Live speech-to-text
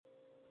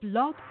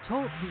Blog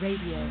Talk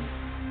Radio.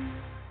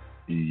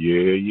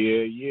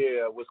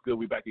 Yeah. What's good?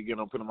 We back again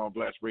on Put 'em on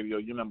Blast Radio,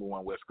 your number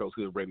one West Coast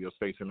Hood radio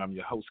station. I'm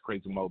your host,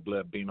 Crazy Mo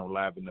Blood Bino,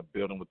 live in the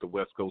building with the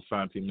West Coast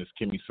Santi, Miss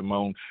Kimmy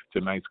Simone.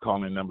 Tonight's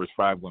calling number is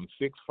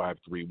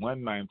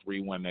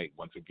 516-531-9318.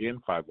 Once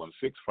again,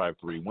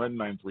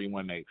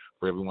 516-531-9318.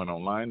 For everyone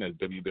online, that's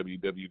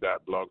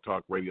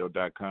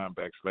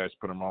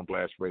www.blogtalkradio.com/Put 'em on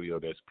Blast Radio.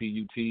 That's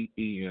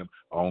PUTEM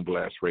on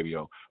Blast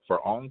Radio. For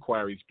all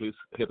inquiries, please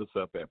hit us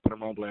up at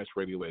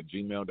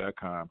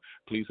putemonblast@gmail.com.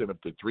 Please hit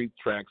up the 3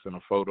 tracks and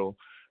a photo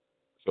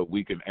so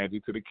we can add you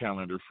to the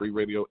calendar. Free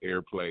radio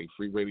airplay,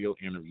 free radio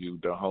interview,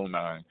 the whole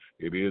 9.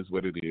 It is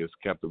what it is.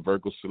 Captain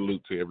Virgo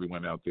salute to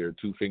everyone out there.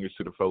 2 fingers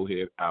to the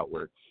forehead,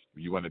 outward.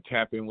 If you want to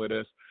tap in with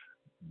us,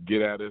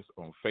 get at us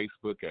on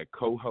Facebook at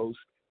co-host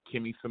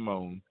Kimmy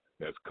Simone.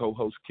 That's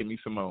co-host Kimmy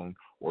Simone.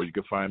 Or you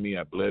can find me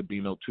at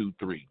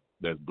BloodBino23.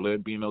 That's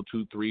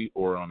BloodBino23,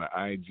 or on the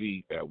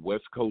IG at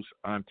West Coast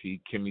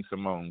Auntie Kimmy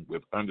Simone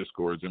with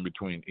underscores in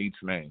between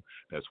each name.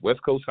 That's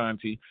West Coast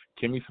Auntie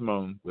Kimmy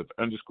Simone with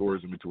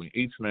underscores in between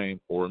each name,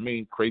 or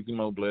me, Crazy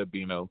Mo Blood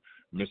Bino,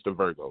 Mr.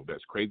 Virgo.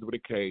 That's Crazy with a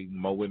K,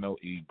 Mo with no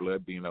E,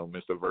 Blood Bino,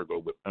 Mr. Virgo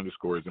with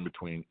underscores in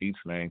between each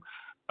name.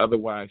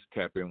 Otherwise,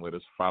 tap in with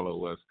us.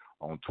 Follow us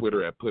on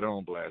Twitter at Put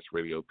On Blast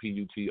Radio,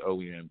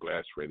 PUTON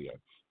Blast Radio.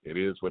 It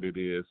is what it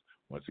is.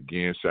 Once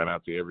again, shout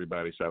out to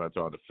everybody. Shout out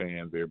to all the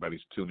fans.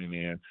 Everybody's tuning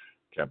in.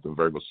 Captain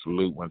Virgo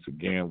salute. Once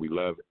again, we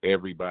love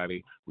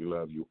everybody. We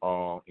love you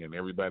all. And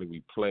everybody we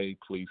play,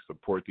 please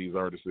support these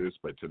artists.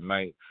 But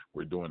tonight,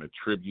 we're doing a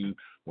tribute.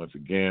 Once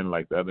again,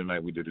 like the other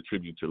night, we did a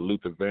tribute to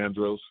Luther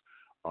Vandross.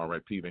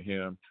 R.I.P. to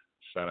him.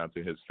 Shout out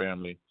to his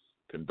family.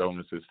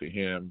 Condolences to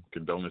him.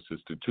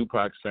 Condolences to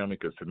Tupac's family,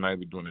 because tonight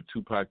we're doing a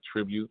Tupac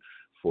tribute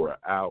for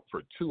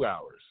 2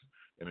 hours.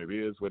 And it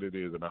is what it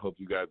is, and I hope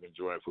you guys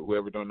enjoy it. For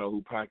whoever don't know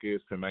who Pac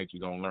is, tonight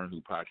you're going to learn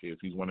who Pac is.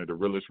 He's one of the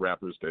realest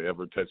rappers to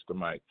ever touch the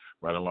mic,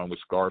 right along with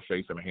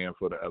Scarface and a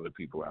handful of other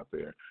people out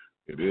there.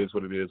 It is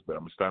what it is, but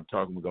I'm going to stop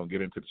talking. We're going to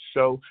get into the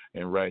show,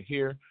 and right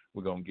here,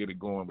 we're going to get it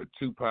going with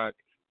Tupac,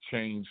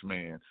 Changed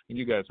Man. And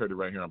you guys heard it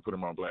right here on Put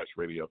 'em on Blast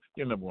Radio,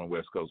 your number one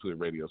West Coast Hood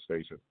radio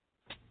station.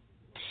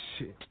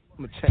 Shit,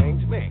 I'm a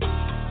changed man.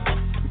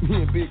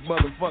 Me and big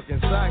motherfucking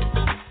sight.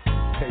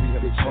 Hey, we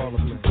have a call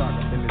of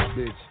Tupac in this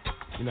bitch.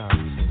 You know how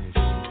we sing this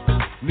shit.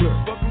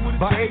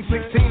 By age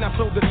 16, I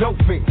sold the dope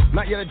fiend.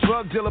 Not yet a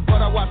drug dealer,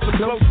 but I watched them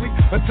closely.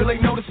 Until they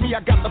noticed me, I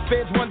got the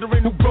feds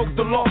wondering who broke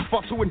the law.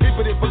 Fought to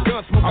inhibit it for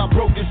gun smoke, I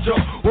broke his jaw.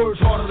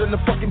 Words harder than a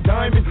fucking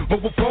diamond.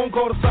 Mobile phone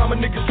call to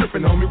Simon, niggas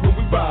tripping on me when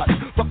we ride.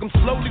 Fuck them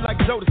slowly like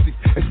Jodeci.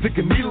 And stick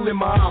a needle in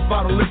my eye if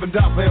I don't live and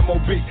die for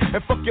M.O.B.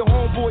 And fuck your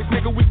homeboys,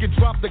 nigga, we can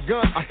drop the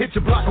gun. I hit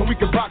your block and we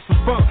can box for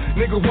fun.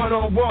 Nigga,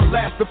 one-on-one,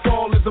 last to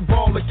fall is a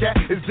baller cat.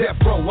 It's death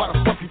row, why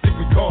the fuck you think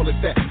we call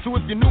it that? So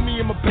if you knew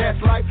me in my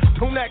past life,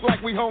 don't act like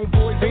we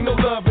homeboys. Ain't no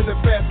love in the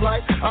fast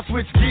life. I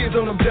switch gears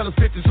on them jealous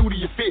bitches. Who do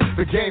you fit?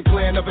 The game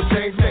plan of a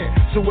changed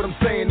man. So what I'm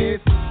saying is,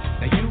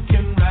 now you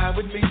can ride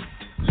with me,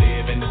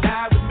 live and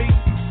die with me,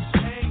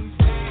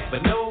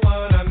 but no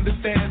one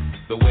understands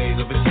the ways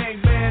of a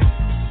changed man.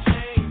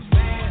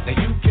 Now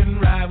you can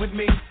ride with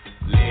me,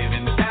 live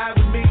and die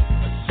with me,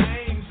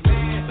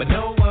 but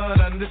no one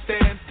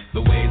understands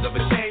the ways of a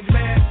changed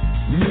man.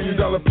 $1 million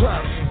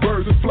plots,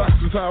 birds and flocks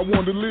is how I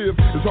want to live.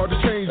 It's hard to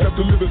change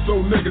after living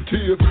so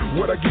negative.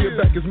 What I give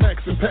back is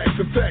max and packs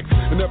and facts.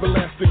 An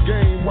everlasting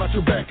game, watch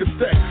your back and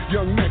stack.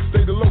 Young Max,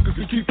 stay the locus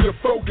and keep your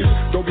focus.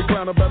 Don't get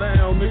clowned by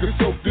down, nigga,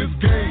 soak this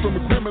game.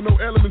 From a criminal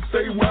element,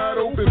 stay wide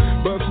open.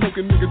 Buzz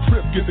smoking, nigga,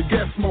 trip, get the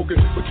gas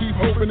smoking. But keep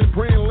hoping and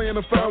praying, laying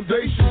a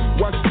foundation.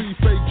 Watch these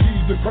fake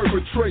G's in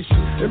perpetration.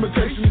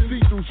 Imitation is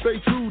see-through,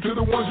 stay true to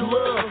the ones you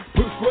love.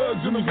 Put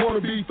slugs in these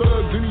wannabe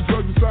thugs. Any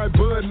drugs inside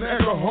bud and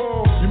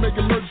alcohol. You make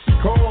emergency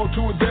call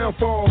to a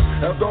downfall.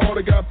 After all,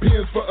 they got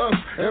pens for us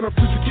and our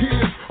future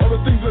kids. All the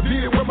things I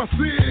did with my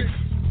SIGs.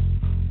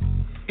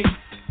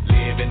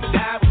 Live and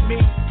die with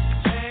me,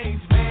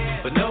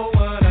 but no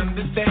one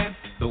understands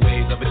the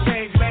ways of a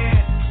changed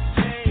man.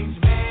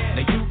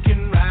 Now you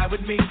can ride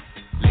with me,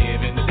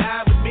 live and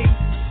die with me,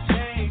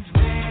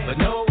 but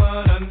no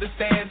one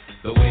understands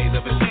the ways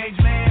of a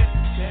changed man.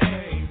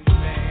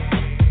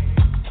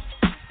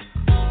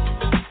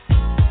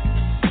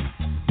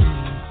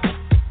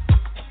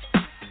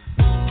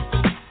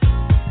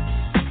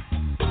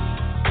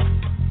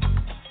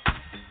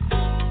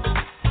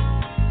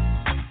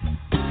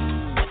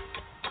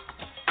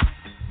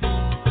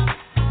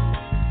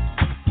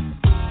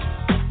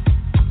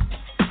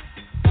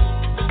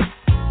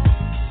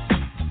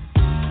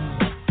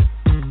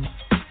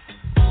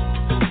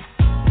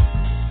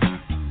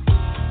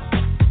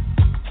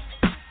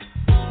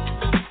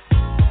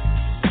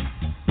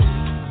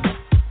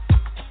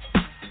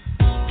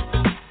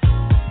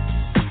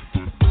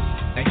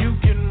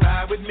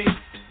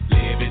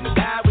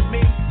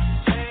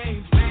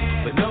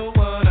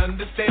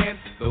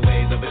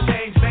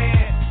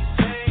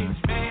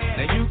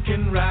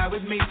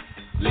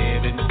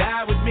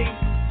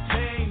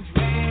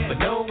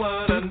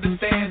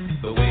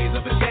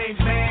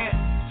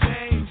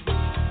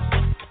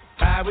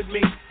 With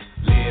me.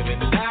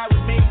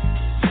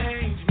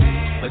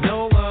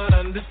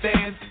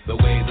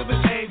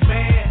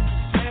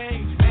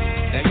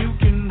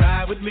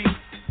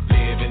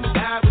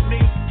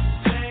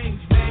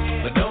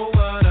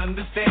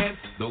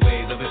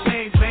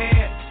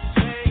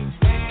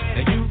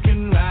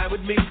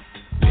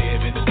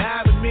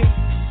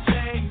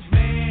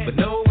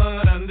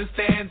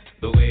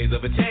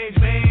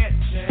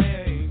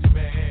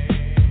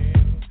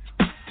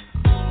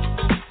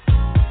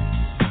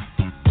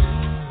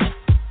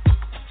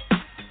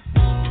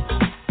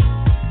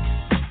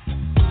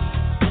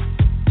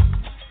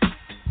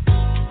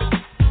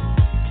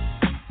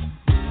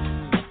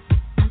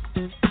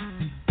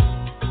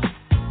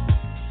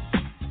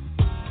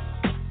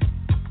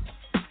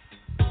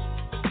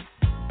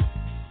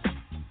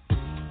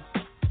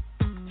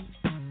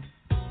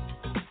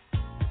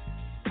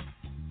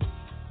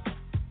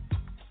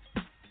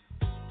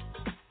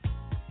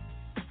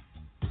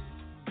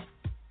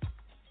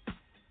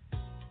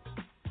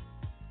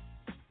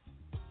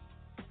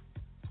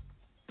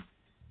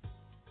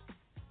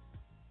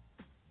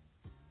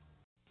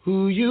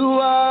 who you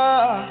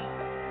are.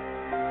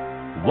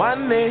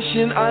 One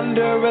nation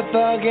under a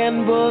thug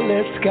and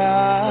bullet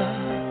sky.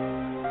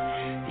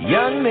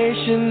 Young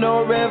nation,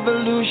 no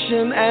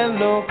revolution and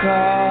no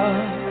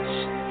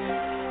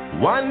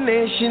cause. One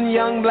nation,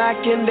 young,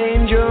 black and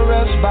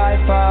dangerous by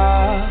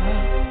far.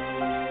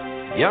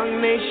 Young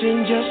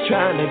nation just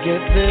trying to get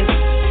this.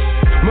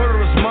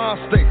 Murderous mind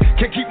state,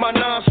 can't keep my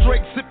nine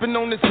straight. Sipping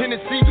on this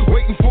Hennessy,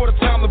 waiting for the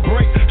time to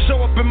break. Show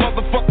up and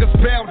motherfuckers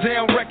bow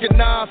down,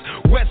 recognize.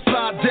 West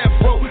side death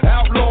row,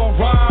 outlaw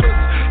riders.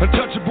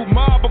 Untouchable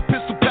mob of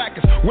pistol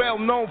packers.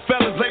 Well-known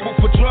fellas labeled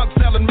for drug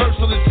selling,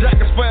 merciless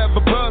jackets.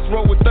 Forever buzz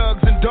roll with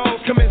thugs and dogs.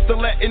 Commence to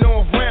letting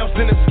off rounds,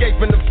 then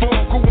escaping the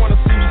fog. Who wanna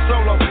see me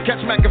solo? Catch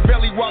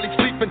Machiavelli while he's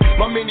sleeping.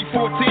 My mini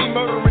 14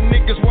 murdering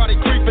niggas while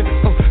they creeping.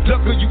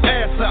 Ducker you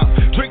ass out,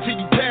 drink till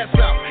you pass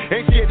out.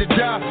 Ain't scared to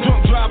die,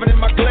 drunk driving in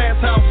my glass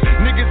house.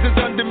 Niggas is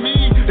under me,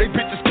 they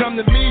bitches come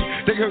to me.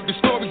 They heard the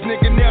stories,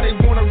 nigga, now they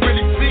wanna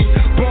really see.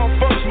 Born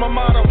first, my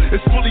motto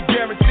is fully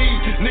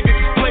guaranteed. Niggas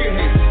is player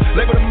haters,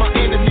 label them my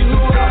enemies.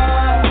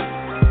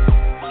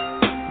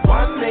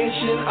 One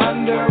nation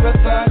under a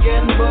thug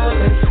and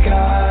bullet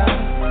sky.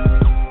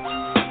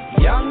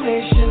 Young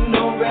nation,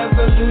 no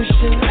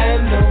revolution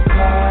and no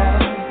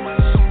cause.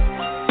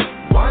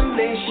 One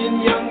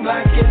nation, young,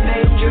 black and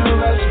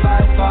dangerous by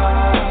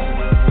far.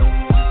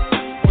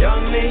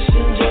 Young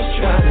nation just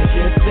trying to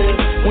get this.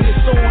 When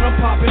it's on,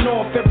 I'm popping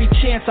off every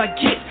chance I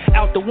get.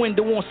 Out the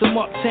window on some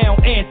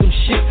uptown anthem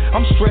shit.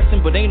 I'm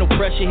stressing, but ain't no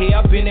pressure here.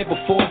 I've been there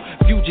before.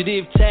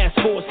 Fugitive task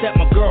force at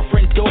my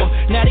girlfriend's door.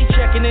 Now they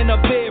checking in her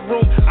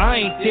bedroom. I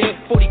ain't there.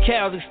 40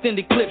 cows,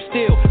 extended clip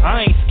still.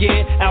 I ain't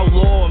scared.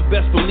 Outlaw and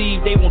best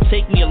believe they won't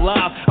take me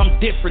alive. I'm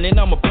different and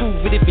I'ma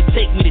prove it if it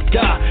take me to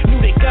die.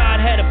 Knew that God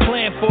had a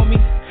plan for me,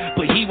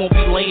 but he won't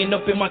be laying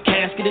up in my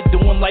casket or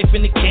doing life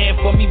in the can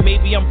for me.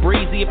 Maybe I'm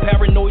brazy or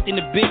paranoid than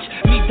a bitch.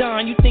 Me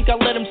dying, you think I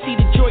let him see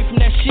the joy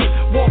from that shit?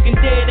 Walking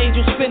dead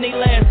angels spend their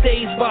last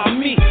days by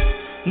me.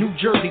 New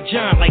Jersey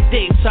John like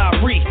Dave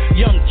Tyree.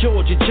 Young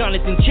Georgia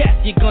Jonathan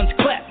Jack. Your guns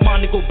clap,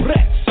 my nigga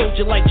Brett.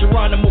 Soldier like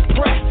Geronimo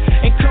Pratt.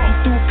 And come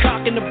through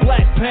cocking the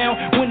black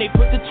pound. When they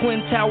put the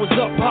Twin Towers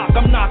up, Hawk,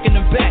 I'm knocking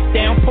them back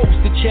down.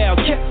 Poster child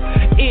checks.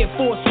 Air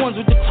Force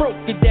Ones with the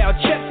crocodile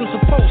checks. I'm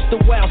supposed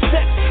to wow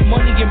sex.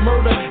 Money and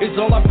murder is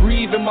all I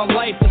breathe. And my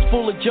life is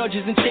full of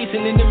judges and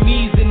chasing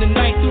enemies. In the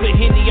night through the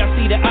Henny, I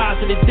see the eyes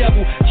of the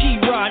devil.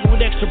 G-riding with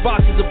extra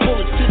boxes of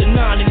bullets to the 9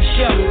 in the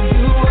shovel.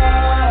 You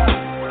are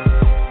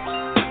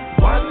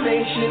one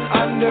nation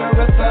under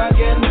a thug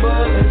and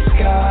bullet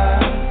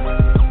sky.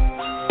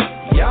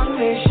 Young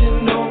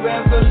nation, no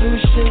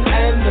revolution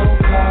and no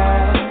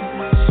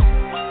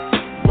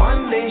cause.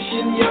 One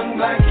nation, young,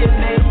 black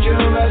and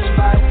dangerous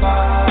by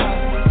far.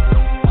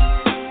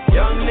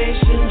 Young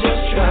nation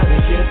just trying to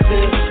get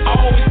this. I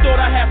always thought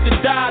I'd have to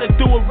die to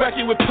do a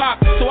record with Pop,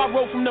 so I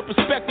wrote from the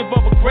perspective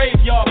of a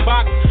graveyard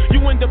box. You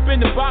end up in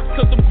the box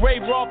cause I'm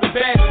grave robbing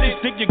bad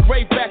sticks. Dig your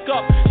grave back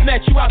up,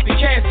 snatch you out the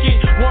casket.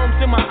 Worms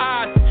in my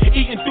eyes,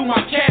 eating through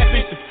my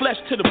cabbage. The flesh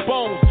to the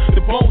bones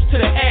to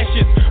the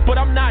ashes. But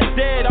I'm not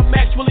dead, I'm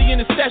actually in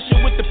a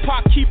session with the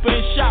pot keeper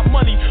and shot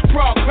money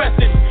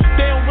progressing.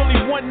 They don't really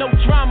want no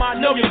drama, I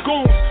know your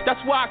goons. That's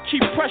why I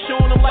keep pressure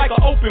on them like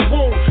an open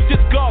wound.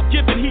 Just God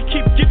given, he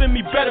keep giving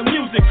me better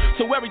music.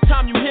 So every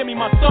time you hear me,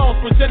 my songs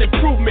present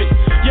improvement.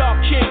 Y'all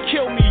can't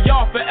kill me,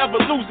 y'all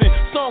forever losing.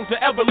 Songs are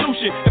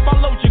evolution. If I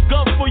load your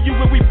gun for you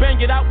and we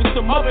bang it out with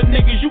some other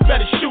niggas, you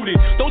better shoot it.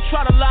 Don't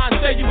try to lie and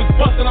say you was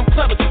bustin', I'm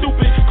clever,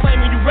 stupid.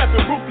 Claiming you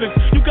reppin' ruthless.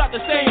 You got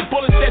the same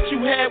bullets that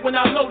you had when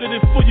I loaded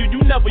it for you, you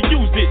never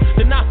used it.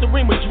 The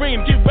Nasarima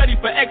dream, get ready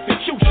for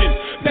execution.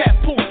 Bad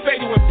Pooh,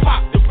 Fatal and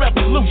Pop, the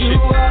revolution. You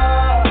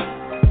are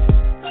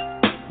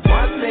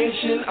one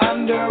nation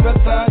under a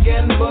thug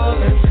and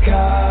bullet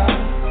sky.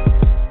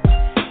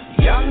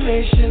 Young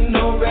nation,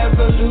 no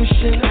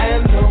revolution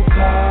and no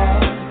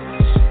cause.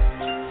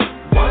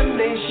 One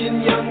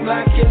nation, young,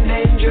 black and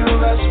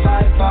dangerous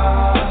by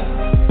far.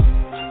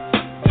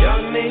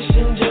 Young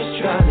nation just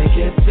trying to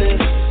get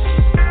this.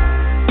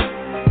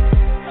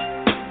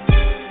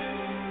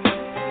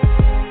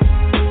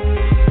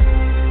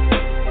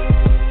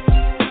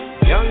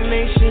 Young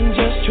nation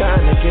just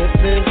trying to get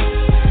this.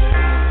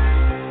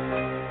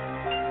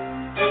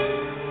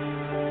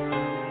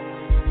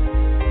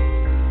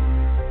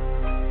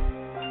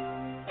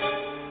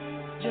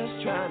 Just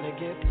trying to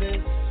get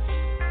this.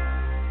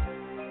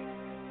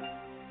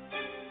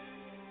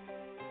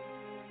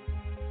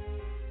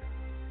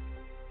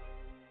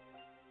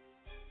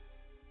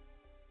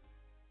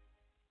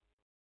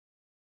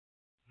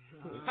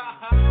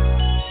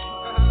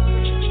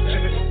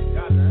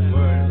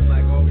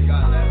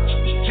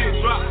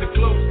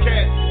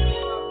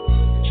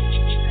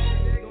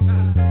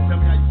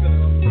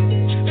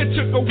 It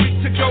took a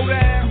week to go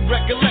down.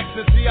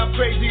 Recollection, see how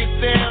crazy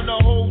it's down. The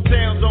whole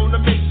town's on the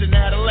mission,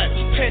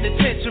 adolescent.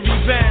 Penitentiary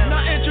bound.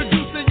 Now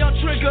introducing your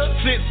trigger.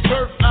 Since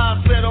birth, I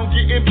said I'm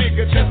getting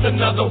bigger. Just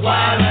another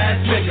wild ass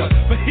nigga.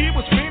 But he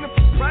was feeling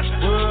for pressure.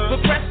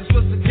 For pressure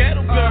was the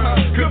ghetto girl.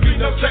 Could be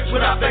no sex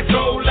without that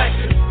gold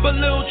Lexus. But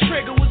Lil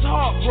Trigger was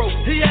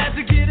heartbroken. He had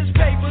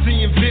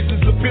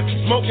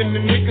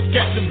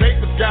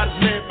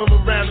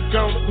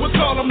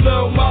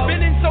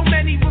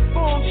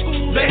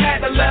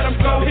had to let them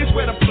go. Here's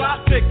where the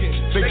plot thickens.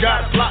 They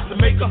got a plot to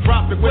make a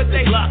profit with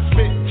their blocks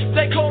spit.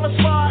 They call us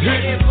fire,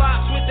 hitting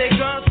blocks with their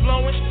guns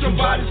blowing.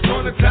 Somebody's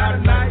gonna die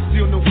tonight,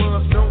 still no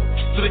one's known.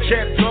 So they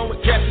kept going,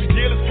 catching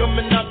dealers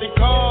coming out they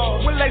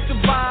cars. When they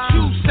survive,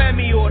 2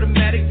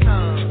 semi-automatic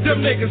times,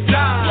 them niggas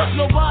die. Plus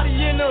nobody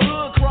in the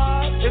hood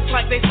cries. It's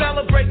like they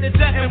celebrate the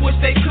death and wish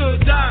they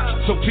could die.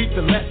 So peep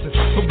the lesson,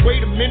 but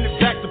wait a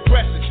minute, back to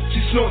pressing. She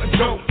snorting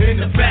dope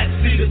in the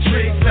backseat of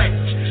Triggs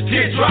Lexus.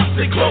 Teardrops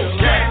and close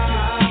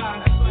caskets.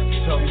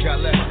 So we got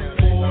left now.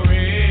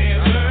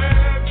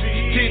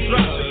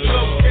 Teardrops and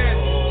close caskets.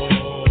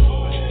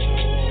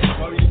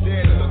 While you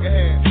dead, look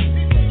ahead.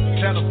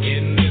 Tell them.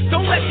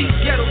 Don't let these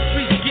ghetto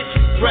streets get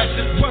you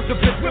precious. Once a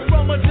bit, we're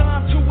from a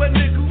dime to a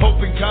nickel.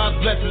 Hoping God's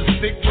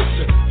blessings stick with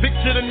you.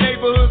 Picture the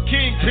neighborhood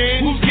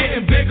kingpin. Who's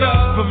getting bigger?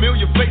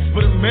 Familiar face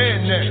for the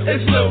man now.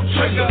 It's Lil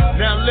Trigger.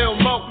 Now Lil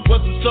Mo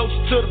wasn't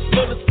social to the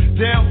fullest.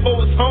 Down for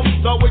his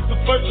homies, always the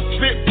first to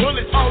spit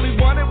bullets. All he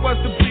wanted was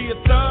to be a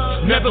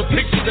thug. Never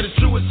pictured that his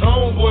truest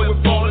homeboy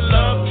would fall in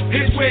love.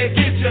 Here's where it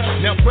gets ya.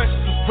 Now Precious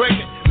is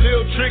pregnant.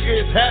 Lil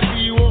Trigger is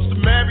happy he wants to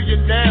marry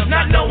her now.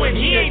 Not knowing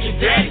he ain't your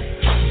daddy.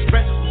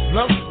 Precious was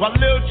low while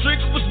Lil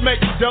Trigger was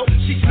making dope.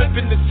 She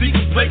slipping the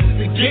secret places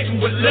and getting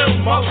with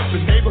Lil Mo.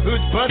 The neighborhood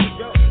buzzing.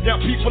 Now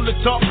people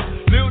are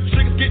talking. Lil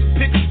Trigger's getting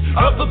pictures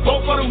of the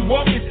both of them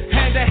walking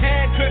hand to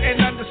hand. Couldn't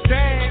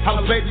understand how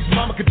a baby's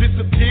mama could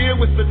disappear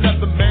with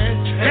another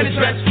man and his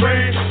best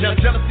friend. Now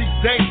jealousy's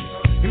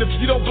dangerous. And if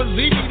you don't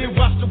believe me, then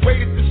watch the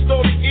way that the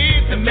story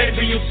ends, and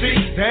maybe you'll see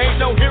there ain't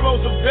no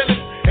heroes or villains,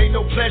 ain't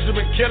no pleasure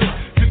in killing.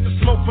 Just the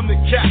smoke from the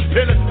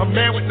caterpillar, a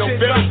man with no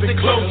villains and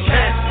closed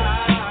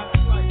caskets.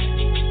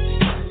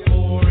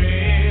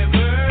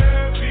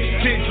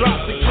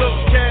 Teardrops and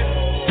closed caskets.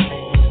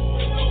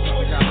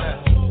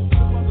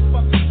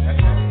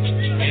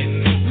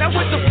 Now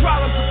with the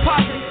problems of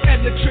poverty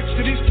and the tricks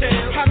to these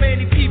tales, how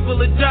many people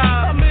have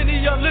died? How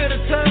many are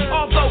little tales?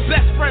 Although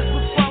best friends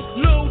with folk,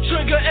 Lil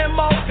Trigger and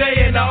Mo,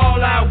 they in the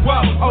all-out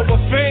war over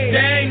fame.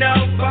 They ain't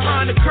know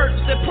behind the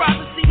curtains that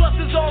privacy plus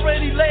is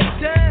already laid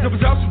down. The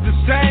results are the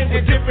same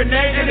with different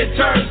names, and it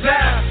turns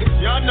out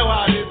y'all know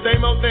how it is,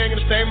 same old thing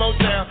in the same old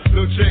town.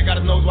 Lil Trigger got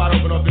his nose wide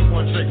open on this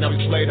one trick, now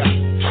he's played out.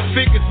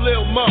 Think it's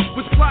Lil Mo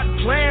was plotting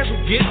plans to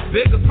get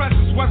bigger.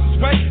 Precious was his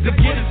way to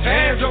get his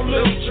hands on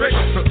Lil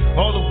Trigger.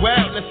 All the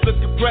while, let's look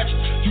at Precious.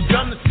 You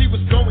done to see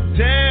what's going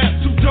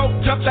down. Too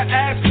doped up to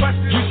ask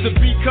questions. Used to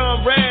be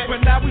comrades,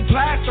 but now we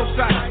blast on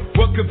sight.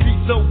 What could be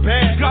so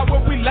bad? Got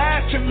what we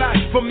last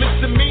tonight. From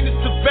misdemeanors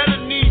to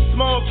felonies,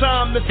 small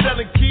time to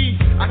selling keys.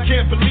 I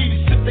can't believe the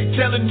shit they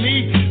telling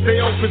me.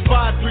 They open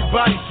fire, 3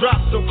 bodies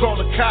drop, so call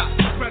the cops.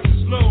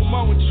 Precious, Lil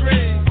Mo and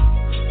Triggs.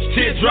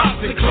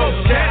 Teardrops and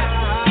close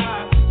caskets.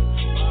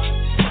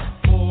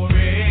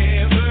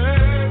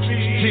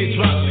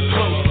 Teardrops and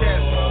close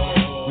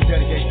caskets. We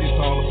dedicate this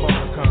to all the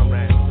former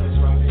comrades. That's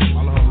right.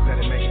 All the homies that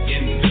make it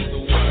in the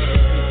world.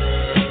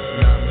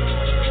 I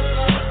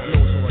know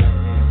what's going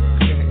on.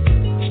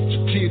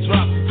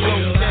 Teardrops and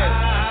close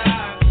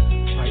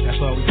caskets. Like, that's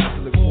all we got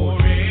to look forward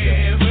to.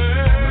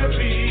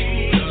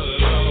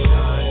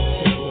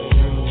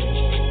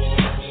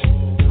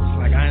 It's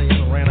like I ain't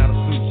even ran out of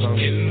soup, so I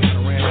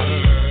ran out of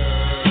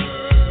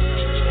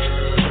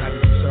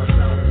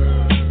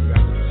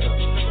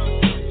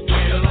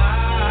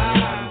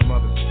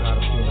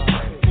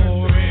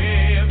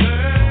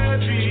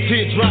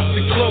teardrops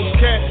and close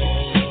caskets.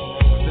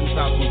 Since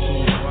I was to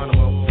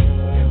Geronimo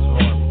and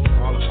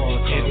all the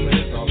fallen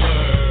comrades, all the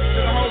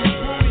homie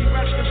Bruni,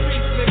 rest in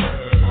peace, nigga.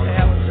 All the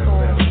homies that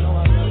passed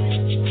on.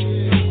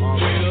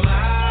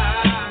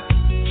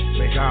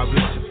 May God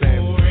bless your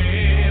family.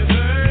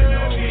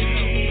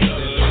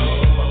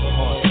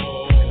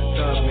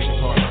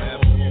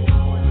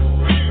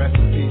 Rest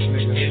in peace,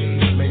 nigga.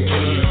 May your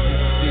enemies get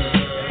peace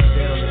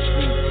down the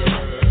street.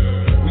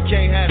 We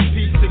can't have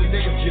peace till the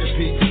niggas get a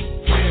piece.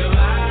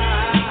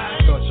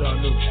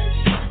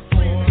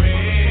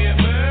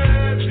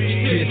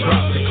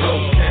 Teardrops and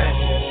close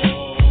caskets.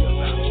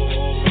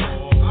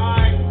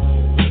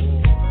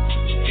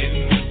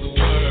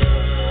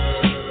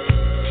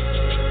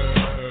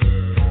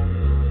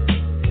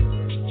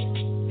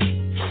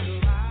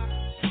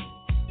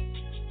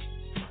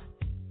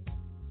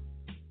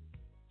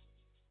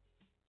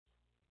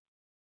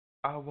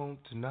 I won't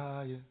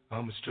deny it,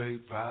 I'm a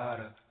straight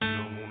rider. You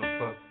don't wanna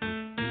fuck with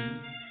me.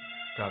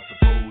 Got the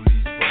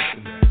police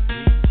busting at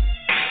me,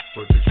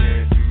 but they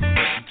can't do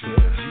nothing to me.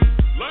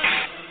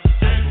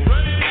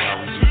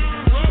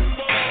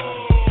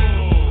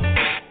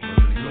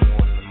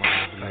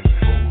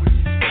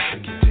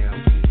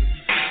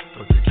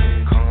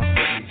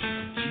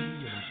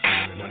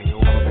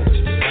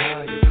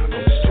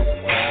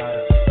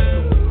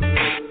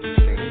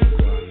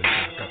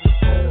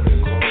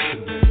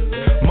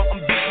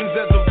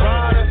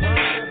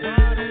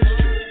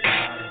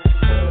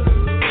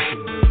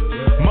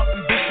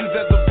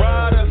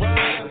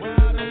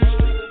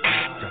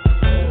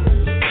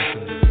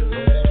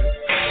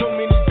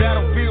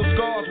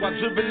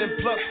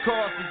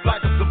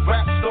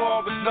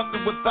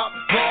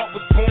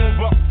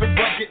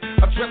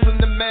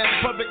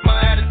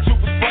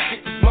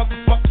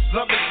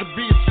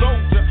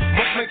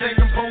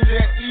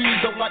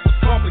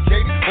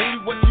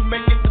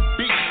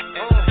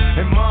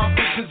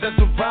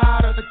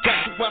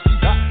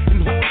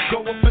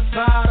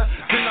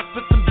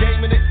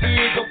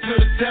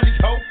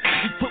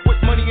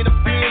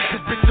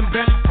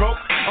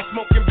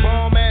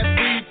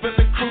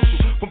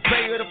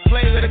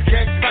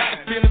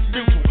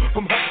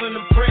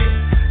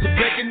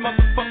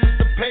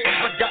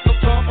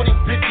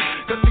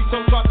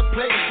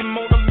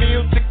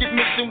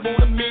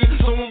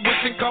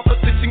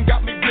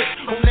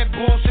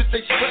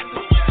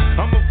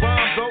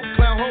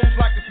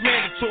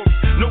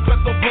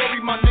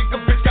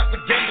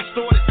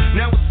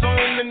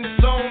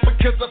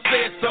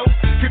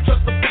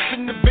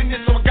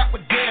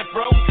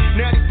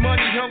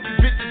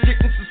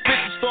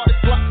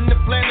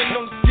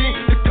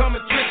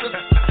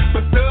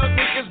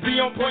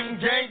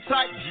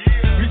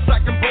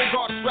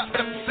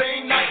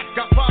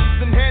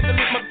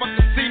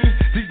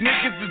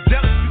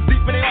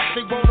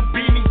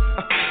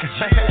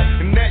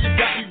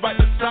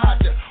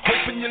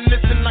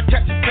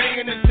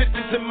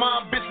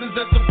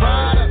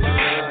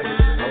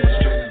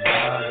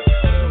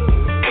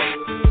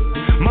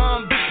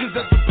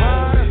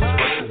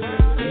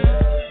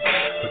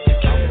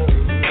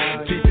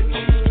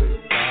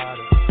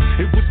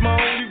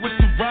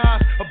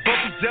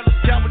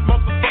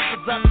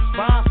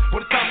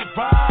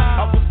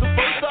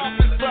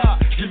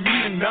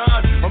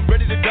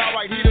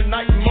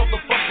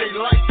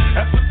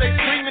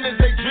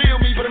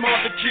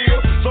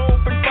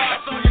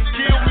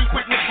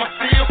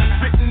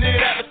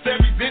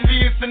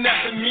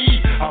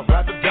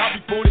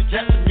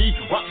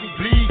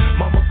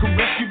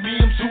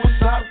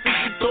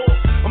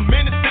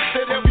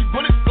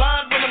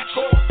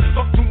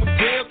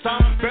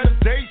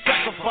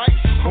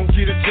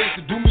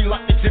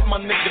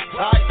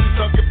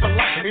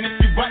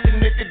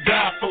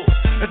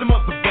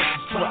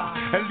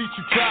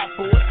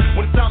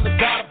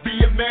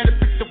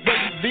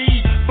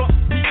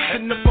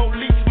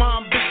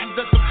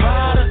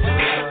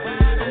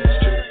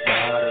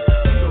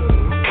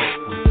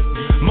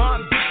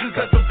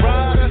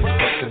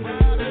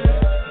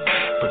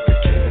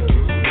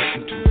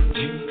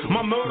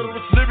 my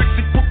murderous lyrics,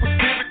 he put with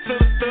spirit to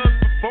the thugs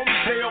before me.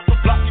 Stay off the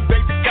block, you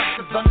basic guys,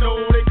 cause I know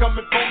they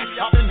coming for me.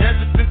 I've been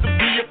hesitant to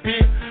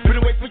reappear,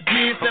 been away for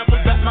years, never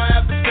back my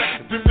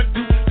adversaries, been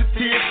reduced to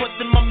tears,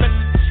 busting my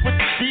messages with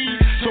the deed.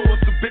 Show us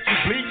some bitches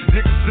bleed,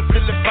 niggas to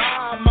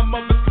vilify, my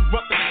mother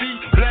corrupt the seed,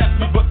 blast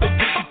me but they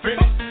didn't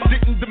finish,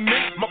 didn't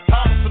diminish my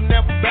power, so now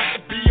I'm back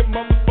to be a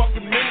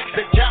motherfucking menace.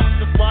 They count,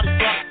 that's why they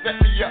try to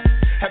set me up.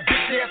 Have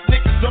bitch ass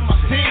niggas on my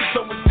team,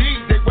 so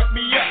indeed they wet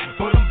me up,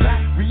 but I'm back,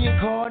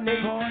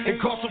 reincarnated,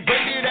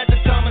 incarcerated at the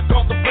time I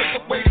called the break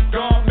away to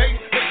God made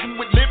it. Listen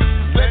with lyrics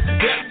is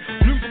legendary,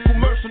 musical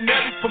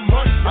mercenary for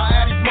money. I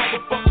had these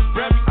motherfuckers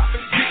buried,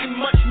 getting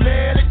much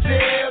mail in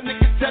jail,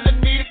 niggas telling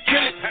me to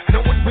kill it.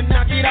 Knowing when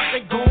I get out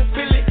they gon'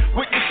 feel it.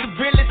 Witness the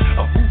realest,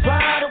 a who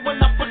rider when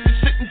I put the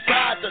shit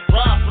inside you.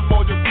 Drive from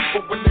all your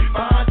people when they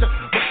find you.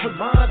 What's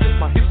reminded,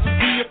 my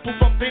history of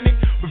proof I'm in it.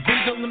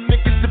 Revenge on the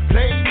niggas that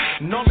played me,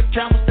 and all the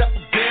cowards that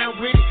was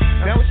down with it.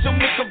 Now it's your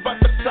nigga right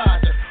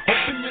beside you.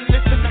 Hoping you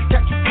listen, I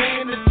got you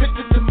paying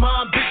attention to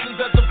my ambitions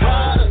as a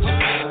rider.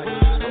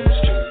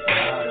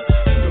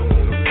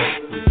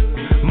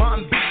 My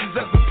ambitions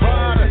as a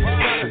rider.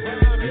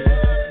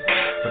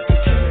 But they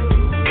can't do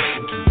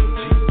nothing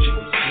to G.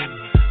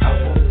 I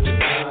won't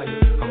deny it,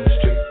 I'm a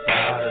straight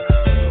rider.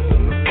 You don't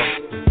wanna fuck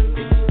with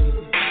me.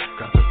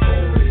 Got the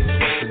police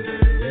watching the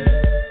me.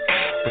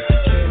 But they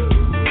can't do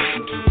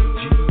nothing to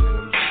G. And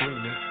I'm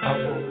screaming, I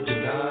won't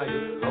deny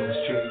it, I'm a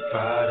straight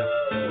rider.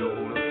 You don't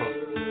wanna fuck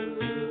with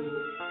me.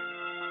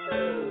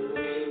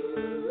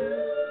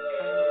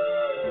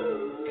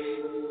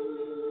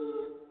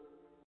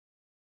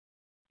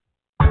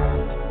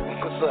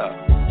 What's up?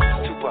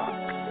 It's Tupac.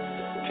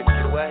 Can you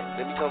get away?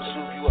 Let me come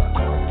swoop you up.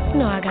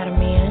 No, I got a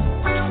man.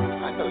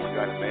 I know you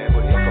got a man,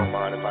 but he ain't gonna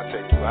mind if I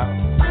take you out.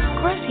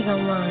 Of course he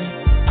gonna mind.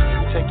 Let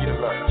me take you to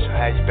lunch. I'll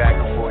have you back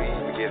before you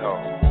even get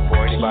home.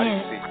 Before anybody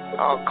Can't. see you.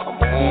 Oh, come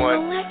He on.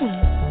 won't let me.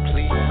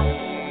 Please.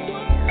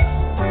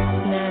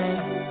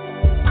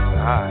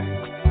 Nah. Alright.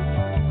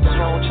 What's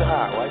wrong with your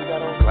eye? Why you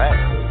got on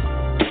glasses?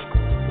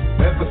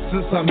 Ever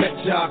since I met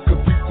you, I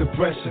could beat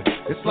depression.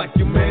 It's like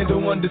your man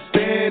don't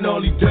understand, all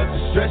he does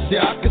is stress you.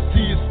 I can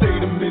see a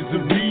state of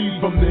misery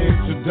from the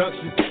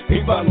introduction.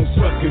 Ain't about no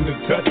sucking to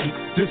touch it,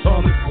 just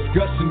honest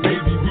discussion.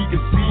 Maybe we can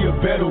see a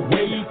better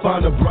way,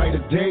 find a brighter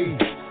day.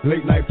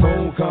 Late night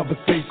phone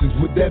conversations,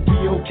 would that be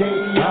okay?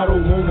 I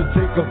don't wanna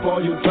take up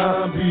all your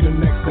time, be the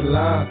next in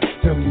line.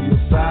 Tell me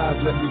your size,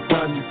 let me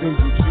find you things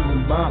with you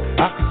in mind.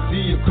 I can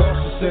see you're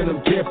cautious and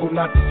I'm careful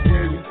not to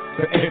scare you.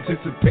 The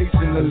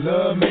anticipation of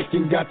love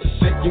making got you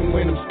shaking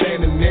when I'm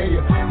standing near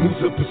you. Moves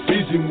of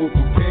precision will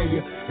prepare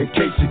you in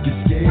case you get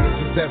scared.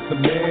 Just ask the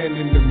man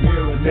in the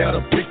mirror. Now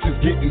the picture's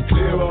getting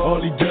clearer.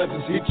 All he does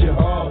is hit you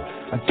hard.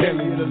 I tell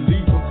you to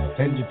leave him,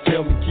 and you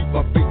tell me keep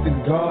my faith in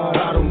God.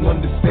 I don't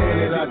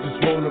understand it, I just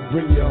wanna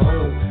bring you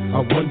home.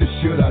 I wonder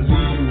should I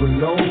leave you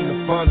alone to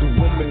find a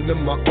woman of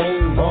my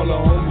own. All the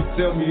homies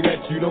tell me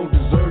that you don't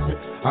deserve it.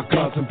 I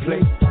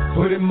contemplate,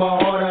 but in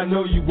my heart I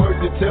know you worth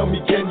it. Tell me,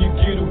 can you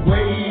get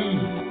away?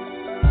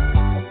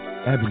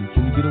 Ebony,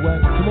 can you get away?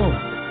 Come on,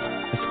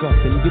 let's go.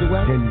 Can you get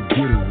away? Can you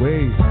get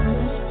away?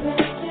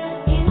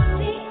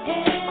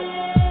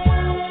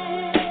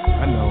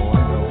 I know.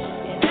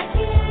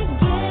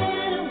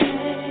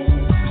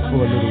 Just for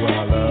a little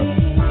while, love.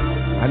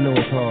 I know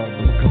it's hard,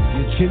 but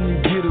can you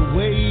get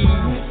away?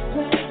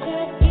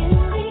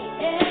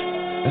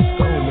 Let's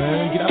go,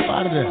 man. Get up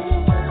out of there.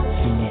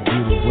 Can you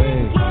get away?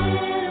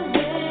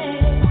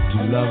 Do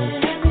you love him?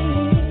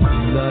 Do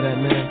you love that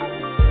man?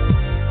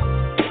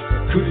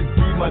 Could it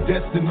be my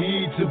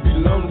destiny to be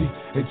lonely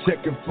and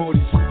checking for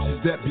these switches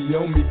that be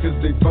on me cause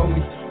they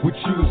phony? With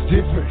you is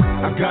different,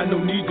 I got no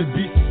need to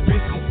be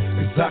suspicious,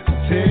 cause I can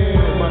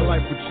tell my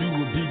life with you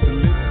would be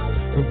delicious.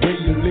 The way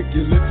you lick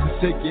your lips and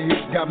shake your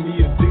hips got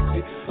me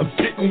addicted. I'm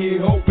sitting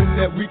here hoping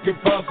that we can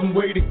find some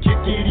way to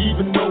kick it.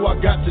 Even though I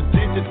got your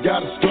digits,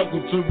 gotta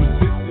struggle to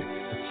resist it.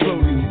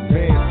 Slowly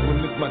advance when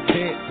it's my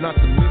chance not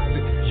to miss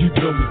it. You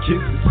blow me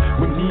kisses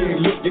when he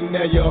ain't looking,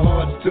 now your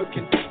heart's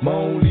tooken. My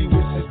only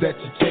wish is that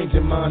you change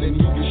your mind and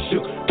you get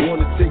shook.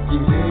 Wanna take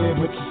you there,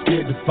 but you're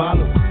scared to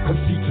follow. Come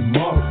see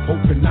tomorrow,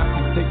 hoping I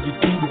can take you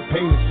through the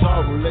pain and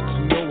sorrow. Let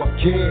you know I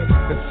care,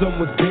 that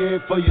someone's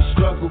there for your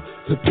struggle.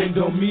 Depend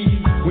on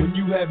me when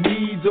you have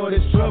needs or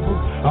there's trouble.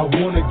 I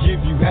wanna give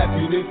you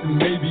happiness and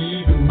maybe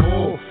even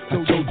more.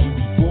 I told you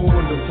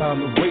before, no time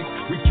to waste.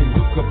 We can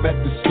look up at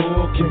the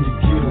store, can you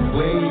get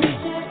away?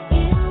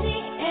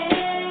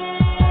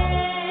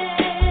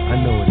 I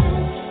know it is.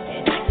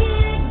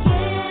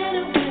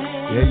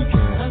 Yeah, you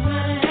can.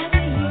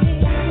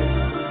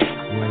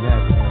 You ain't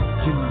happy.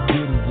 Can you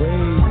get away?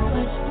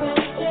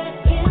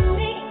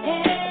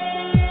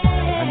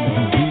 I know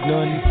you beating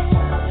on you.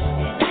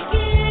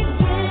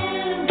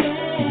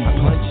 You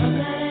punching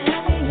you.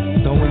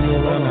 Throwing you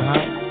around the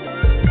house.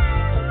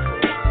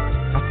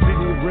 I sit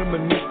here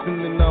reminiscing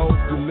and I hope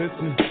you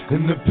listen.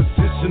 In the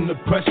position of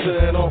pressure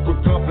and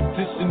awkward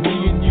competition, me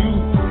and you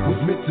was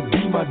meant to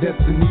be my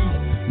destiny.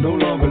 No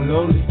longer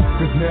lonely,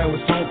 cause now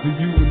it's home for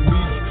you and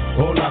me.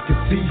 All I can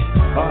see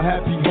A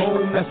happy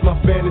home, that's my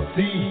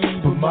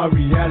fantasy. But my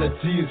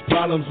reality is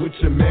problems with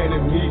your man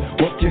and me.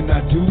 What can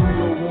I do?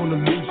 Don't wanna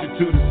lose you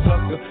to the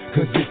sucker.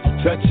 Cause if you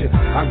touch it,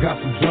 I got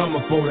some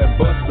drama for that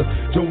buster.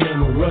 Don't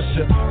wanna rush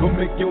ya, but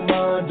make your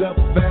mind up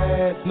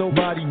fast.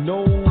 Nobody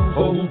knows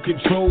or who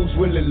controls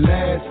will it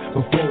last.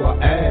 Before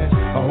I ask,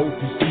 I hope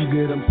you see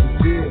that I'm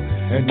sincere.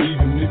 And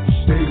even if you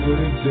stay with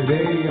him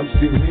today, I'm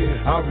still here.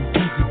 I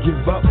refuse to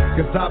give up,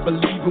 cause I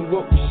believe in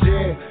what we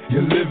share.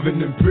 You're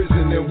living in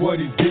prison and what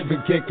he's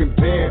giving can't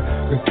compare.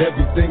 Cause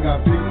everything I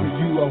feel for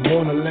you, I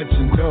wanna let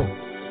you know.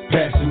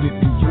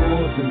 Passionately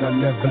yours and I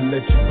never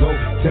let you go.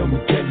 Tell me,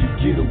 can you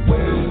get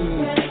away?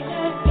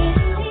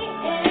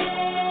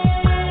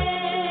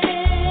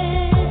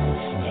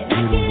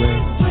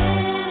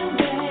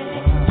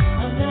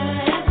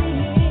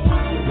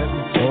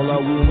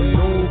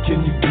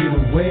 Can you get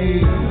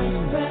away?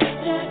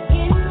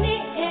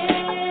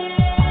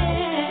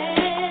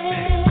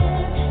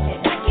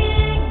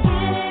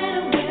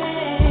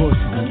 Of course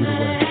you can get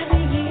away.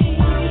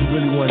 If you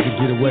really wanted to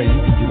get away, you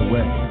can get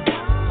away.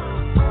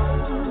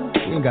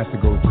 You ain't got to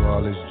go through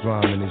all this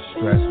drama and this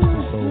stress with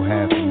this old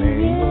half a man.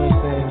 You know what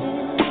I'm saying?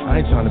 I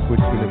ain't trying to put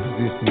you in a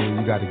position where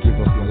you got to give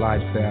up your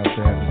lifestyle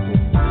to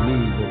everything you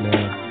need, but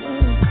now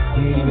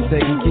he ain't even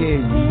taking care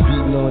of you. He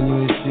beating on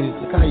you and shit.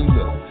 Look how you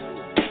look.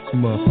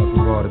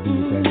 Motherfucker ought to be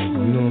with that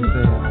nigga, you know what I'm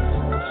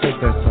saying? Take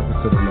that sucker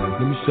to the left.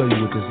 Let me show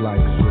you what this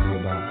life is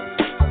really about.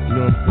 You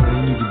know what I'm saying?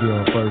 You need to be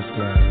on first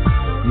class.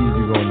 You need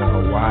to be going to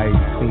Hawaii,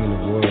 seeing the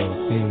world,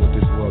 seeing what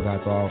this world got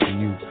to offer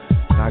you.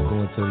 Not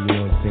going to, you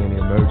know what I'm saying, the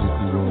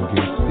emergency room,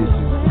 get stitches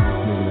because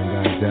this nigga done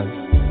got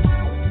jealous.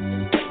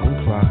 Don't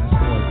cry, it's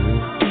all good.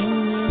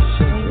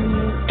 Shake that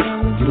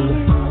man. Get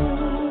away.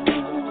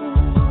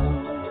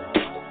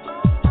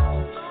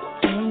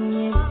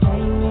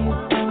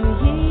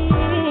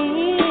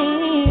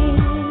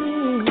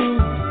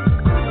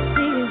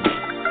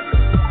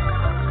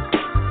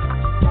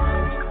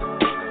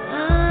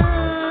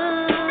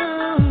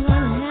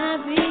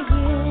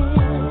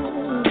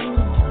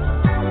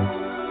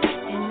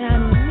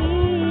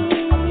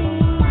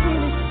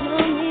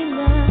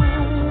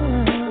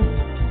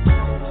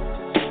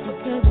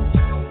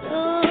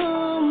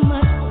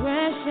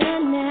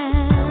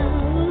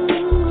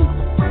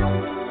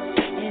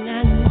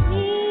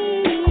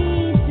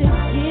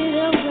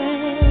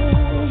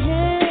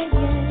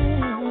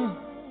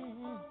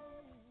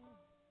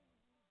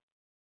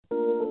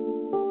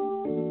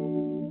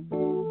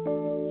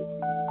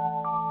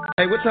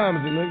 Hey, what time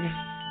is it, nigga?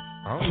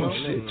 I don't know,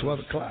 shit, 12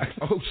 o'clock.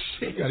 Oh,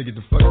 shit, gotta get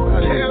the fuck out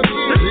of here. It's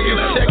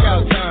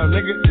checkout time,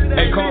 nigga.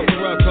 Hey, call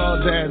Corrupt,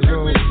 call Dad's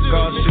Room,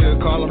 call Suge,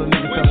 call all the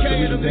niggas come to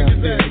me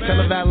downstairs.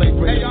 Tell the valet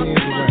bring the hands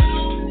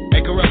around.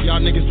 Hey, Corrupt,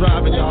 y'all niggas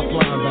driving, y'all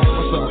flying back.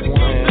 What's up, man?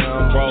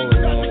 I'm rolling,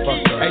 man.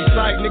 Fuck that. Hey,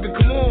 Psych, nigga,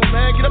 come on,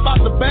 man. Get up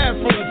out the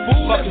bathroom,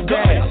 fool. Let's go.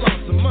 I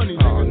lost some money,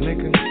 nigga. Oh,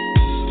 nigga.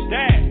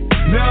 Dad.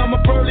 Now I'm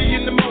up early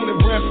in the morning,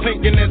 breath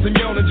stinking as I'm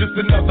yawning. Just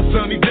another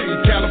sunny day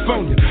in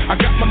California. I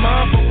got my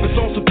mind focused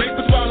on some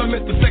papers while I'm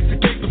at the sexy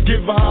capers.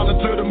 Give a holler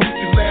to the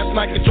moochies last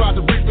night. They tried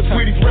to rape us.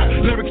 Sweeties rap,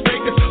 lyrics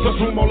fakers. Plus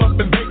room all up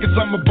in Vegas.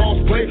 I'm a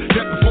boss player.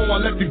 Just before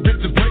I let these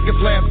bitches break us.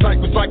 Last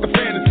night was like a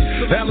fantasy.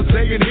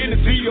 Alizé and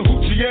Hennessy, a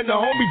hoochie and the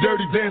homie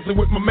dirty dancing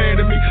with my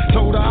man and me.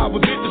 Told her I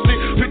was interested.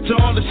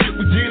 Picture all the shit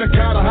we did. I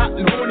got her hot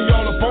and horny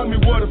all up on me.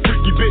 What a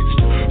freaky bitch.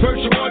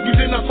 First you argue,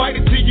 then I fight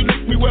it till you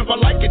lick me wherever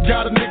I like it.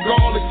 Got a nigga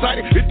all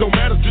excited. It don't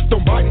matter, just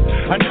don't bite it.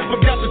 I never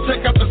got to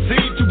check out the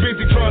scene. Too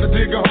busy trying to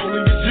dig a hole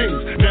in your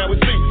jeans. Now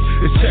it seems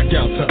it's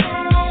checkout time.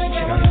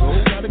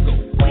 Gotta go.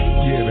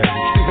 Yeah,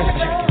 baby.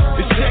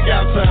 It's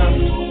checkout time.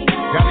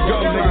 Gotta go,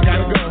 nigga,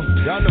 gotta go.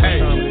 Y'all know hey,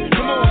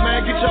 come on,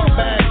 man, get your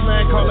bags,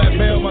 man. Call that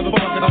bell,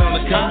 motherfucker, on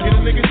the car. Get a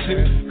nigga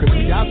shit, cause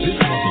we out this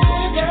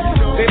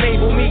motherfucker. They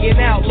label me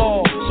an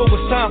outlaw, so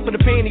it's time for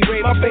the panty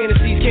raid. My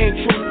fantasies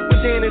came true.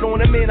 Standing on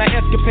a man, I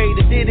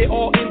escapaded, did it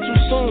all in too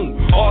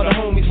soon. All the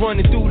homies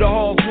running through the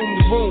halls, room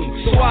to room.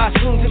 So I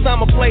assume, since I'm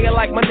a player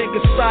like my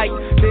nigga Sight,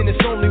 then it's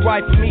only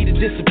right for me to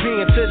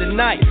disappear into the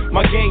night.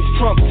 My game's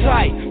trump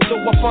tight, so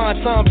I find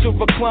time to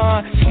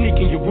recline. Sneak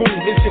in your room,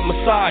 instant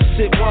massage,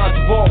 sip wines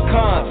of all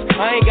kinds.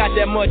 I ain't got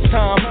that much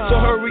time, so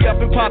hurry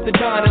up and pop the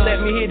dime and let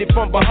me hit it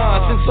from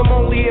behind. Since I'm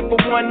only here for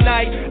one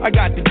night, I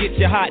got to get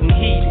you hot and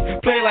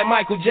heated. Play like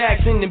Michael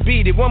Jackson and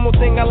beat it. One more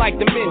thing I like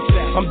to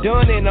mention, I'm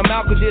done and I'm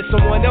out cause there's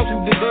someone else who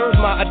deserves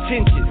my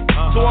attention.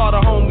 So all the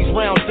homies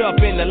round up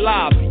in the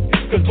lobby,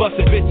 cause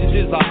bustin' bitches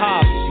is a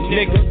hobby.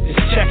 Nigga, it's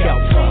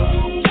checkout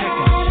time.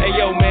 Hey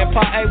yo man,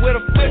 hey where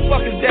the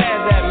fuck is Dad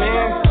at,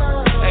 man?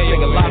 Hey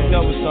nigga locked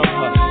up with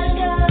something.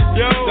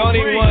 Yo, don't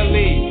even wanna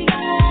leave.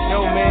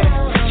 Yo man,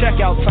 it's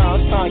checkout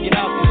time. It's time to get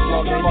out this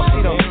motherfucker.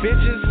 See those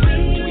bitches?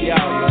 We out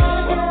here.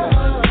 Fuck that.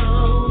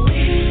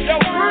 Yo,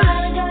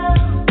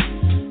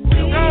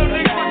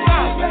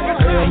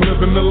 hey, I'm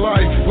living the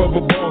life of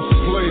a boss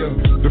player.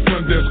 The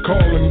front desk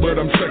calling, but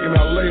I'm checking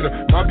out later.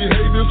 My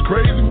behavior's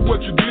crazy with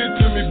what you did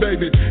to me,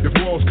 baby. If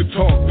walls could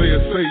talk,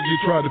 they'd say you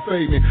tried to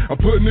fade me. I'm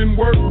putting in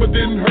work, but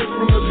didn't hurt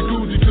from the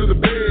jacuzzi to the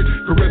bed.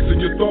 Caressing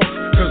your thoughts,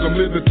 cause I'm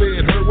living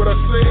fed. Heard what I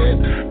said?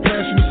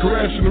 Passion is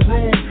crash in the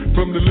room.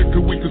 From the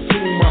liquor we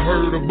consume, I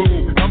heard a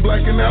boom. I'm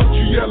blacking out,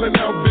 you yelling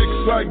out, big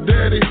psych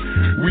daddy.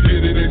 We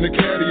did it in the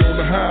caddy on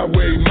the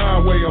highway,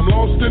 my way. I'm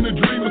lost in the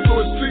dream, so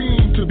it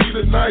seemed to be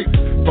the night.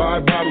 5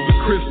 bottles of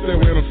Cristal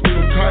and I'm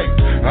still tight.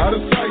 Out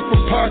of sight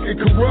from pocket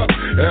corrupt.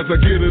 As I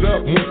get it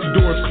up, once the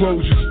doors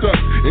close, you're stuck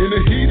in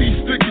a heady,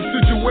 sticky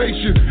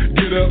situation.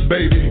 Get up,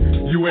 baby,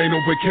 you ain't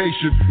on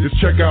vacation. It's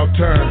checkout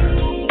time.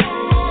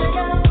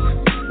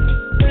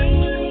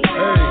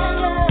 Hey,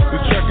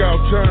 it's checkout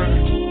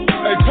time.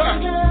 Hey,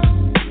 Pop,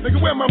 nigga,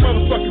 where my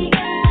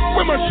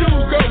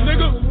shoes go,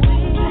 nigga?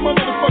 Where my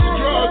motherfucking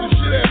drawers and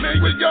shit at,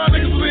 man? Where y'all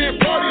niggas in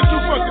partying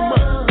too fucking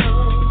much?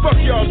 Fuck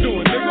y'all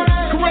doing, nigga?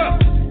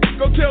 Corrupt.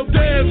 Go tell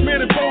Daz,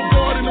 man, and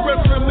Bogart and the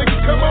rest of them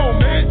niggas, come on,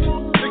 man.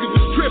 Niggas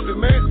just tripping,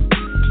 man.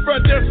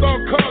 Front desk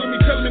all calling me,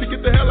 telling me to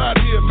get the hell out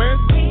of here, man.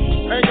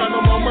 I ain't got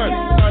no more money.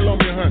 Somebody loan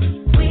me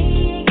 $100.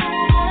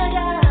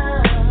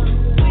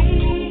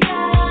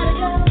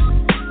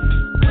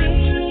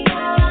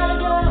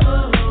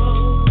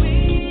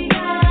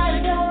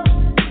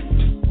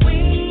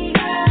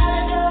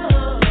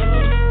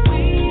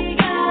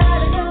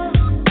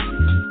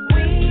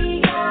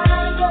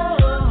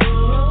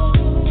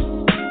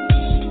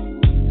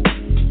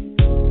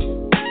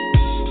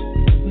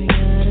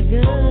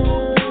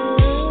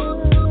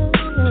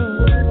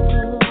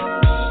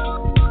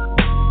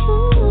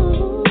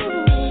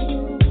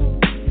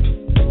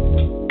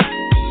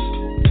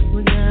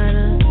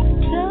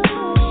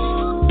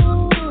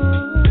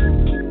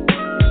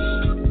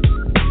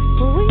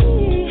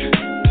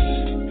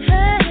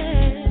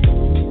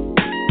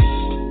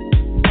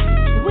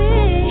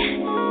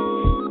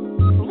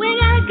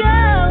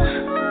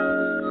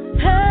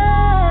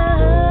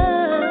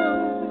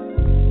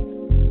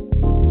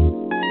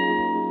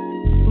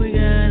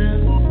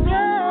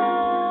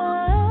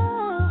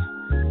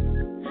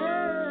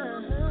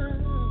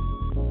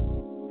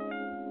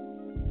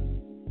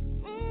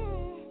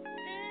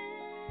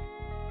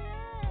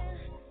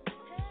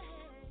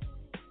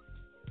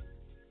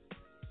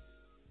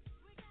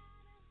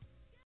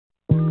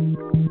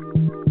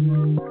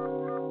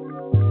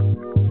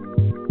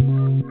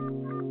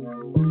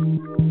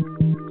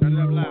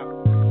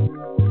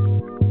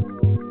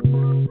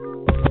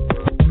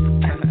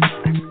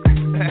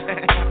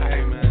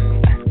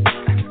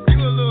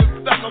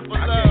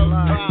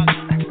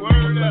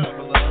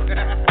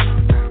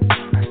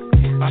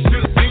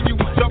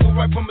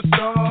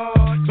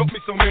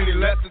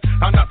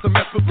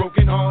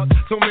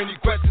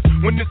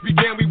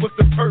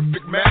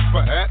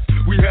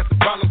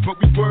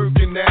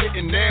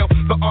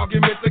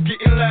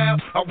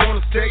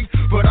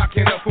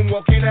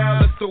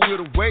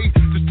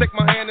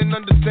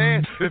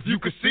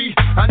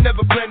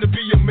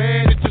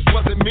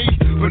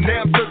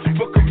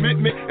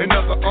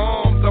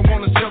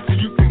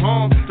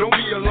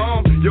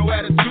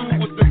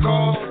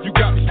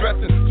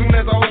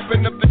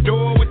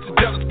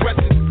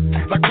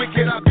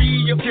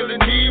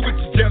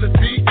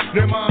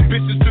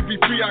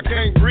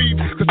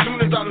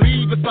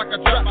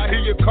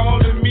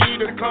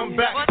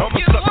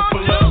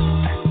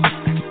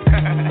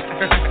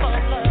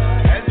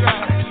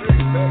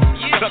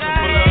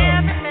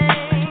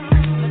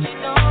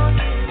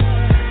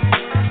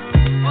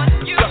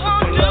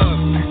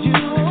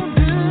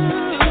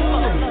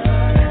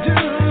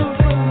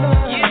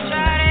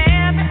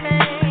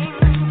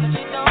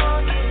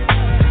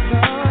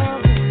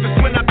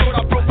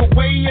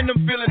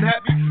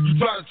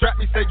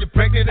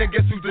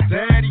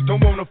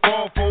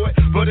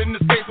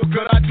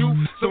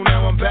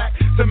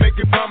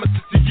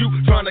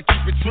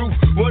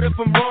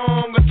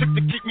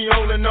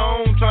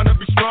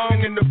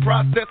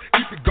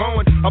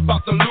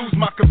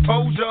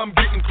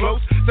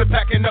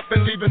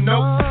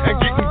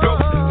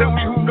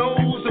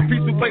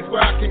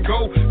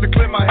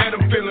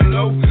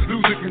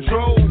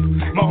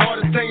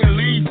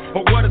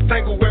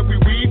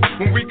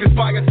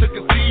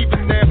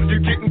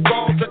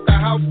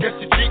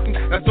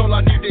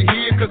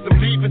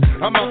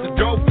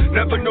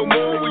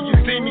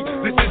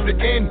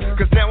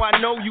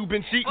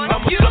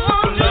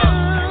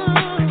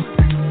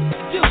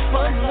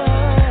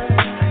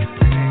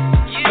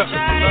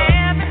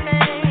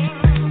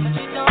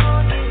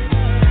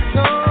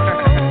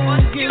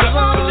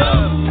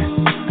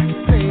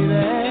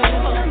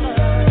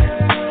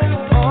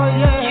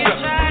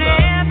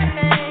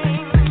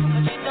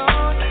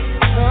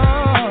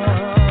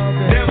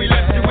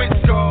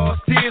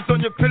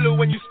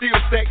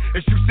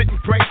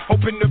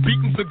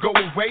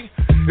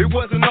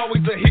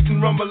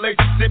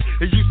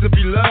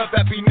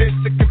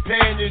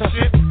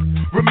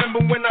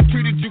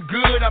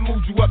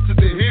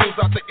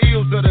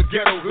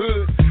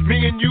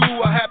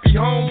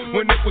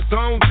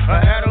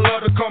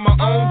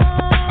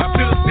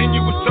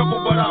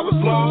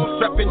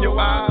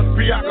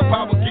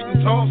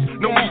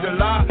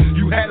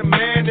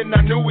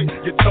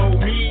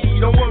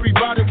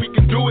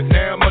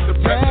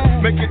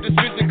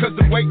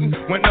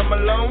 When I'm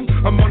alone,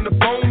 I'm on the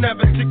phone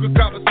having secret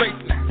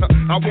conversations.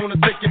 I wanna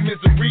take your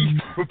misery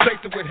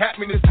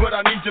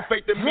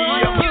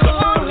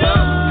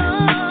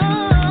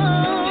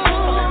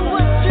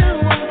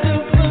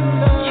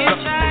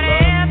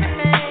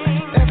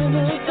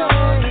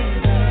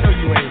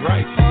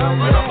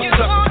I'm a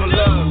sucker for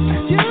love.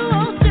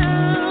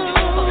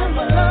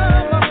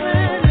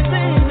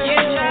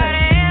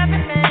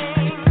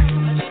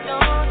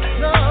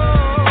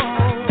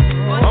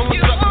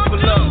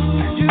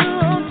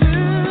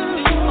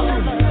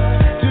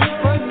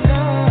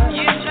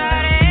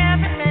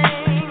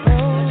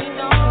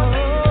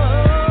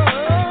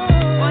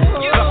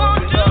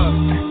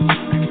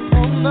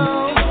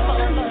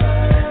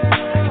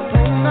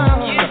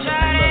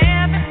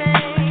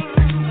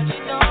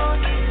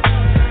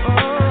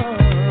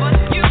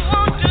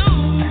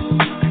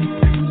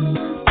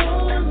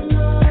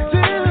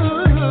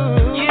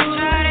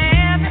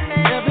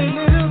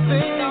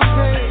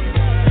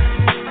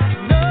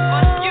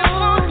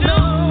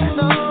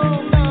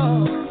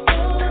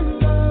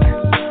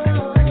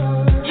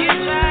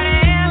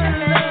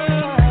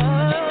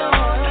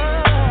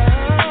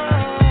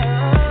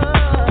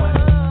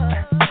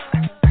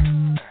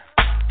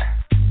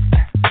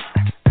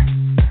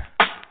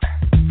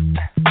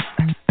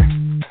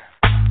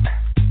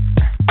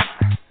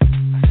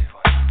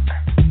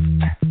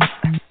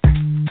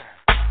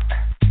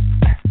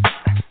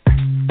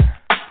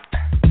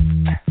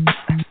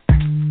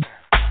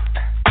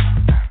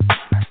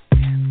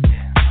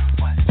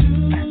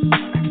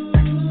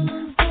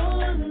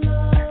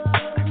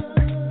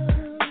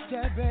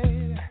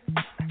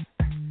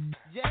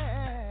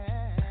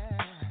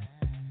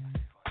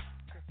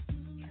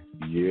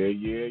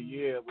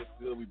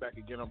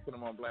 Put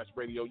them on Blast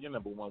Radio, your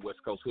number one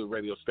West Coast Hood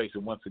radio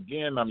station. Once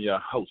again, I'm your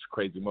host,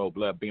 Crazy Mo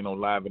Blood, being on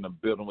live in the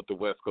building with the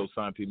West Coast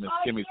Auntie, Miss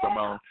Kimmy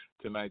Simone.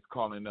 Tonight's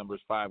calling number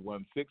is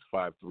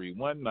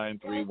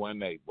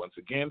 516-531-9318. Once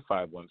again,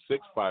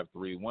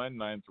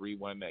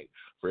 516-531-9318.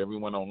 For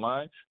everyone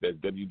online, that's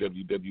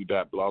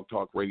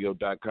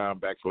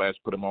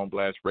www.blogtalkradio.com/Put 'em on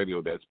Blast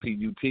Radio. That's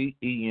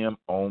PUTEM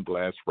on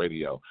Blast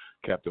Radio.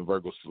 Captain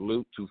Virgo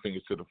salute, 2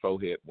 fingers to the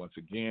forehead. Once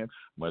again,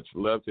 much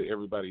love to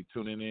everybody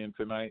tuning in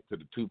tonight to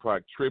the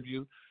Tupac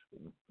tribute.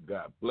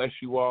 God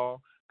bless you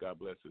all. God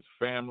bless his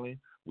family.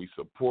 We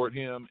support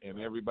him and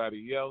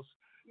everybody else.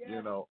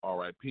 You know,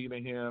 R.I.P. to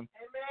him.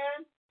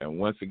 Amen. And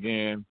once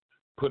again,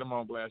 Put 'em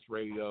on Blast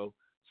Radio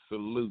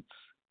salutes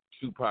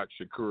Tupac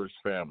Shakur's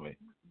family.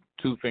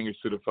 2 fingers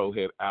to the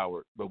forehead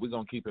hour. But we're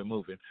going to keep it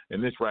moving.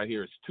 And this right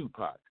here is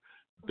Tupac.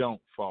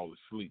 Don't fall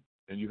asleep.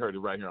 And you heard it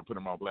right here on Put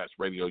 'em on Blast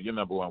Radio, your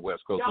number one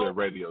West Coast Hood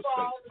radio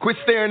station. Quit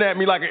staring at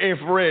me like an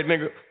infrared,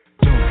 nigga.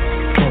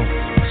 Don't fall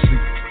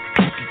asleep.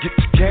 You can get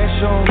your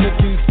cash on,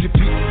 nigga, if you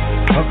beat.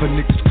 Other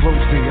niggas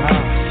close their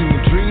eyes,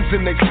 seeing dreams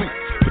in their sleep.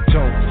 But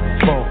don't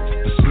fall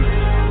asleep.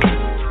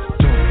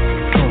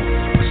 Don't fall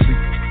asleep.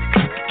 You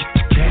can get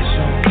your cash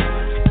on.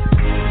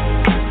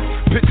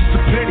 Pictures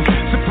of plenty,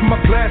 sipping my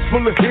glass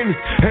full of Henny.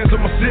 Hands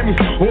on my semi,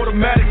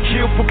 automatic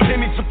kill for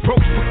pennies.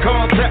 Approach for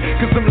contact,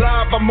 cause I'm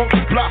live, I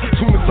multiply.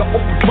 Soon as I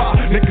open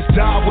fire, niggas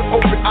die with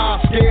open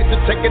eyes. Scared to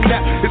take a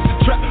nap, it's a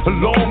trap. A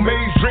long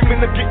maze,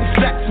 dreaming of getting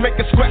sacks.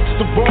 Making scratch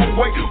the wrong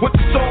way. What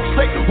the song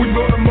say? We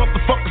know the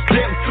motherfuckers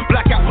daily.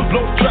 Blackout,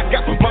 blow the track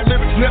out. My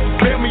lyrics never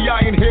fail me. I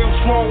inhale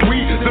strong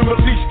weed to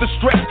release the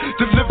stress.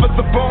 Deliver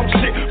the bomb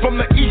shit from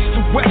the east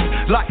to west.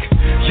 Like,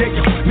 yeah,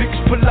 yo,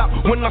 niggas pull out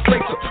when I say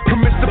so.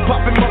 Commit to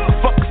popping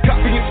motherfuckers,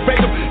 copying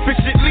fatal.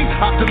 Efficiently,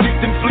 I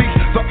delete them fleas.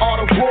 The art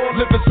of war,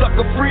 living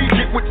sucker free.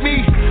 Get with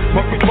me,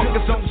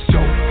 motherfuckers don't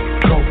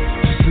go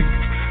to sleep.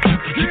 You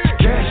can get your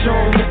cash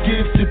on and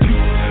give the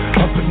beat.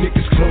 Other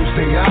niggas close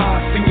their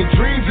eyes, seeing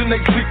dreams in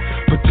they sleep.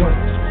 But don't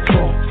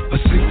fall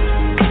asleep.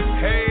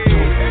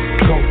 Don't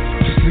go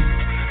to sleep.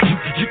 You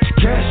can get your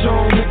cash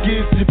on and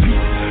give the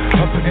beat.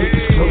 Other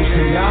niggas close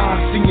their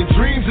eyes, seeing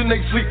dreams in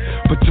they sleep.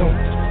 But don't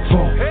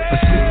fall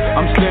asleep.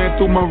 I'm staring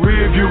through my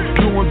rear view,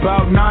 doing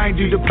about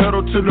 90, the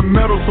pedal to the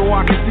metal so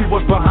I can see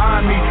what's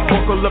behind me.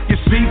 Buckle up your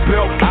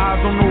seatbelt,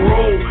 eyes on the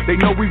road. They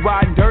know we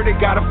riding dirty,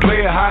 gotta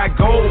play it high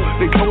gold.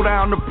 They go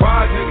down the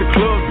project, the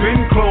club's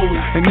been closed.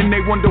 And then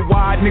they wonder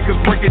why niggas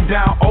breaking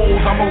down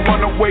O's. I'm a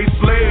runaway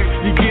slave,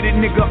 you get it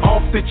nigga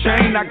off the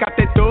chain. I got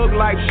that thug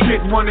life shit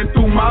running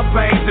through my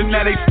veins. And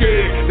now they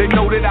scared, they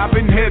know that I've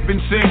been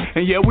heaven sent.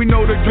 And yeah, we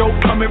know the joke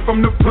coming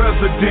from the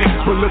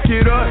president. But look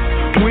at us,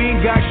 we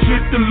ain't got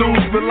shit to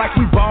lose. Feel like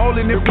we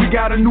ballin' if we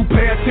got a new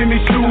pair of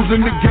tennis shoes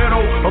in the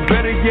ghetto. Or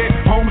better yet,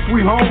 home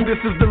sweet home,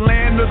 this is the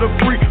land of the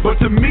free. But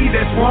to me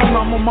that's wrong,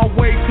 I'm on my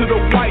way to the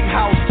White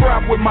House,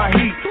 strapped with my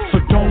heat. So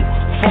don't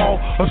fall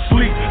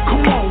asleep,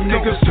 come on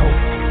niggas. Don't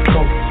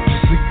go to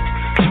sleep.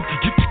 You can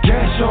get your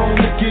cash on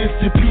and give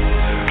the beat.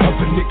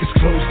 Other niggas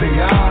close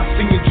their eyes,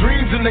 seeing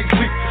dreams in they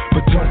sleep.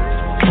 But don't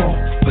fall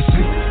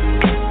asleep.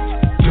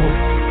 Don't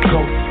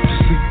go to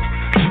sleep.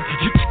 You can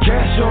get your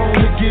cash on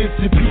and give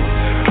the beat.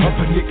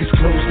 Other niggas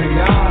close their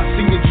eyes,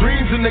 seeing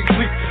dreams in they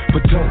sleep.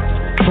 But don't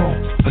fall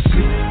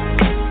asleep.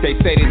 They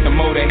say that the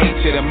more they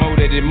hate you, the more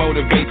that it it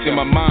motivates you.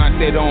 My mind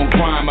set on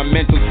grind, my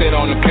mental set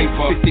on the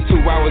paper. 52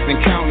 hours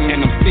and counting,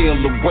 and I'm still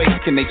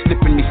awake. And they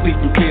slipping me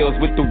sleeping pills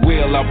with the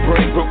will I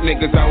break. Broke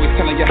niggas always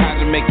telling you how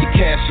to make your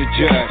cash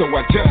adjust. So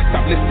I just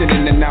stopped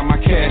listening and now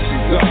my cash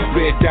is up.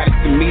 Red dotted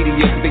the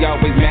media, cause they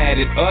always mad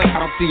at us. I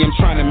don't see them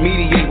trying to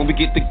mediate when we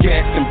get the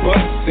gas and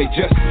bust. They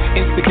just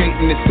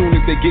instigating as soon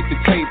as they get the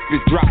tape.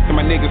 It's dropped to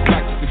my niggas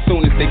like as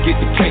soon as they get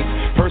the case.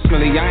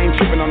 Personally, I ain't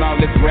tripping on all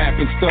this rap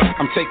and stuff.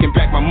 I'm taking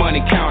back my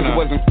money counter, it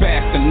wasn't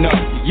fast enough.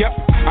 Yep,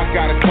 I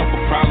got a couple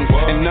problems,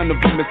 and none of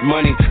them is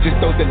money. Just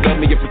those that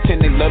love me and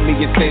pretend they love me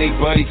and say they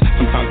buddies.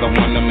 Sometimes I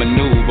wanna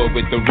maneuver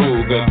with the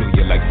Ruger, do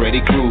you like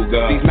Freddy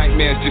Krueger? These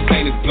nightmares just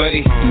ain't as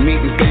bloody. In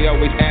meetings they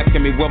always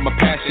asking me what my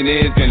passion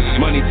is,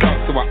 and money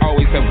talks, so I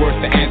always have words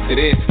to answer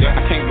this.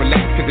 I can't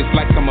relax cause it's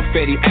like I'm a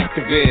Fetty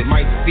activist.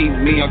 Might see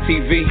me on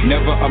TV,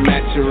 never a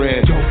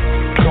maturist. Don't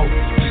go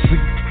to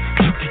sleep.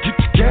 You can get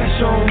your cash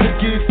on and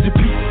give the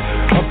beat.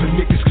 Other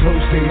niggas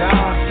close their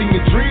eyes, see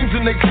your dreams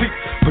and they sleep,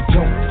 but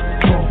don't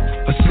fall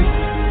asleep.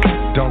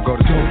 Don't go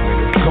to sleep,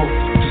 nigga. Go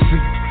to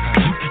sleep.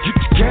 You can get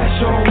your cash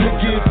on and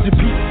give the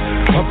beat.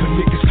 Other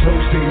niggas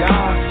close their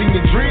eyes, see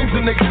your dreams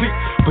and they sleep,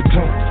 but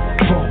don't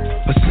fall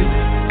asleep.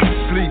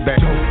 Sleep back.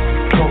 Don't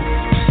go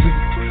to sleep.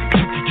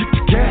 You can get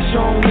your cash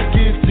on and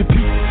give the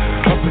beat.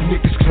 Other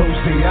niggas close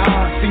their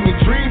eyes, see your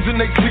dreams and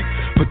they sleep,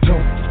 but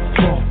don't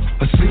fall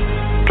asleep.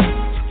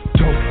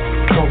 Don't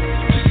go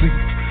to sleep.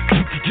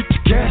 You can get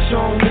your cash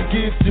on and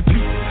give the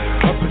beat.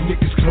 Other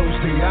niggas close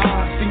their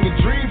eyes, see your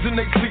dreams and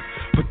they sleep,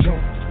 but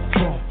don't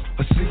fall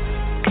asleep.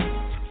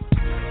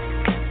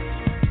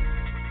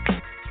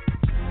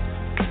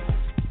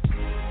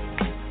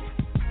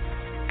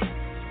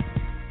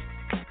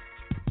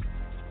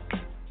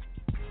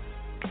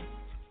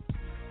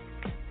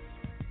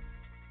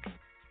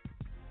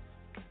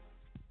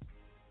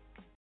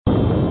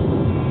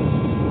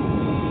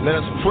 Let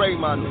us pray,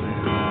 my nigga.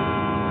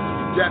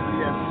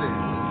 Exactly as said.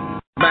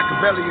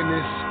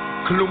 Machiavellianist,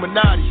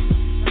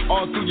 Illuminati,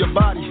 all through your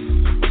body.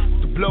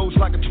 The blows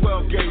like a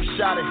 12-gauge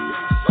shot at.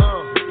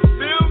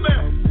 Feel me?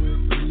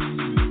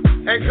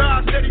 And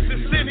God said He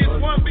should send His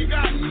one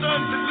begotten Son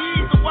to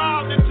lead the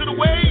wild into the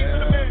ways of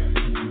the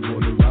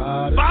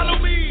man. Follow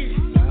me.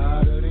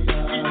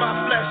 Eat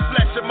my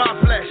flesh of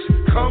my flesh.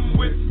 Come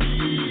with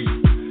me.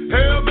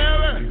 Hail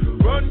Mary,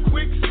 run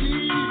quick,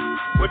 see.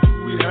 What do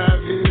we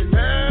have here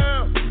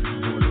now?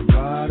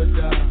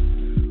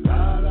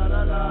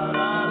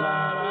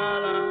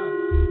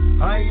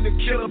 I ain't a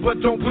killer, but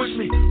don't push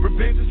me.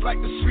 Revenge is like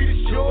the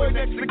sweetest joy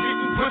next to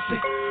getting pussy.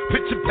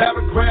 Picture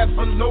paragraphs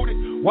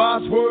unloaded,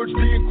 wise words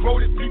being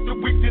quoted. Beat the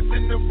weakness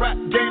in the rap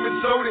game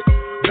and sold it.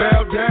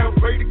 Bow down,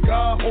 pray to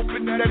God,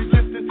 hoping that He's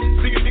listening.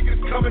 See a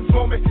niggas coming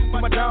for me,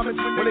 my diamonds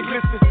when they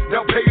glisten.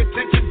 Now pay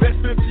attention,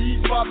 best in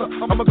peace, Father.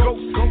 I'm a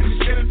ghost, go to the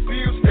killing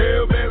fields.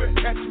 Hail Mary,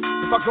 catch you.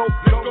 If I go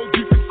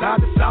deep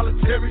inside the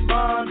solitary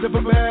mind of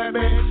a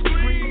madman.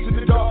 Screams in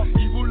the dark,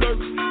 evil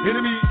lurks,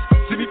 enemies,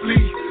 see me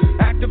flee.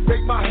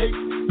 Activate my hate,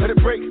 let it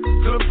break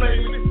till the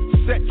flame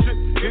is set trip,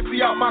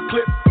 empty out my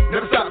clip,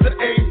 never stop to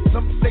aim.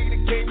 Some say the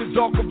game is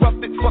all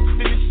corrupted, fuck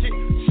this shit,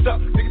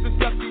 stuck, niggas is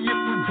lucky if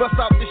we bust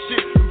out this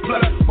shit.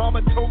 Blood,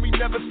 mama told me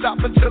never stop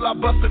until I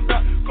bust a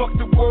nut. Fuck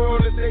the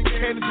world and they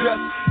can't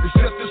adjust, it's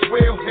just as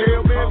well.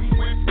 Hail Mary, come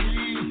with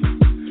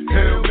me.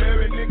 Hail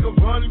Mary, nigga,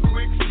 run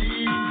quick,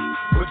 see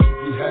what you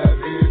we have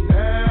here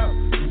now.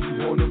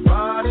 You wanna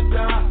ride or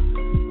die?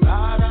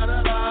 La da da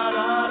da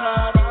da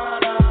da da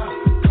da.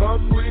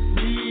 Come with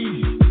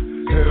me.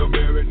 Hail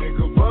Mary,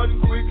 nigga, run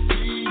quick,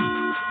 see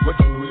what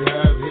do we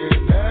have here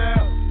now?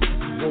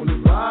 You wanna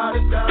ride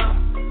or die?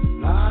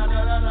 La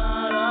da da da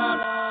da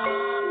da.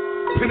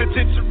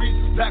 Penitentiaries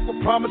is back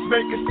with promise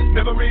makers.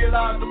 Never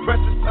realized the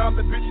precious time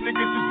that bitch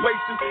niggas is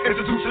wasting.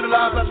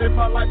 Institutionalized, I live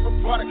my life a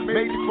product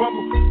made to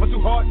crumble. But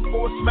too hard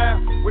for a smile,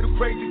 way too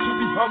crazy to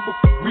be humble.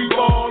 We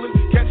ballin',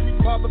 catch me,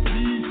 Father,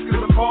 please,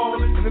 cause I'm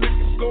falling. In the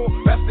liquor store,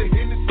 that's the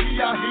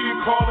Hennessy I hear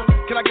calling.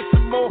 Can I get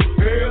some more?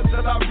 Hell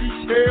till I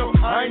reach hell,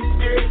 I ain't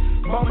scared.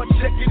 Mama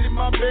checking in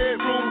my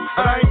bedroom,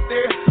 I ain't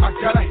there. I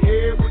got a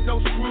head with no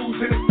screws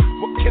in it.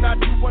 What can I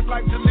do? One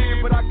life to live,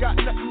 but I got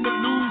nothing to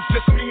lose.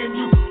 Just me and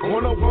you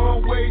on a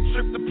one-way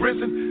trip to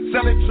prison.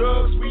 Selling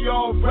drugs, we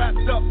all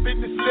wrapped up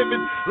in this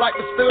living like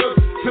a stud.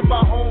 To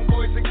my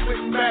homeboys and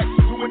Clinton Max,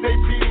 doing they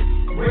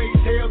bid.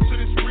 Raise hell to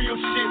this real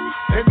shit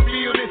and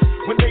feel this.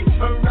 When they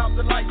turn out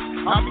the lights,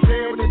 I'll be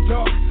there in the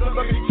dark.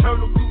 Looking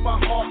eternal through my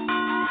heart.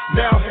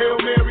 Now Hail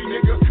Mary,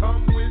 nigga,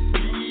 come with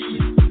me.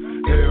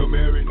 Hail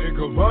Mary,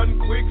 nigga, run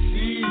quick,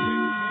 see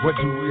what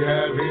do we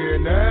have here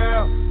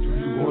now? Do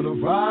you wanna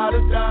ride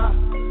or die?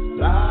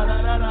 La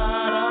da da da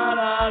da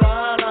da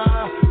da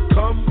da.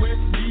 Come with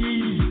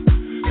me.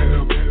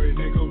 Hail Mary,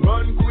 nigga,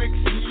 run quick,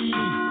 see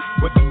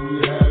what do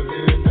we have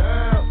here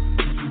now?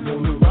 Do you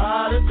wanna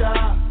ride or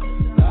die?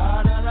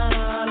 La da da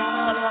da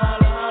da da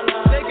da.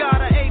 They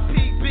got an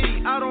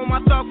APB out on my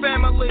thug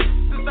family.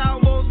 Since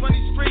outlaws run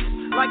these streets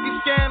like these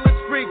scandalous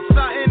freaks.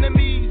 Our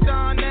enemies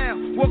die now.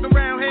 Walk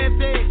around half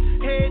dead,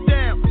 head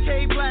down.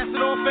 K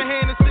blasted off a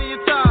Hennessy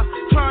and tie.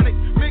 Tronic,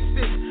 mix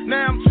it.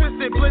 Now I'm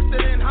twisted,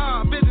 blistered and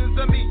high.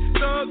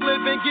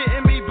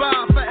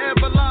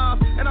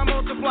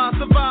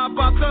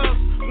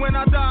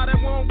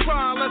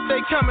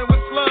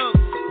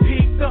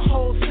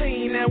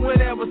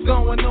 whatever's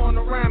going on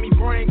around me,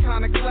 brain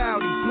kinda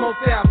cloudy.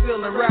 Smoked out,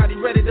 feeling rowdy,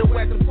 ready to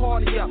wet the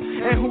party up.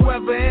 And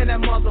whoever in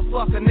that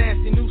motherfucker,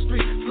 nasty new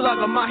street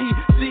slugger, my heat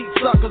seat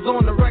suckers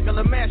on the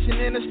regular, mashing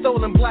in a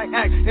stolen black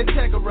act.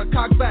 Integra,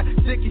 cock back,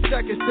 60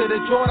 seconds to the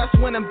jaw, that's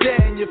when I'm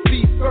dead and your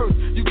feet first.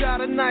 You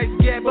got a nice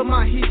gap, but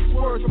my heat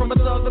swerves from a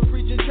thug to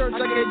preaching church.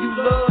 I gave you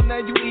love, now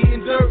you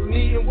eating dirt,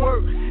 needing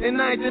work. And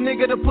I ain't the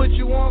nigga to put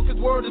you on, cause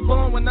word is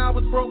born. When I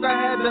was broke, I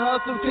had to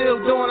hustle till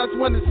dawn. That's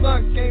when the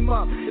sun came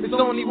up. It's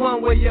only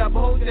one way up.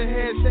 Hold your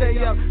head, stay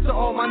up. So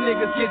all my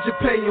niggas get your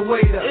pay and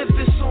weight up. If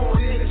it's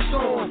on, then it's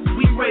on.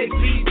 We rate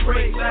beat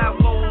breaks,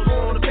 outlaws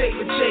on the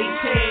paper chase.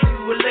 Can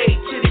you relate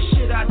to the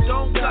shit I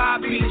don't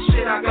got? Be the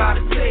shit I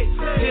gotta take.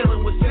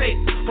 Dealing with fate,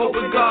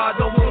 hoping God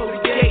don't close the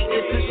gate.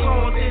 If it's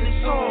on, then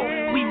it's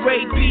on. We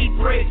rate beat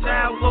breaks,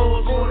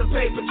 outlaws on the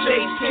paper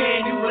chase.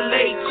 Can you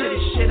relate to the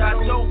shit I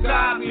don't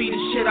got? Be the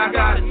shit I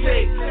gotta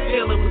take.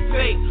 Dealing with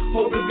fate,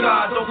 hoping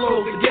God don't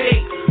close the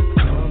gate.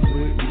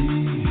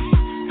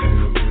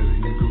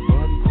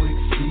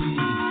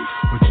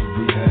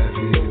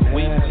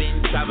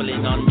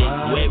 Traveling on this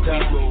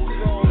weary road.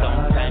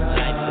 Sometimes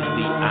life can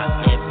be an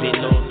empty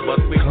load, but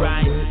we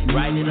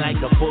riding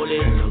like a bullet.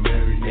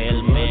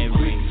 Hail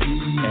Mary,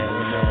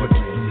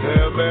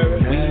 Hail Mary.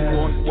 We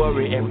won't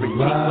worry, everything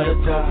will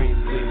hurry.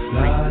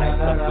 Free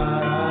like a bird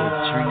in the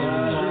tree.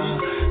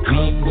 We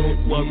won't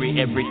worry,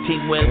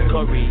 everything will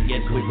curry.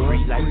 Yes, we're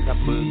free like a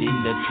bird in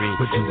the tree.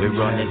 We're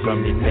running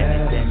from the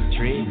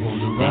penitentiary. This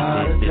is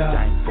the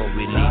time for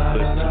we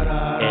liberty.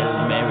 Hail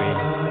Mary,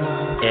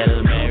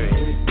 Hail Mary.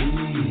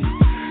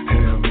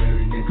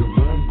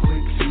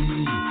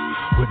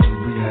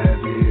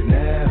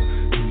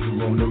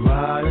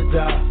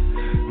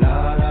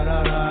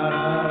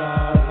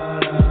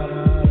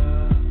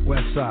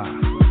 Westside,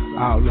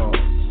 Outlaws,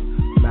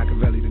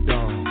 Machiavelli the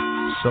Dawn,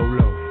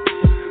 Solo,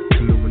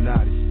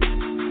 Illuminati,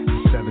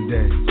 in 7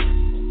 days.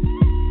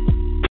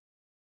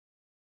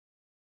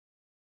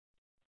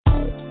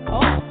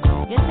 Oh,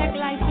 you take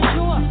life for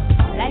sure.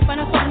 Life I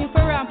know something you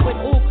for ramp with.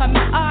 Oh, come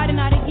hard in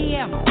the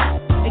game.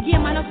 The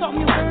game I know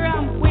something you for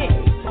ramp with.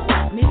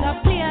 Me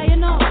a player, you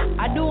know.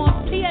 I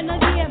don't play no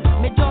game.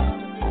 Me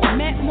just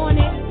make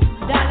money,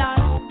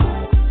 dollars,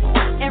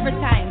 every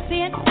time.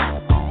 See it?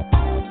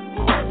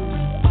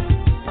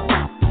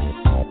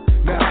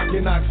 Now I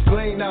cannot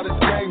explain how this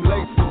game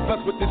lays. Plus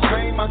with this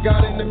fame, I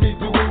got enemies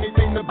do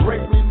anything to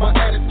break me. My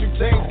attitude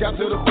changed, got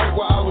to the point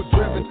where I was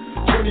driven.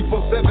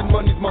 24/7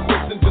 money's my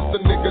mission, just a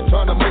nigga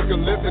trying to make a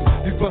living.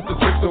 These busted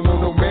chicks don't want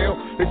no mail.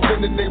 They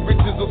spending their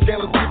riches on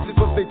scandalous bitches,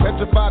 plus they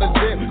petrified as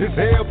jail. It's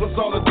hell, plus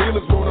all the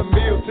dealers want a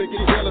meal ticket.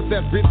 Jealous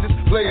ass bitches,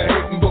 player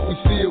hating, but we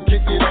still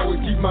kick it.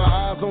 Always keep my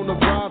eyes on the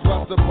prize,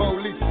 watch the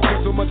police.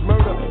 Ain't so much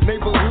murder,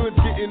 neighborhoods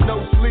getting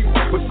no sleep.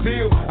 But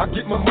still, I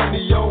get my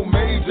money on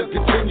major,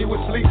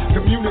 continuously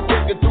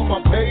communicating through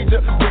my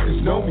pager.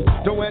 Niggas know me,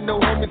 don't have no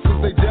homies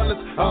cause they jealous.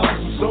 I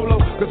hustle solo,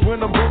 cause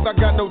when I'm broke, I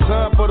got no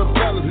time for the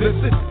fellas.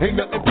 Listen, ain't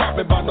nothing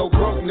poppin' by no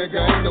broke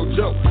nigga, ain't no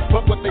joke.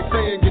 But what they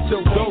saying, get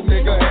your dough,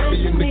 nigga,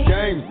 happy in the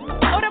game.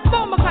 Oh, the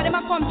bomb, cause them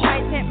a come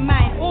try to take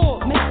mine. Oh,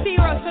 me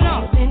serious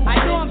enough. I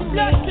don't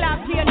blood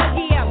clap play no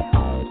game.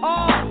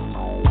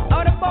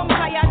 Oh, the bomb,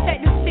 cause you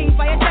take this thing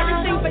for you, take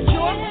this thing for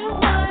sure.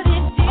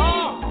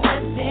 Oh,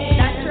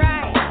 that's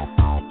right.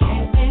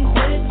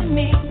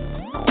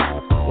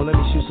 Well, let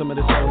me shoot some of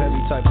this old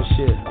heavy type of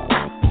shit.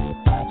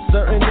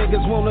 Certain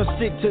niggas wanna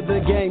stick to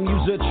the game,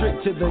 use a trick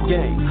to the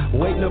game,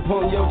 waiting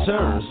upon your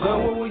turn.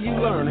 Son, what will you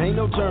learn? Ain't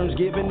no terms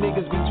given.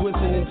 Niggas be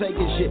twisting and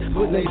taking shit,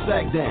 putting they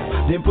sack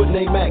down, then putting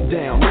they Mac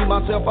down. Me,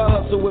 myself, I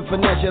hustle with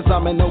finesse, yes,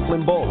 I'm an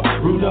Oakland baller.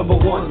 Rule number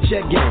 1,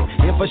 check game.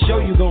 And for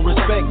sure, you gon'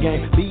 respect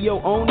game. Be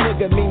your own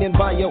nigga, meaning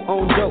buy your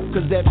own dope,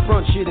 cause that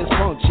front shit is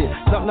punk shit,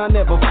 something I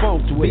never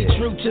funked with. Be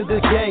true to the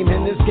game,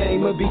 and this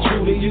game will be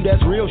true to you,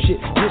 that's real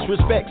shit.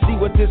 Disrespect, see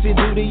what this will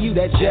do to you.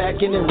 That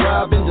jacking and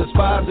robbing,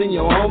 despising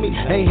your homie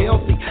ain't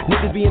healthy.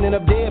 Niggas be ending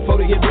up dead for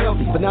to get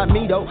wealthy, but not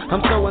me though.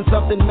 I'm sowing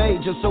something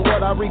major, so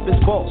what I reap is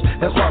false.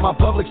 That's why my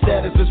public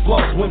status is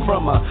false. Went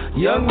from a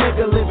young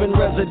nigga living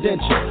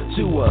residential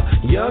to a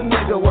young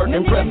nigga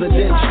working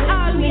presidential.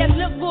 Always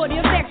look good,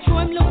 you vex you,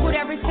 him look good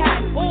every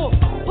time. Oh,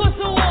 push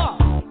off,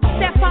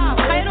 step off.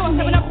 I don't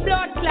have a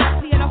blood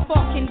clot in a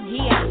fucking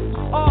gear.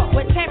 Oh,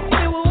 we text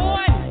you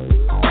one.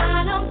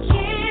 I don't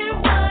care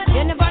what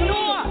you never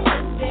know.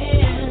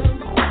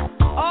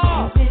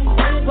 Oh,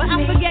 but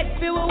I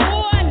forget you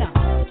one.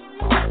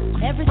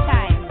 Every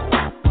time.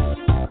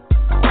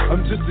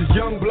 I'm just a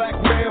young black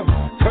male.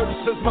 Cursed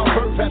since my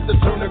birth, had to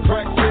turn to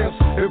crack sales.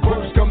 If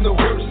worse come to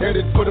worse,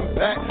 headed for them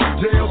back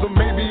jails. Or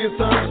maybe it's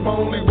urge, my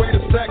only way to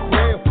stack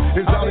mail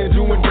is out here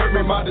doing dirt,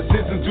 make my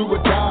decisions do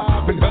or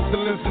die. Been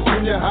hustling since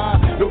junior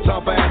high, no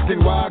time for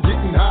asking why.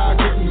 Getting high,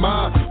 getting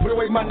mine. Put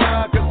away my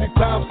 9, cause these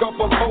times go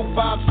for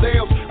 4-5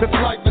 sales. Cause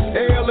life is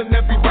hell and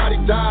everybody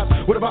dies.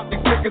 What about these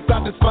niggas I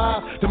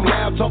despise? Them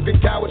loud talking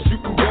cowards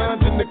shooting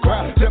guns in the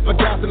crowd,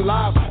 jeopardizing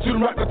lives.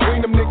 Shooting right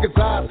between them niggas'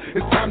 eyes.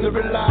 It's time to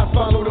realize,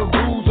 follow the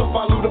rules or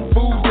follow them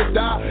fools that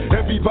die.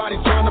 Everybody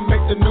trying to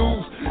make the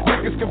news.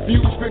 Niggas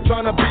confused, quit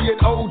trying to be an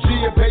OG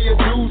and pay your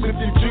dues if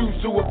you choose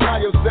to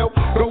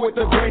go with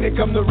the grain and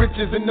come the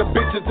riches and the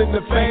bitches and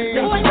the fame.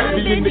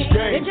 Heavy in the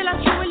game. Angela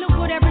sure look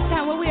good every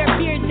time when we wear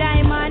beer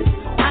diamond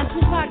and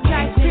Tupac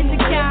drive pretty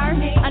car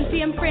and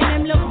PM friend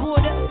them look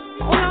good.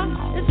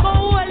 Let's go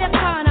all your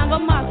corner and go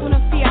mark on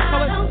the fear.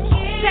 So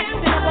it's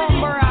sexy about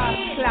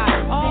Morale class.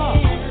 Oh.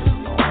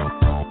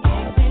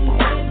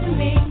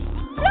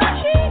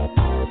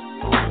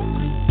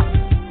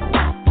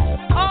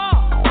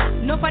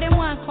 No for them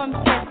want come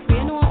test me,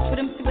 you know, for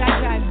them to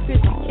drive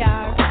pretty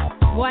car.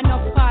 Go and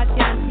up party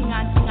and sing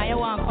and you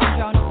want come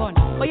down the gun.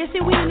 But you see,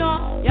 we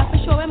know, you have to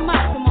show them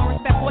maximum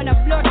respect when a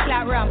blood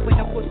clot ramp when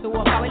you put to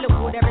work. I will look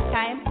good every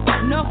time.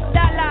 No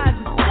dollars.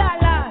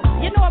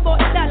 You know about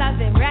dollars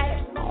them,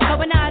 right? But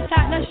when I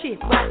talk no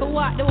shit, we have to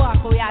walk the walk,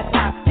 we have to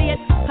talk faith.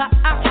 Cause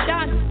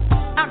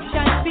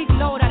action speak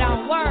louder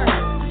than words.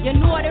 You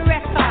know the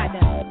record,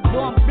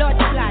 don't blood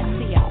clot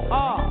see ya.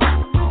 Oh.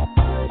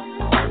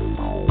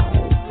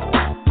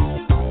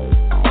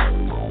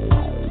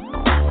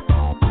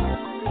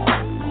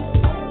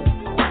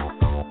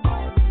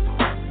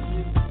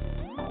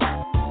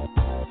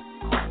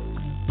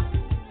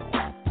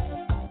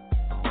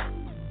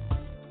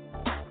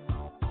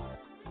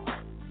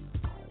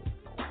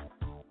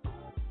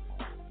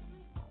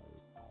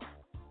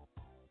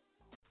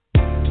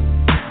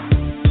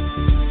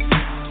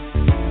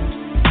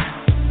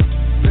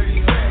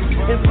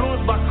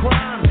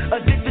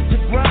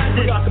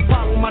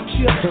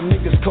 Some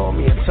niggas call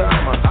me a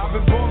timer. I've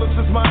been ballin'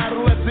 since my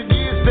adolescent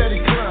years, steady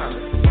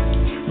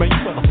climbing. Man, you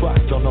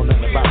motherfuckers don't know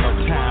nothing about no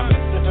timing.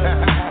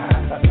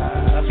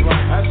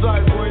 That's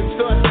right, boy.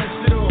 Start that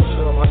shit off.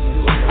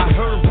 I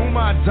heard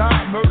rumor I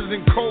died, murdered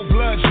in cold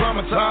blood,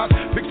 dramatized.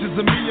 Pictures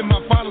of me in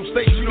my final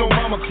stage, you know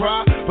mama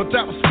cried. But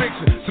that was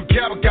fiction. Some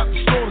cattle got the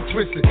story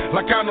twisted.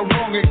 Like I no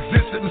longer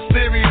existed,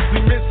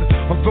 mysteriously missing.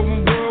 I'm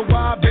going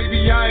worldwide,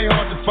 baby, I ain't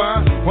hard to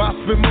find. Where I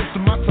spend most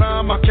of my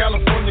time, my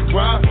California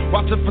grind.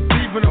 Watching for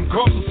thieving, I'm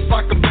cautious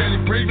like I'm barely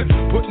breathing.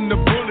 Putting the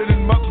bullet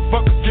in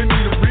motherfuckers, give me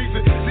the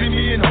reason. See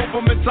me in hope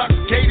I'm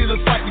intoxicated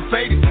or slightly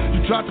faded.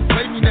 You tried to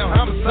play me now,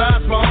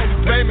 homicide's my only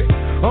payment.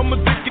 I'm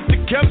addicted to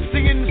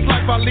chemistry in this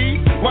life I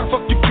lead. Why the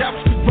fuck you caps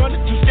keep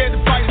running, too scared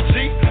to fight a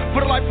G?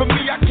 For the life of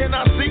me, I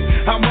cannot see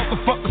how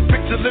motherfuckers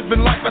picture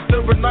living life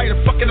after a night of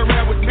fucking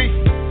around with me.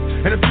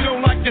 And if you don't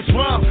like this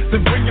rhyme,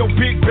 then bring your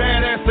big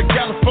bad ass to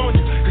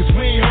California, cause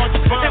we ain't hard to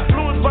find.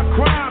 Influenced by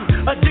crime,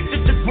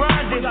 addicted to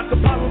grinding, I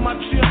can follow my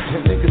chips.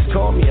 And niggas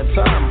call me a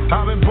timer.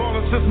 I've been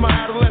ballin' since my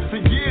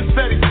adolescent years,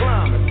 steady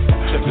climbing.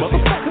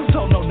 Motherfuckers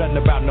don't know nothing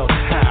about no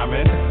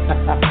timing.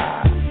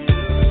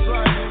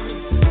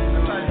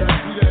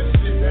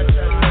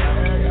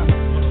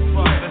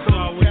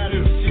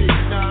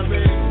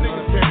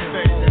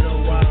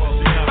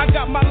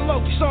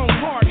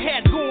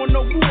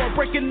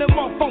 Breaking them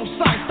off on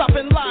sight,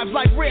 stopping lives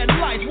like red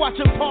lights.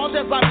 Watching pause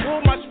as I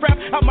pull my strap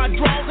out my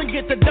drawers and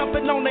get to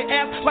dumping on their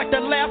ass like the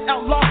last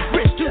outlaw.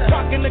 Rich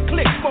Tupac in the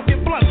click,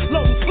 smoking blunts,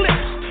 loading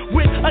clips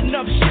with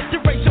enough shit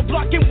to raise your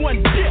block in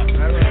one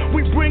dip.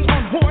 We bring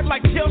on hard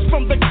like tails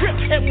from the grip,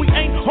 and we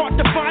ain't hard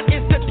to find.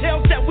 It's the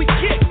tails that we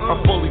kick.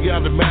 I'm fully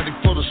automatic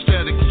for the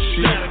static and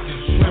shit.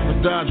 Slim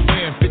and Dodge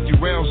van, 50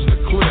 rounds in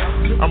the clip.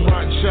 I'm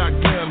riding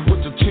shotgun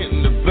with the tent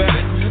in the back.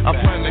 I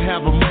plan to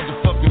have a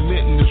motherfucking lit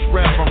in this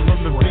rap. I'm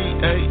running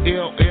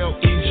BALLEJO.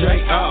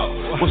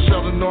 We're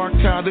selling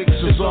narcotics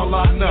is all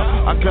I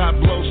know. I got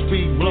blow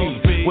speed,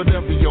 weed,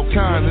 whatever your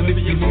kind. And if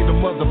you need a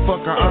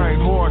motherfucker, I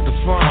ain't hard to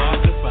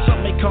find.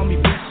 Some may call me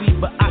BC,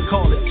 but I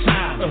call it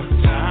time.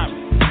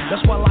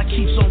 That's why I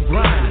keep on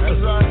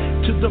grinding.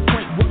 To the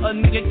point where a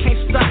nigga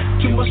can't stop.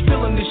 Too much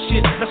feeling this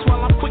shit. That's why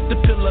I'm quick to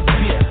pill a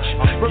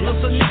bitch.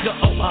 Brothers a nigga,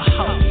 oh a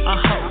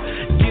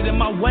hoe. Get in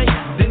my way,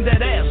 then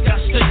that ass got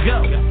to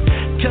go.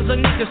 Cause a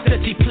nigga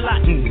said he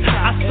plotting.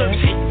 I serve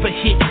hit for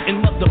hit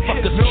and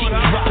motherfuckers keep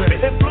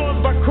dropping. Influenced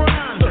by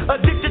crime,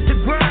 addicted to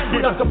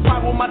grinding. I can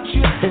pop on my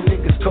chip and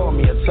niggas call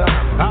me a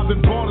timer. I've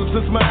been ballin'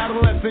 since my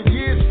adolescent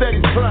years,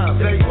 steady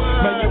climbing.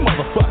 Man, you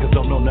motherfuckers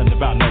don't know nothing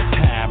about no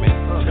timing.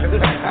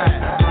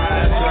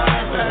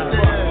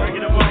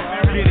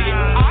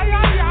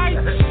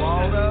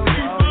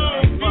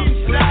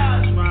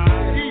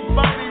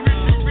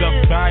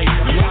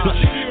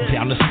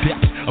 Down the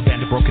steps,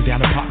 abandoned, broken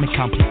down apartment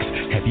complex.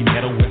 Heavy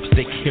metal whips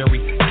they carry,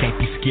 can't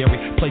be scary.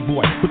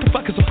 Playboy, what the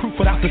fuck is a proof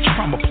without the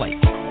trauma plate?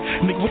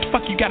 Nigga, what the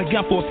fuck you got a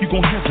gun for if you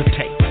gon'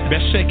 hesitate?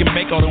 Best shake and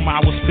bake, although I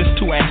was fist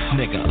to ass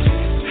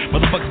niggas.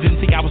 Motherfuckers didn't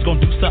think I was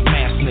gonna do something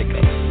ass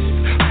niggas.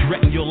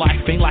 Threaten your life,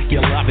 ain't like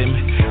you love him.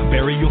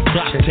 Bury your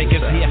thoughts, take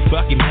his head,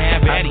 fuck him,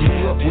 have at him. I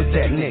grew up with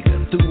that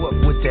nigga, threw up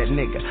with that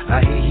nigga.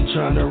 I hear he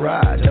tryna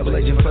ride, double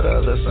agent for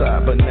the other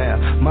side. But now,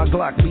 my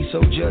Glock be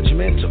so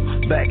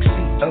judgmental.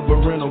 Backseat of a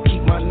rental,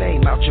 keep my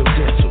name out your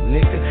dental,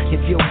 nigga.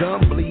 If your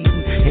gun bleeding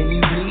and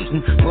you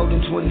bleeding more than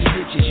 20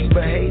 stitches, you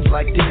behave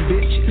like them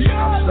bitches.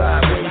 I'm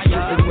sideways to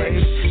the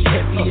next,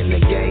 heavy in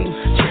the game.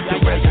 Check the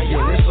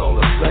resident, it's all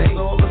the same.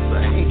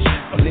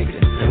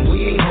 Nigga, and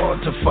we ain't hard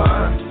to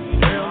find.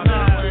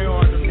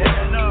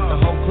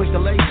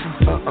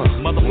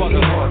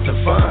 Motherfucker hard to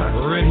find.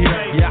 We're in here.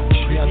 Yeah.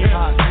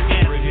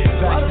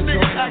 Why the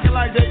niggas acting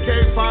like they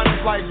can't find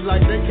be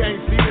like, they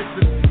can't see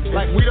this.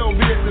 Like we don't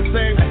be at the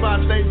same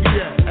spot they be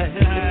at. It's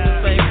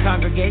the same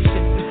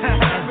congregation.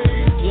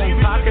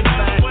 Young Pocket's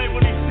back.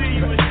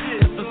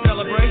 It's a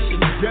celebration.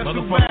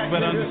 Motherfuckers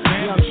better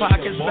understand. Young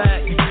Pocket's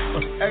back.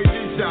 Hey,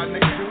 G-Shot,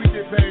 nigga, can we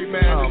get paid,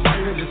 man? Oh my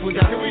goodness, we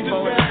got can we just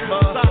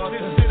stop this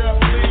shit up,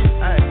 please?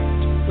 Hey,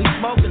 we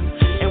smoking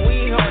and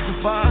we ain't hard to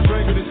find.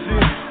 Drinking this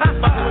shit.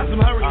 Fucking with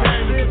some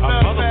hurricanes and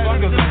stuff.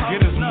 Motherfuckers will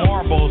get his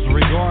marbles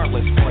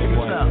regardless,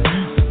 Playboy.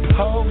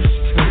 Supposed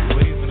to.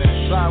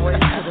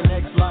 Sideways to the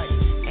next light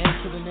and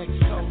to the next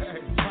show.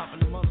 Popping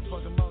the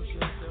motherfucking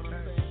motion.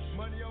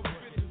 Money over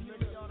business,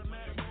 nigga.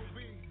 Automatic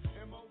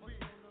MOB.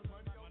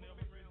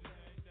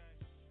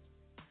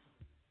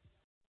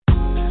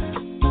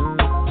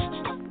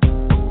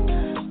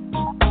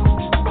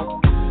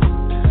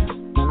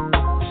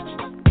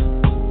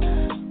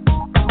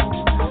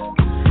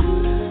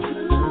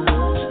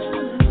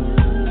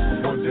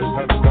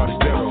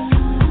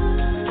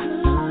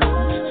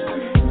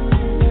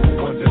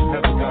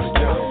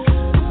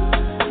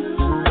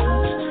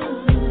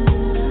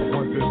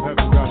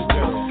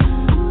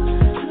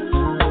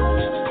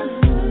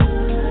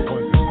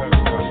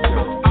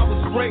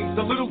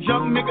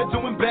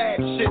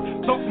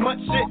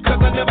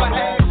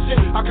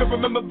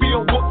 Remember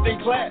being whooped in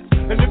class,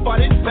 and if I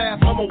didn't pass,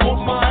 I'ma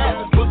whoop my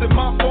ass. Was it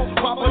my fault?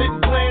 Papa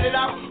didn't plan it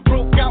out.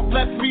 Broke out,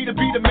 left me to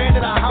be the man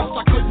of the house.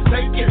 I couldn't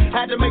take it,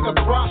 had to make a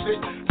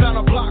profit. Found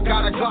a block,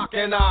 got a Glock,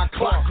 and I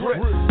clock grip.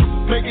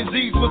 Making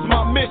Z's was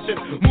my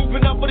mission.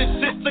 Moving up with this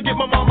shit to get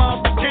my mama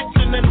out the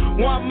kitchen.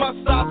 And why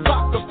must I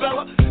sock a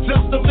fella?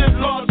 Just to live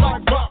large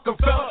like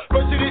Rockefeller.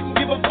 First you didn't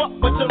give a fuck,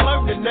 but you're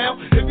learning now.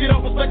 If you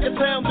don't respect your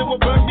town, then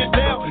we'll burn you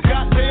down.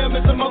 Goddamn,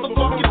 it's a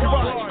motherfucking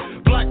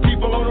crime. Black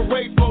people on the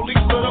raid police.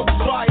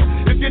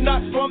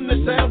 Not from the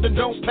sound and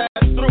don't pass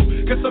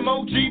through, cause some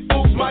OG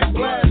fools might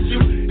blast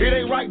you. It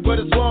ain't right, but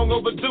it's long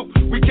overdue.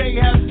 We can't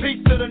have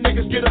peace till the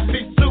niggas get a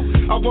piece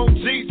too. I won't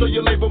G, so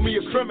you label me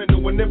a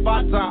criminal. And if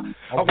I die,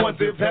 I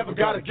wonder if heaven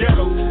got a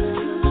ghetto.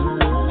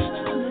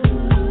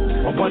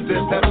 I wonder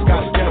if heaven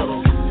got a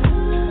ghetto.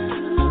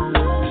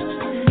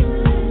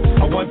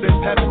 I wonder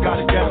if heaven got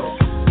a ghetto.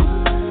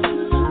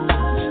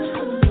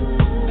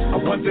 I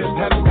wonder if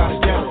heaven got a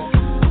ghetto.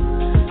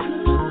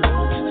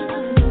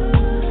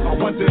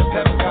 I wonder if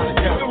heaven got a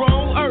ghetto. You're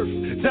on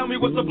earth. Tell me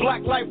what's a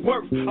black life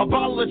worth? A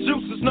bottle of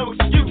juice is no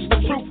excuse. The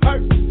truth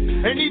hurts.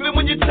 And even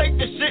when you take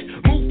the shit,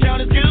 move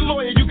counters, get a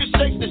lawyer, you can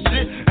shake the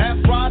shit.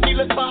 Ask Rodney,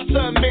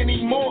 Lasasa, and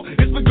many more.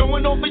 It's been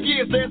going on for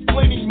years, there's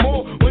plenty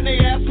more. When they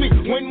ask me,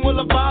 when will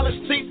the violence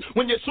cease?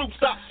 When your troops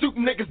stop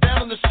shooting niggas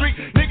down on the street.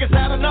 Niggas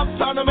had enough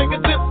time to make a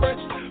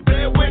difference.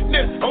 Bear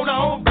witness on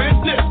our own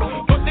business.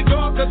 Fuck the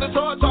guard, cause it's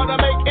hard trying to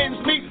make ends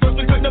meet. First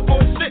we couldn't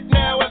afford shit,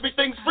 now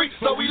everything's free,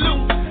 so we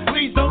lose.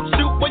 Please don't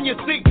shoot when you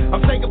see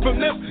I'm taking from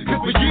them, cause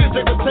for years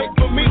they would take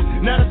from me.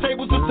 Now the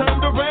tables are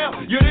turned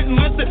around. You didn't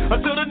listen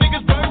until the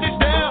niggas burned it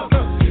down.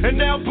 And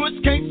now Bush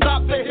can't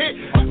stop the hit.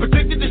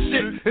 Predicted this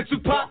shit, it's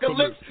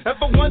apocalypse. And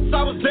for once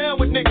I was down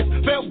with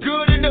niggas. Felt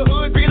good in the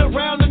hood, being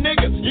around the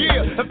niggas,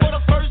 yeah. And for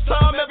the first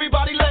time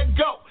everybody let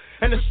go.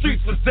 And the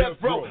streets was death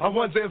row. I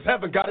wonder if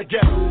heaven got a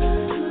ghetto.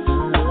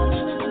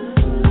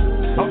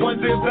 I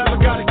wonder if heaven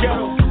got a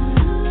ghetto.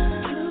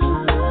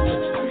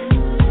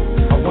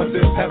 I wonder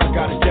if heaven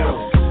got a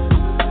ghetto.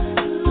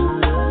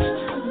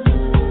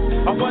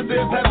 I wonder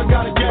if heaven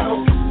got a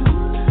ghetto.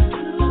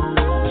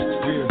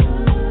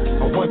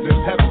 Yeah. I wonder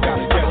if heaven got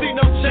a ghetto. I see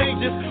no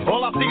changes.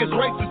 All I see is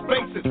racist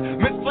faces.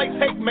 Misplaced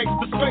hate makes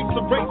the straights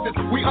of racist.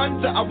 We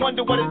under. I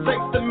wonder what it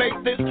takes to make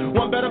this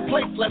one better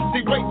place. Let's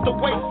erase the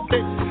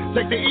wasted.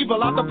 Take the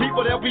evil out the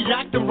people, they'll be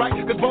acting right.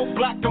 Cause both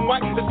black and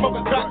white is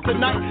smoking crack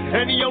tonight.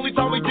 And the only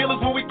time we deal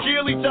is when we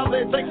kill each other.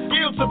 It takes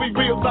skill to be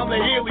real, time to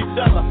heal each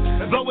other.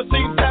 Though it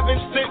seems heaven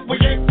sent, we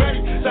ain't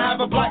ready to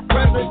have a black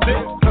president.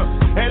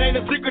 It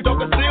ain't a secret, don't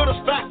conceal the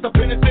facts. The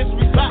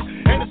penitentiary's back,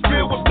 and it's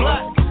filled with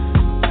black.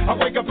 I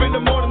wake up in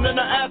the morning and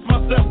I ask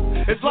myself,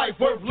 is life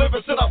worth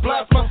living? Should I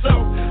blast myself?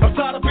 I'm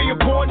tired of being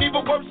poor and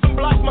even worse than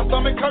black. My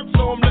stomach hurts,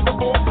 so I'm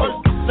looking for a person.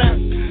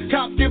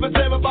 Cops give a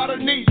damn about a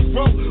knee,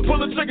 bro.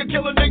 Pull a trigger,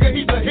 kill a nigga,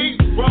 he's a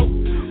hero.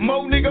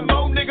 Mo nigga,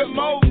 mo nigga,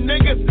 mo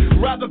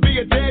niggas. Rather be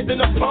a dead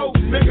than a poor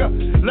nigga.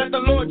 Let the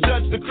Lord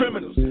judge the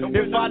criminals.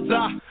 If I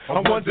die,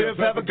 I wonder if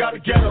heaven got a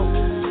ghetto.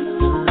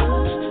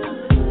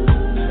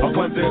 I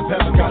wonder if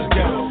heaven got a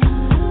ghetto.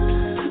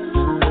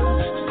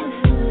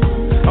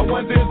 I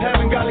wonder if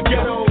heaven got a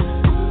ghetto.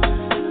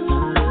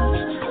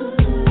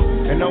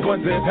 And I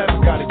wonder if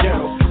heaven got a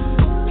ghetto.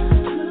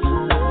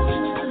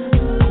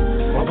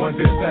 I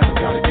wonder if heaven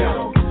got a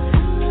ghetto.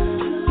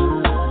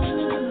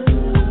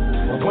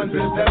 I wonder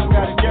if heaven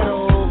got a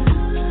ghetto.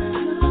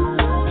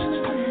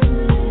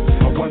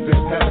 I wonder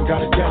if heaven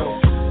got a ghetto.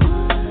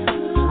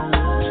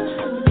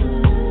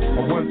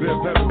 I wonder if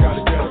heaven got a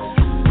ghetto.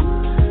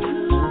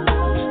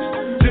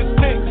 Just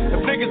think,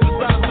 if niggas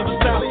decide to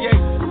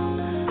retaliate.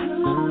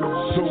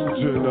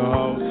 Soldier in the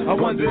house. I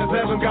wonder if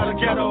heaven got a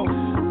ghetto.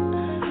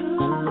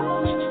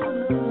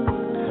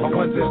 I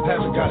wonder if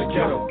heaven got a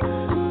ghetto.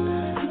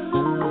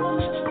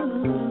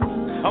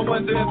 I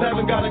wonder if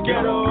heaven got a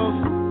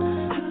ghetto.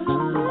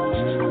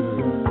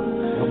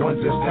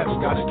 ones that never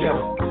got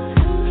together.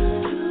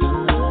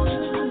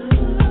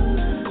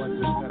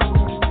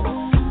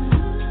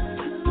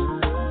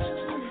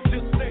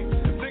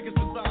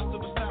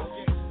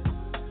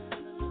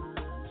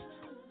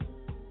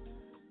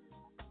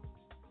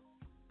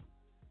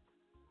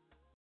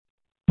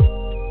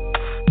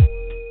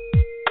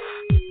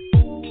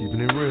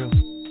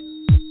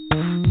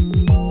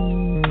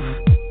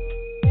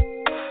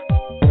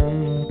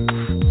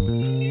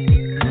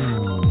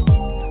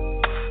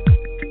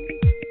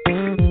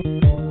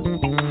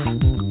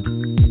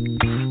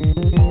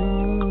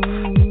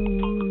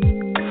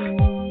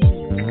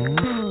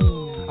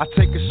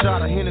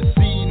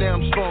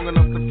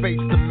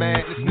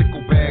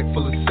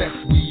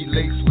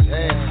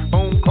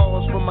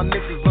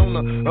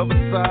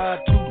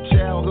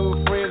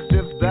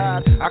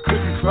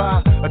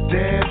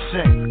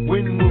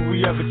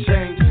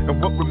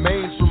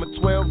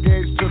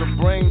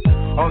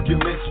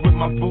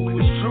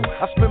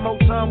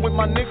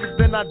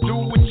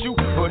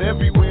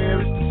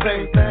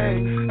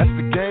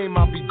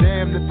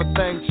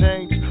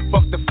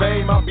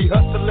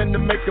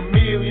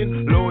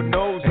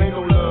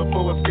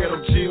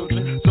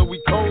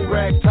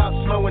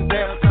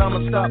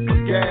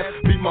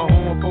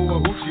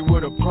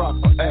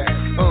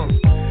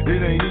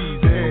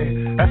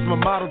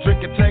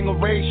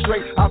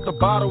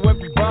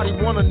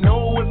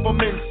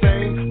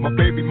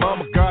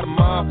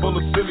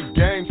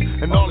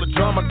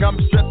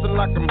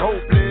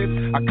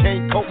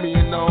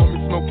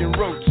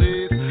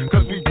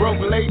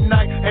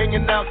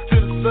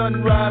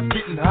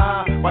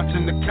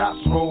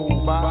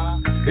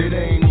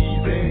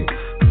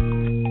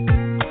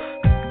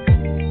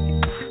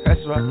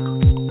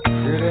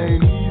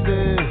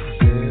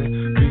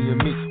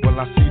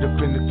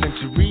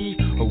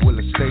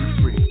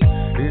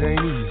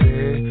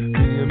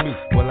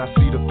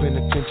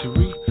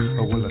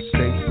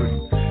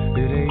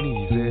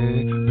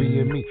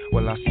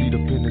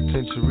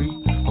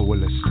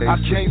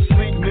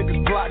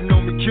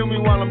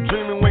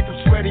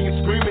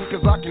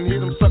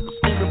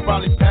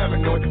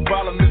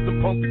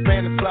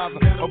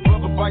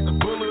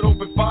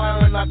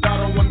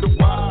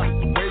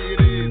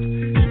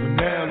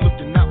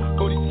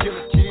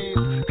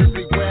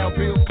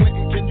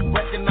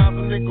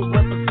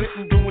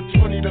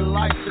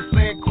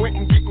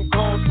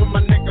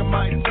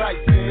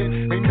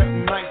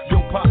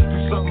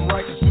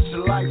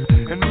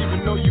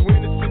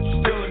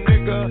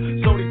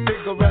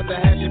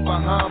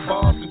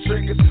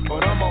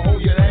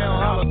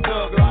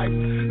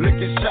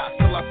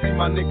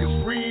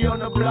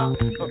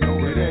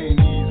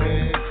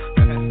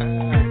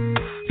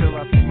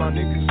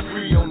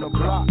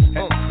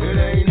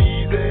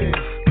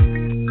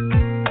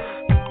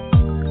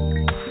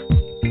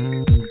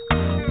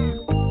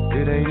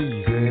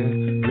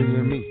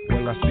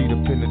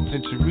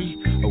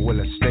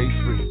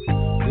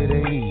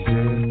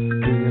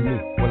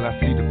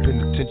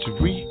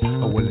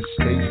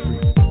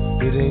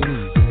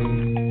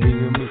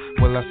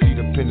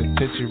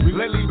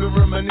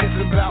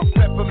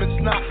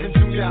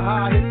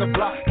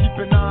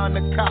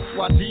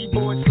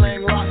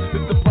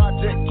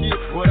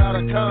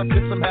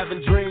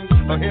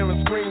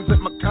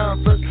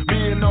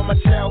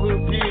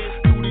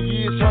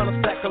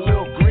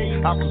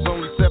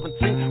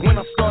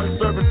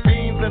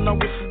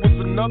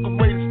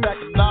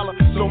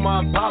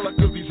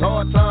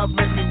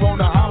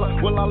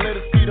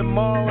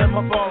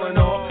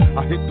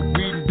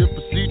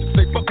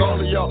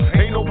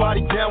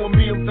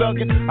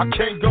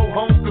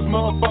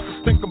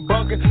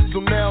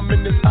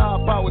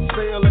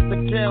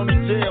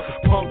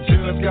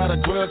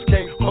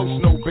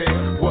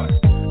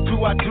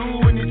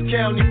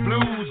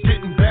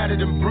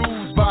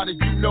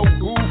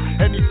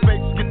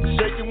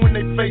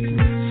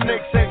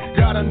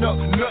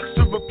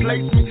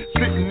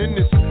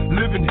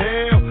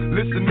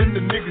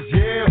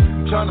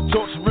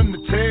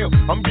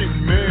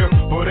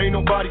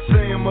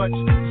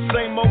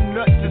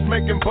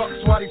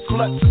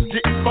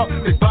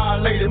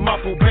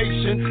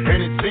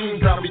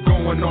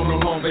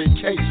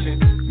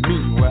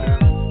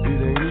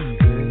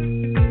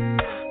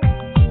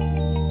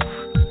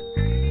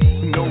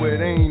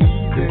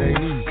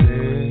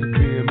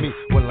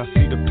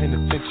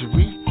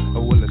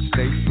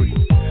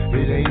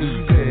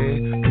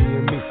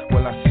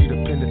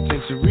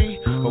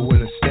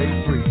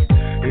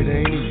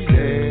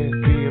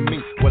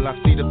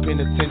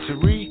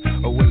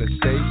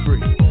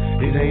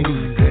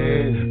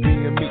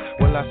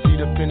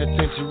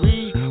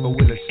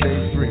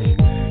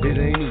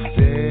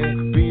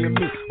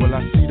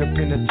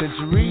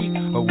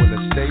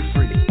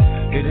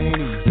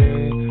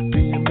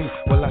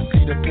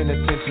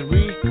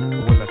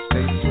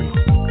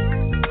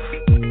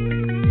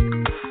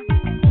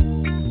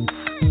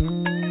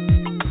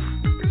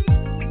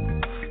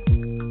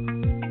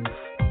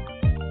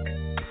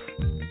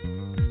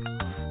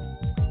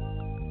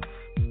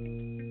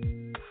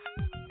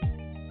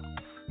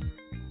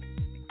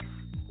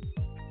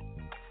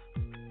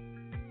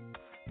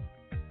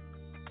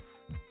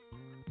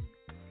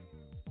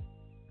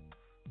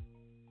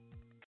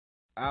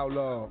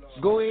 Outlaw.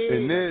 Go ahead.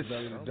 And this,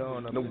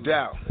 no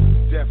doubt.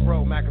 Death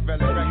Row,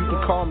 Machiavelli. You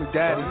can call me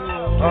daddy.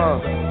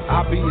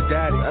 I'll be your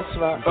daddy. That's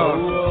right.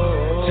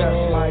 Just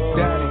like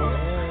daddy.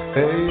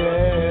 Hey,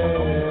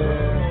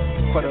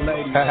 yeah. For the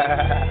ladies.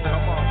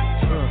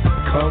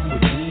 Come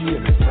with me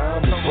in the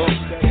time of hope.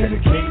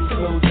 Dedicate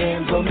slow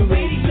jams on the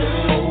radio.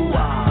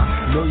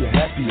 Know you're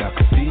happy, I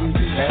can feel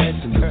you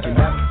passion. Looking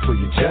out for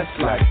you just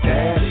like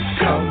daddy.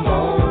 Come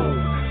on.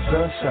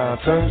 Sunshine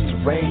turns to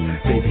rain.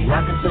 Baby, I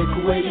can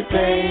take away your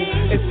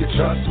pain. If you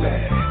trust me,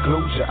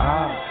 close your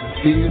eyes and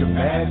feel the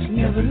magic.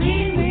 Never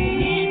leave me.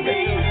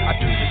 I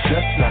do it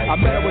just like I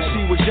met her when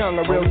she was young.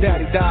 Her real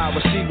daddy died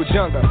when she was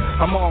younger.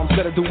 Her mom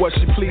let her do what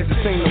she pleased and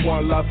sing the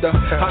one loved her.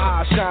 Her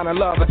eyes shine and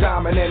love, a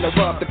diamond in the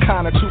rough, the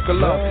kind of true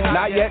love.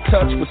 Not yet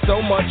touched with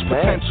so much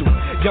potential.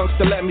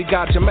 Youngster, let me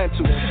guide your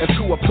mental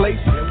into a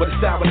place where the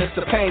sourness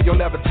of pain you'll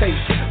never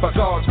taste. By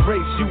God's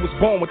grace, you was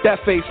born with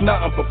that face,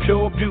 nothing but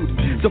pure beauty.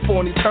 So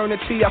for an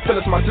eternity, I feel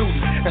it's my duty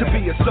to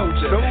be a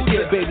soldier.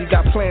 Yeah, baby,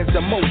 got plans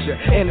to mold you.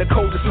 And the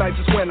coldest nights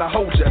is when I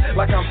hold you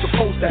like I'm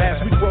supposed to.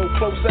 As we grow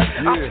closer,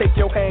 I'll take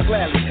your hand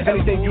gladly.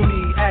 Anything you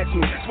need, ask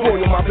me.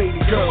 Spoil my baby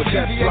girl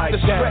just like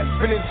that.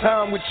 Spending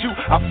time with you,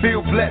 I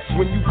feel blessed.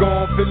 When you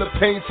gone, feel the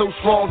pain so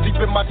strong deep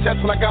in my chest.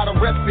 When I got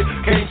arrested,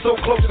 came so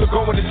close to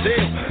going to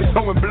jail.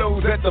 Throwing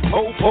blows at the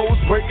post,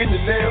 breaking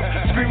your nails,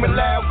 screaming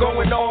loud,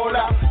 going all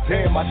out.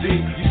 Damn, I did.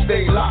 You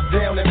stay locked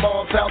down at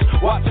mom's house,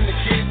 watching the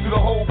kids through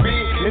the whole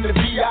bed. In the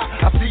VI,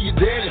 I see you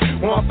daddy.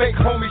 When my fake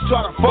homies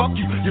try to fuck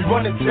you, you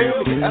run and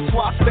tell me. That's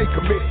why I stay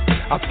committed.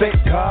 I thank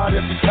God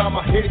every time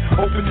I hit it.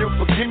 Hoping you'll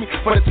forgive me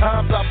for the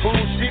times I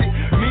bullshit it.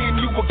 Me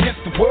and you against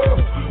the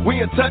world,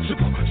 we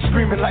untouchable.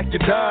 Screaming like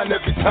you're dying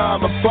every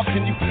time I'm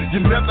fucking you.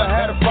 You never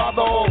had a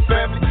father or a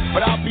family,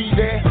 but I'll be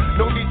there.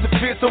 No need to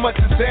fear so much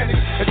insanity.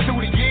 And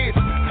through the years,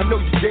 I know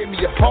you gave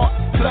me your heart.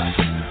 Plus,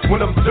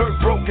 when I'm dirt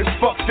broke and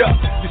fucked up,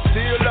 you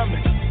still love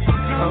me.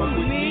 Come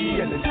with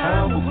me and the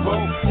time will go.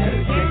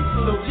 Dedicate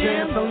slow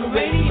jams on the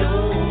radio.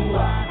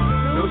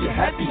 Know you're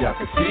happy, I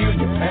can feel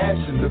your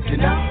passion.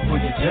 Looking out for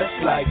you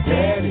just like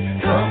daddy.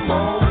 Come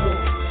on,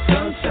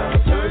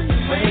 sunshine turns to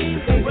rain.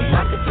 Baby,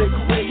 I can take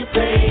away your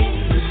pain.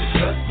 If you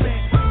trust me,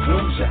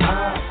 close your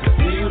eyes and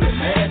feel the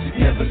magic.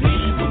 Never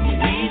leave when you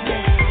need me.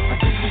 I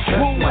think you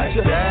just like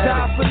daddy.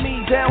 Die for me,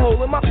 down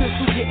holding my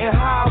pistol, getting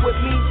high with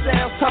me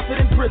sounds tougher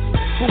than bristle.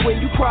 But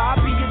when you cry,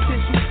 I'll be your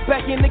tissue.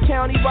 Back in the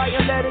county,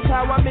 writing letters,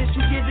 how I miss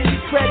you. Giving me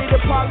credit,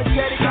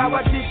 apologetic, how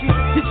I dish you.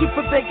 Did you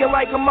for thinking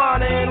like a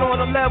minor and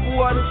on a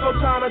level of the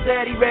Sultana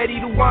daddy, ready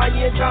to whine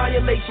you and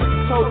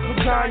annihilation. Total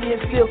vagina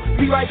and still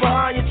be right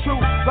behind your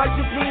truth. Like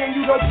just me and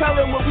you, don't tell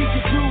him what we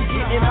could do.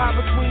 Getting high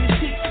between your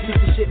teeth, get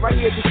the shit right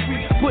here at the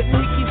street. Putting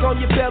hickeys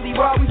on your belly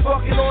while we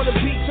fucking on the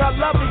beach. I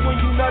love it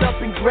when you nut up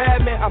and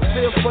grab me. I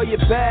feel for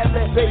your bad,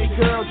 that baby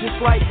girl, just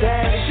like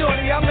that.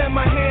 Shorty, I lend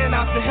my hand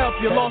out to help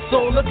you. Lost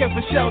soul looking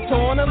for shelter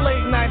on a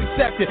late night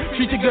accepted.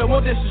 Treat you good,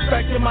 won't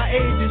disrespect you, my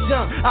age is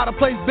young. Out of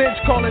place bitch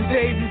calling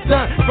Davy's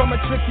done. From a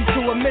tricky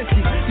to a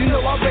missy, you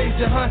know I raised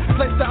her, hun.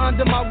 Placed her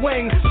under my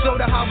wing,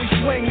 showed her how we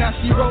swing. Now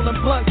she rolling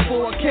blunts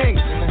for a king.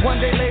 One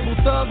day label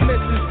thug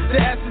misses, the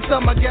essence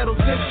of my ghetto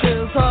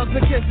sisters. Hugs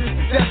and kisses,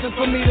 destined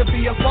for me to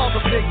be a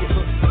father figure.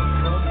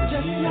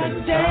 Just like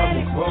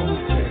daddy.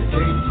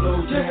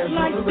 Just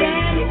like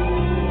daddy.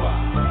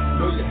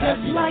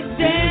 Just like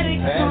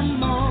daddy,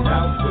 come on.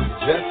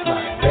 Just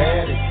like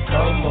daddy,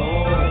 come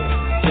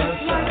on.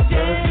 Just like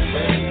daddy,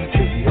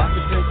 baby, I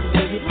can take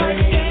away your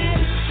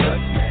pain.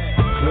 Trust me,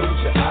 close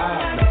your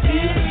eyes, I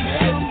feel the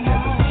magic.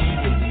 Never leave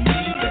when you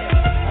need that.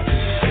 I do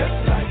just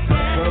like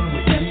that. Come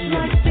with me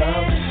and the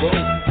time will go.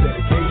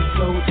 Dedicate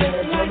slow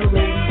jams on the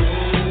radio.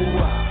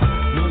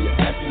 Know you're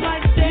happy,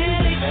 like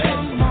daddy,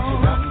 come on.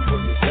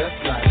 Just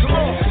like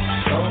daddy,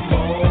 come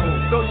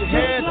on. Throw your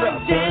hands up,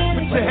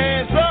 put your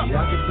hands up.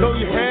 Throw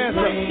your hands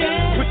up,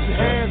 put your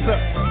hands up.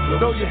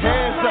 Throw your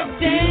hands up,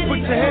 put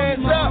your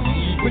hands up,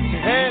 put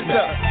your hands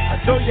up.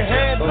 Throw your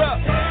hands up.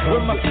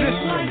 Where my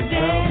sisters,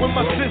 where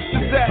my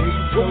sisters at?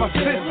 Where my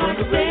sisters,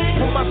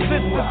 where my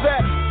sisters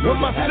at? Where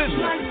my sisters,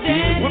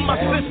 where my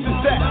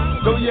sisters at?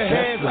 Throw your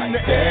hands in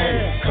the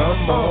air,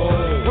 come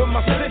on. Where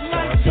my sisters,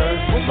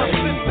 where my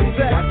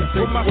sisters at?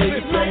 Where my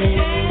sisters,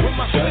 where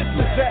my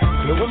sisters at?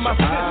 Where my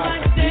sisters,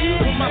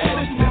 where my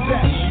sisters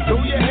at?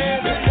 Throw your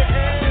hands in the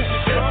air.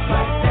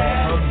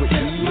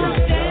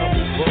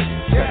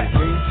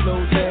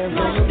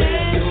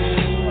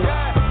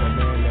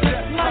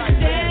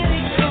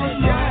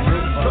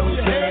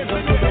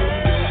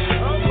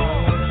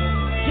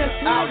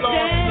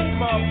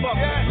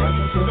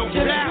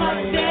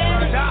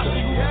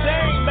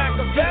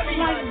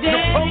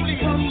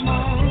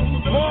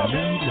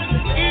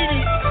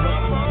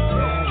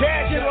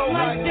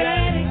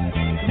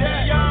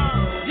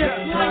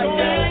 Just like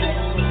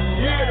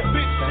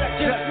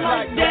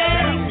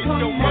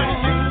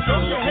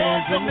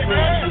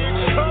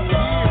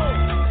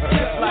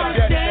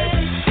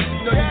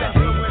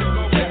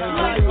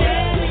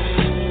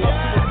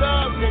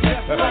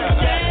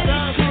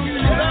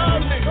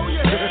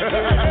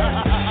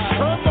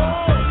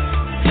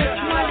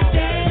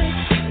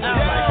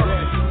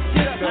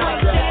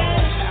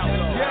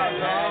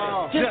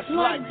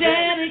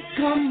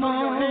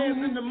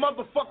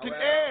motherfucking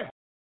air.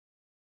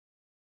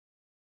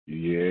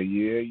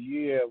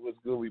 Yeah. What's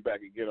good? We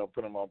back again on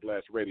Put 'em on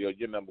Blast Radio,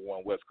 your number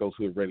one West Coast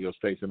Hood radio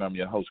station. I'm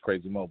your host,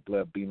 Crazy Mo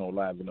Blood Bino,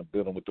 live in the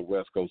building with the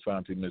West Coast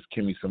auntie, Miss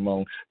Kimmy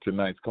Simone.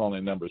 Tonight's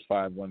calling number is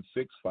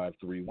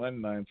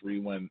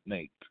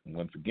 516-531-9318.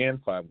 Once again,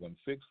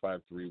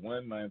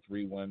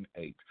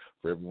 516-531-9318.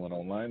 For everyone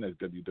online, that's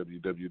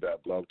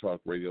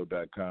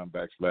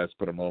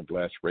www.blogtalkradio.com/Put 'em on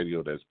Blast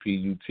Radio. That's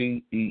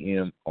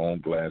PUTEM on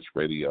Blast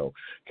Radio.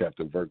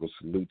 Captain Virgo,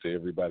 salute to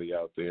everybody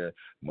out there.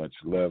 Much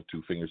love.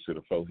 2 fingers to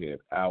the forehead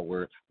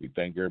hour. We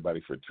thank everybody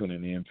for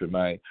tuning in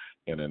tonight.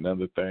 And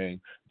another thing,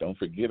 don't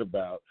forget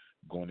about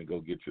going to go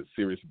get your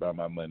Serious About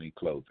My Money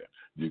clothing.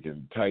 You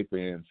can type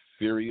in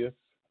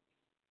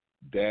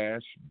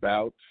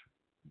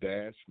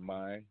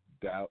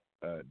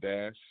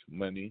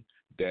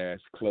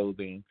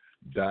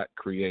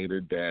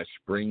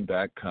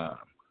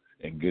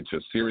and get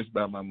your Serious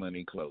About My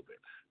Money clothing.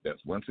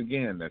 That's once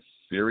again, that's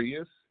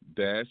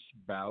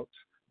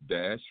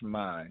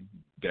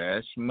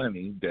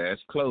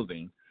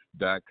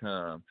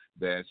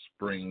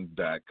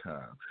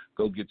serious-bout-my-money-clothing.com-spring.com.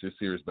 Go get your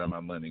Serious About My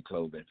Money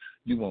clothing.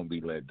 You won't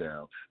be let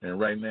down. And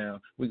right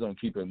now, we're going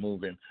to keep it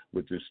moving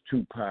with this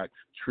Tupac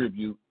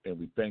tribute, and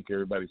we thank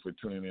everybody for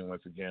tuning in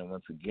once again.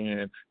 Once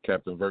again,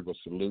 Captain Virgo,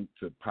 salute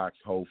to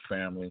Pac's whole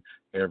family,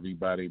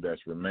 everybody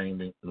that's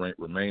remaining,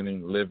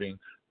 living.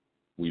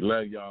 We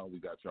love y'all. We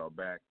got y'all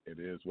back. It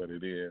is what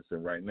it is.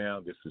 And right now,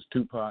 this is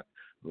Tupac.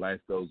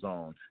 Life Goes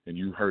On. And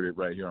you heard it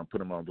right here on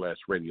Put 'em on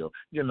Blast Radio,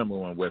 your number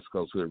one West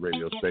Coast Hood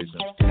radio station.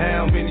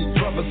 How many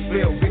brothers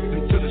fell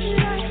victim to the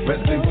street?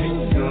 Rest in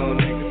peace, young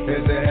nigga.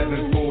 There's a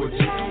heaven for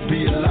you.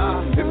 Be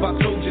alive if I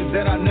told you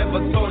that I never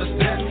thought of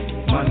that.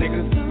 My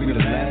niggas, we the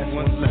last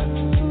ones left.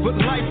 But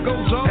life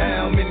goes on.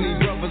 How many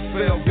brothers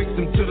fell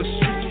victim to the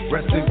street?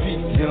 Rest in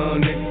peace,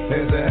 young nigga.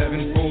 There's a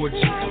heaven for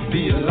you.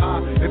 Be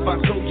alive if I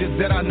told you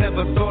that I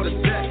never thought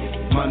of that.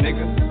 My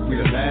niggas, we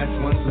the last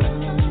ones left.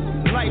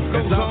 Life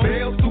goes on. I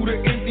bail through the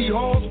empty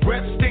halls,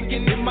 breath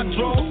stinking in my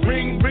drawers.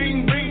 Ring,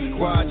 ring, ring.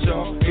 Quiet,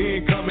 y'all.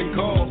 Incoming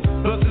calls.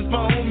 Plus, it's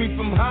my homie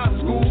from high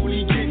school.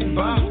 He getting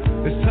by.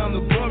 It's time to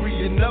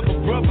bury another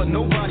brother.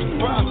 Nobody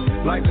cry.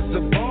 Life is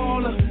a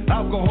baller.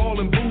 Alcohol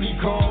and booty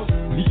calls.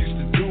 We used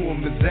to do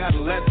them as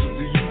adolescents.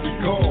 Do you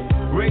recall?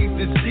 Raised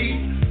the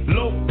seed.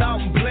 Loped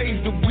out and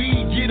blazed the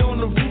weed. Get on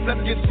the roof,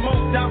 let's get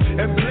smoked out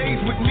and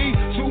blaze with me.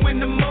 2 in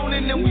the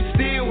morning and we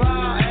still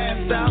high,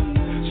 assed out.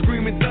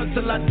 Screaming thug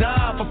till I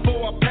die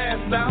before I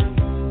pass out.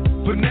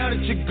 But now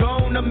that you're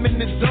gone, I'm in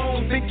the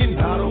zone thinking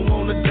I don't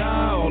wanna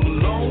die all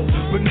alone.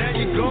 But now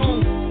you're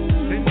gone,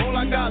 and all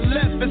I got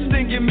left is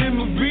stinking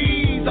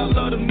memories. I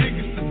love them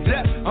niggas to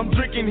death. I'm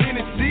drinking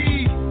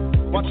Hennessy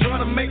while trying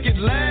to make it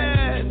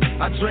last.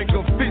 I drank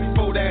a fist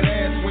for that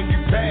ass when you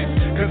pass,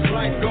 cause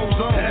life goes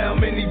on. How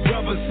many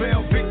brothers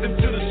fell victim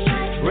to the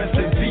street? Rest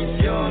in peace,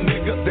 young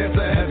nigga. There's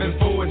a heaven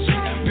for you.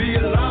 Be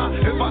alive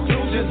if I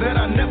told you that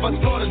I never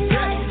thought of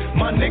death.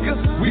 My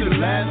niggas, we the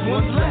last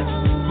ones left.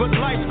 But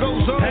life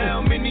goes on.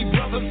 How many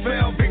brothers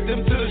fell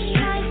victim to the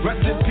street?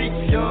 Rest in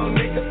peace, young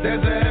nigga.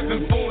 There's a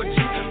heaven for you.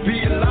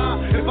 Be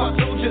alive if I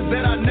told you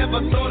that I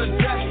never thought of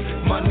death.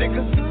 My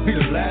niggas, we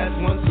the last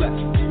ones left.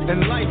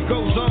 And life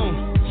goes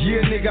on.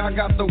 Yeah, nigga, I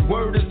got the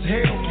word as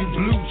hell. You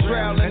blew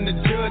trial and the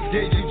judge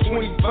gave you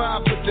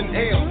 25 with an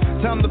L.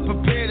 Time to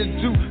prepare to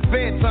do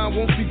fair time,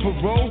 won't see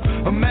parole.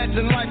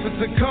 Imagine life as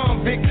a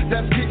convict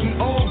that's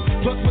getting old.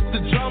 Plus with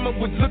the drama,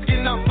 with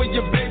looking out for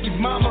your baby's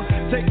mama.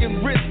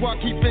 Taking risks while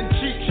keeping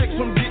cheap chicks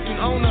from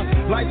getting on her.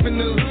 Life in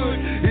the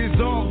hood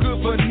is all good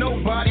for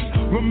nobody.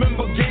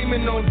 Remember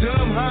gaming on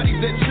dumb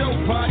hotties at your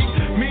party.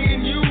 Me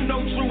and you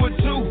know true or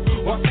two.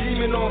 While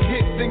scheming on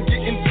hits and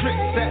getting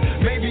tricks that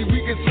maybe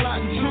we can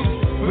slide in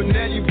truth. But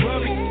now you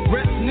worry,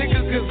 rest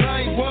niggas, cause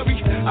I ain't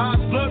worried. Eyes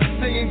blurry,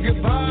 saying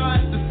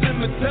goodbye at the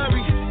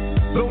cemetery.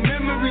 Though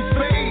memories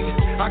fade,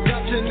 I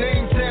got your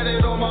name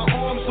tatted on my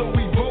arm, so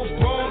we both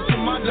born to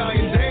my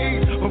dying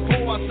days.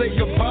 Before I say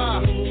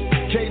goodbye,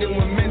 Kaden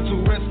with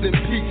mental, rest in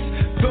peace.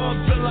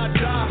 Thug till I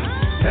die.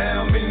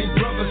 How many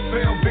brothers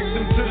fell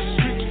victim to the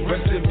streets?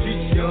 Rest in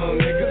peace, young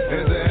nigga.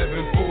 There's a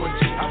heaven for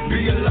you. I'd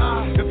be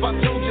alive if I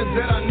told you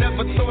that I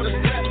never thought of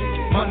death.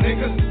 My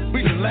niggas,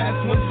 we the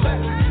last ones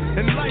left.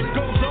 And life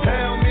goes on.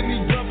 How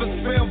many brothers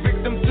fell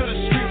victim to the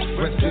streets?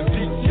 Rest in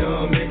peace,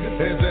 young nigga.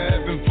 There's a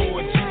heaven for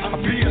you. I'd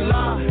be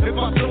alive if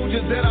I told you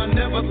that I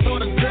never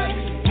thought of death.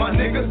 My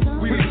niggas,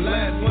 we the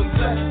last ones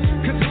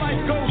left. Cause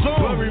life goes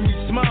on. Bury me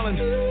smiling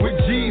with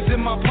G's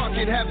in my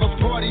pocket. Have a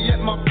party at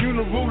my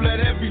funeral.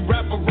 Let every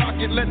rapper rock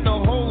it. Let the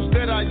hoes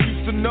that I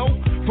used to know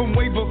from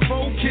way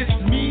before kiss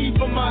me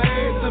from my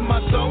head to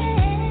my toe.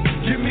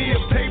 Give me a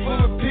paper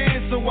and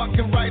pen so I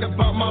can write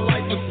about my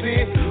life of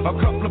sin. A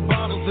couple of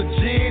bottles of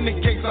gin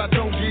in case I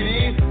don't get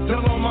in.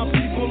 Tell all my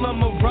people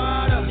I'm a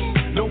rider.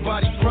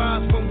 Nobody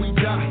cries when we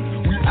die.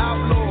 We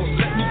outlaws,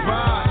 let me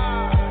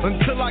ride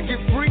until I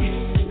get free.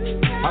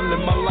 I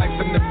live my life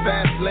in the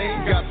fast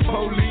lane. Got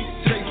police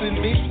chasing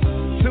me.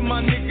 To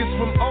my niggas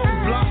from old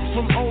blocks,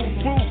 from old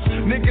crew.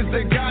 Niggas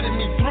that guided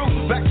me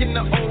through. Back in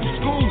the old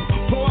school.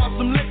 Pour out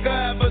some liquor,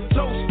 have a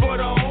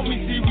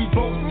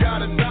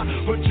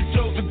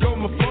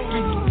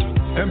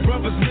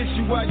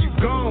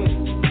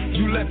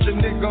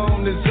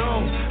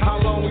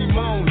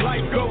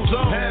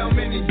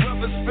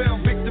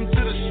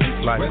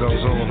goes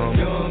on,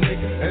 homie.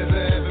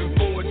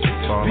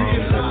 For all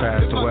homies that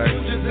passed away.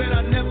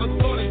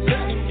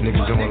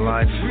 Niggas doing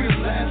life.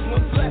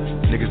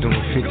 Niggas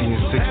doing 50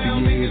 and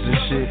 60 years and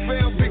shit.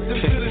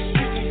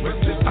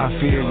 I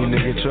feel you,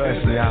 nigga,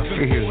 trust me, I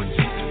feel you.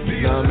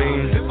 You know what I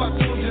mean?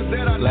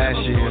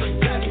 Last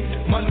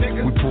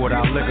year, we poured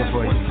out liquor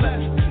for you.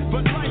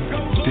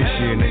 This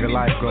year, nigga,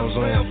 life goes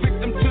on.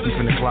 You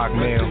finna clock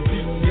mail,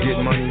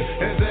 get money,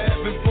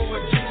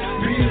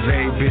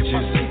 evade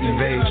bitches,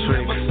 evade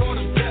tricks,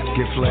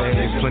 get flagged,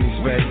 there's plenty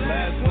space.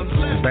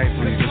 And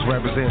basically, just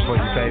represent for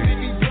you, baby.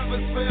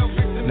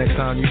 Next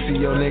time you see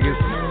your niggas,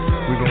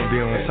 we gonna be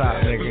on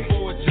top, nigga.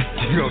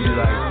 You gonna be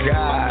like,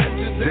 God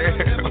damn,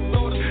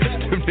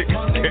 them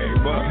niggas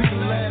came up.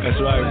 That's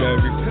right,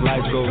 baby.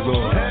 Life goes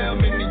on.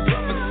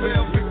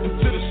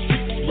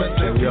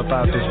 And we up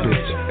out this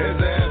bitch.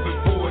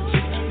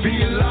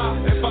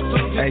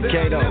 Hey,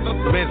 Kato,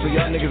 man, so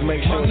y'all niggas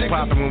make sure it's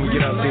poppin' when we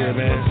get up there,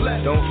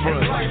 man. Don't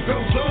front.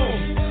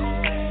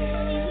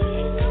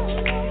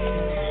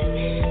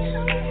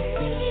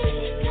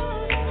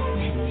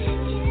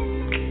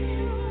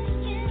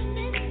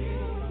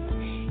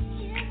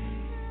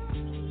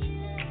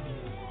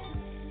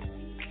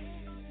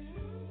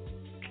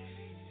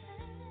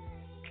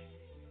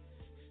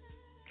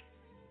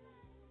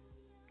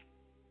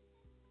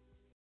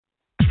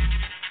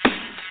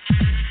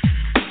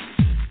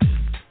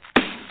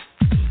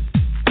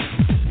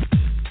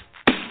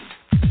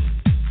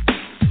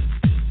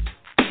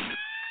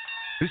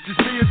 It's just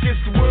me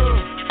against the world.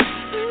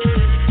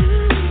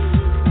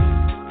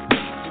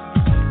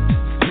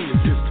 Me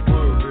against the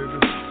world, baby.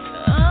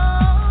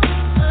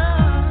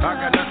 I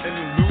got nothing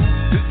to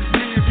lose. This is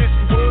me against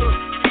the world.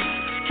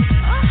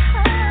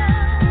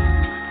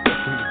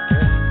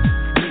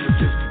 Me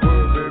against the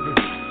world, baby.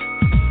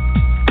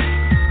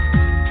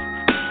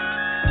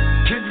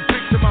 Can you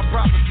picture my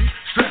prophecy?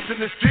 Stress in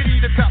the city,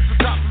 the cops are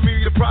top of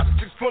me. The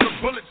project is full of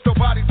bullets,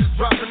 nobody's just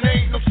dropping. There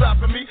ain't no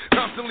stopping me.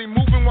 Constantly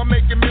moving while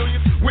making millions.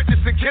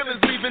 Witnessing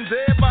killers, leaving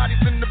dead bodies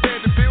in the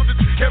abandoned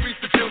buildings. Carries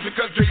the children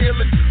cause they're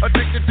illin'.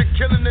 Addicted to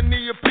killing and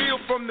the appeal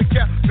from the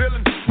cap villain.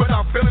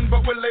 Without feeling,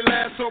 but will they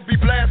last or be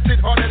blasted?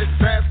 Hard at its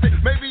bastard.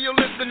 Maybe you'll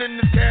listen in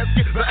this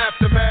casket, the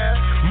aftermath.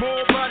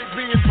 More bodies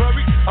being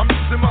buried. I'm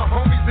losing my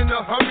homies in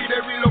a hurry.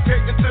 They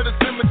relocating to the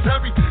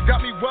cemetery.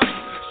 Got me worried,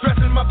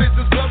 stressing my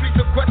business blurry.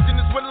 The question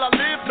is, will I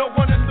live? No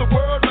one in the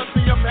world loves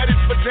me. I'm headed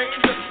for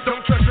danger.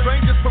 Don't trust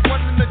strangers, but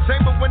one in the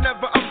chamber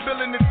whenever I'm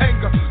feeling this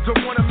anger.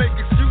 Don't wanna make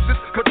excuses,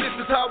 but this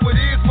is how it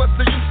is. What's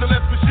the use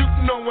unless we're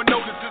shooting? No one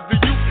notices the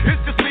youth.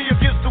 It's just me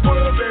against the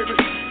world, baby.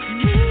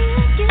 Me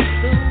against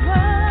the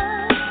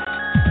world.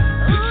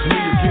 It's me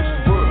against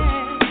the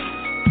world.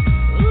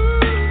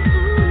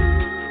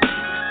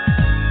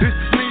 This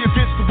is me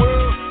against the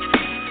world.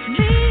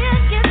 Me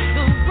against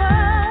the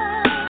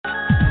world.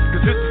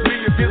 Cause this is me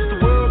against the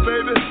world,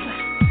 baby.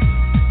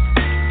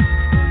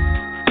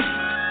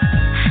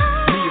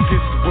 Me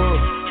against the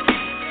world.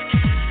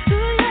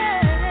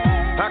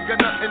 I got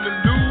nothing to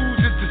lose.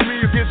 It's just me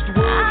against the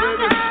world,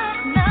 baby.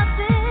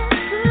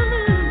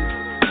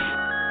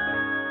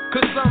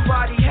 Could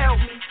somebody help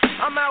me?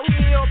 I'm out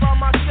here all by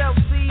myself.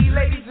 See,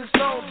 ladies and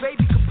stones,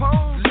 baby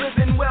Capone's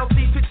living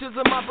wealthy. Pictures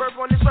of my birth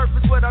on the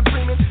surface, what I'm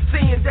dreaming.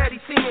 Seeing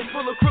daddy seeming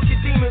full of crooked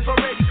demons,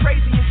 already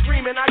crazy and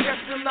screaming. I guess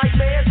some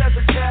nightmares as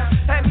a child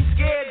had me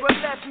scared, but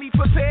left me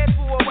prepared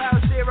for a while.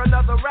 Is there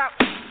another route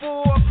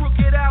for a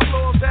crooked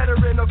outlaw,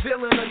 veteran, a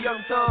villain, a young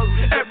thug?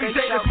 Every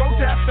day there's more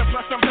taps, and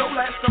plus I'm no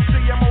last. Some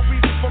see I'm more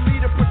reasons for me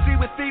to proceed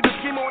with thieves.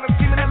 Scheme on them,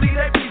 scheming and leave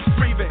their beats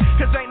breathing.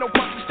 Cause ain't no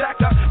punch to stack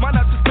up. My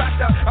nuts is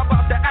backed up. I'm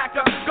about to act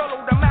up. Go to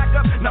the Mac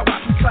up. Now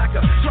watch me clack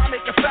up. Try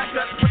make a fact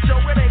up. But yo,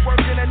 it ain't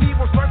working. And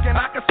evil's lurking.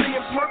 I can see him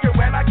smirking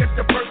when I get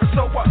the burger.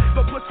 So what?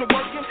 But put some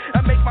work in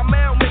and make my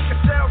mail, make a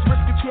sales.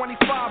 Risking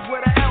 25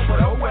 with an L, but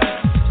oh well.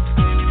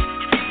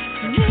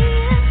 Me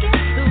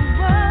against the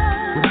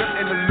world. With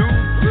nothing to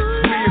lose.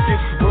 It's me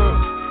against the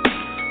world.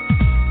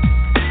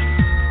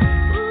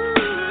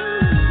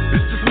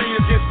 It's just me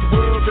against the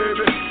world,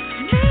 baby.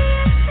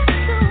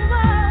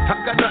 I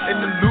got nothing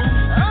to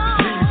lose. It's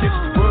me against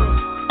the world.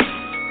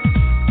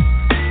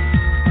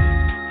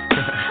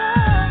 It's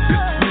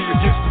me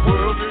against the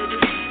world, baby.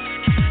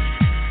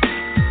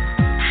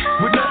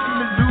 With nothing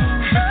to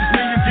lose. This is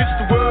me against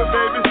the world,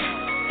 baby.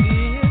 Me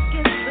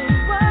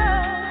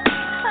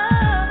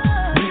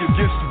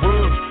against the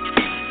world.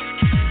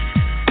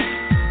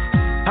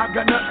 I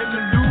got nothing to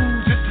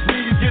lose. This is me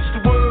against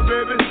the world,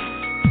 baby.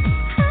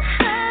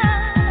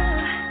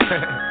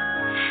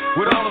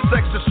 With all the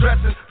sex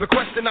distressing, the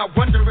question I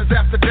wonder is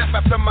after death,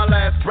 after my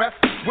last breath,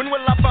 when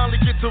will I finally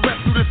get to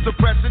rest through this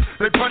depression?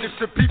 They punish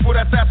the people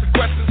that's asking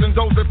questions and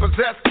those that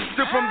possess.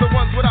 Still from the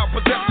ones without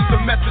possessions,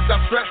 the message I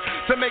stress.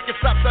 To make it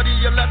stop, study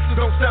your lessons,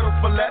 don't settle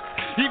for less.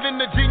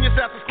 Even the genius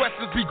asks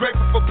questions, be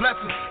grateful for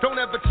blessings. Don't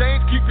ever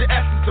change, keep the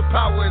essence of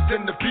power is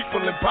in the people.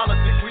 In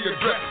politics we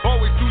address,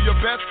 always do your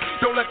best.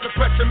 Don't let the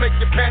pressure make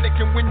you panic.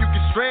 And when you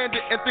get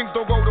stranded and things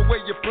don't go the way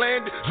you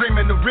planned it,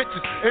 dreaming of riches,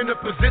 in a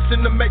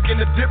position of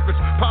making a difference.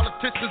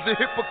 Politicians are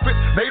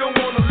hypocrites, they don't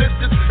want to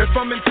listen. If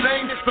I'm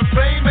insane, it's the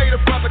fame.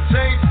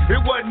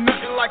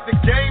 like the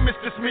game, it's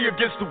just me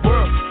against the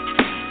world.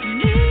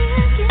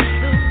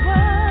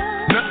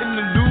 Nothing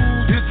to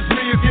lose, this is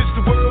me against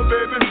the world,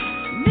 baby.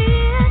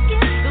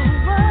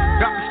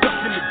 Got me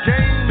stuck in the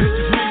game, it's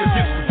just me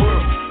against the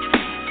world.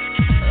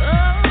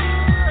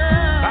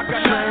 I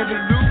got nothing to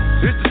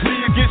lose, it's just me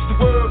against the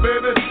world,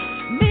 baby.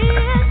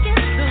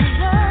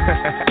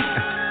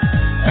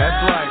 That's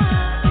right.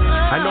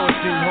 I know it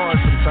seems hard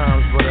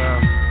sometimes, but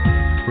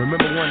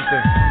remember one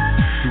thing.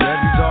 Through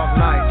every dark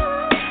night,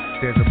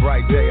 there's a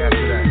bright day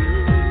after that.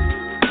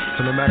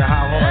 So no matter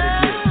how hard it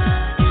gets,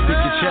 stick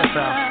your chest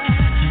out,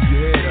 keep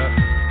your head up,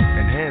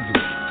 and handle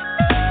it.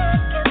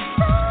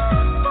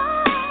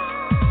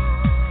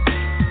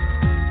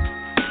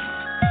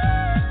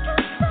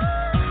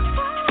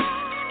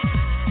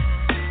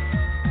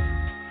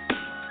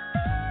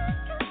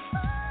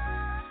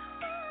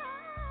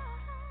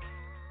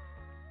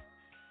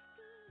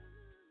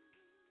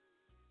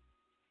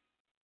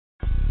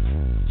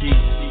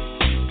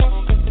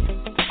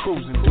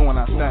 Cruising, doing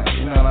our thing,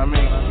 you know what I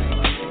mean?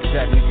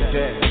 That nigga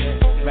dead,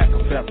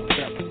 Machiavelli,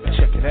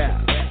 check it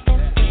out.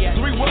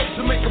 3 words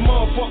to make a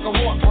motherfucker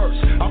heart burst.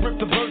 I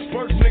rip the verse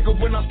first, nigga,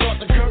 when I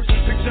start to curse.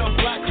 Picture a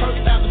black hurt,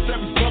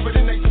 adversaries covered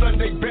in they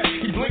Sunday best.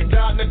 He blinked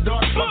out in the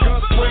dark, my gun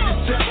sprayed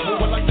his chest. But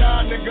when I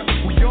die, nigga,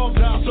 we all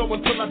die, so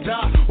until I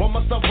die, why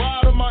must I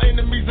ride on my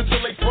enemies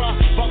until they fry?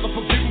 Father,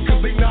 forgive them,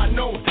 cause they not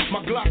knowing. My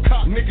Glock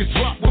cock, niggas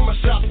drop with my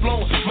shots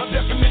flowing. My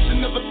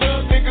definition of a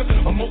thug, nigga,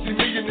 a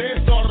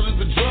multi-millionaire, started as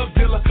a drug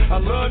dealer. I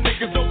love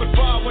niggas open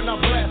fire when I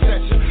blast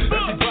at you.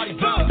 Everybody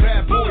dies,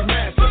 bad boy,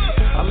 mad at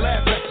you. I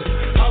laugh at you.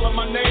 Holler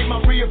my name, I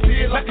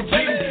reappear like a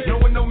genie.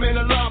 Knowing no man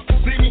alive to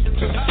see me.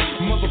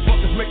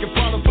 Motherfuckers making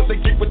problems, but they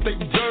get what they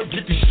deserve.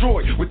 Get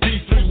destroyed with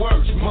these 3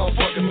 words,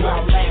 motherfucking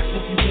outlast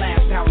if you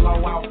blast,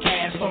 outlaw,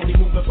 outcast. Only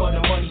moving for the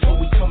money, so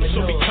we coming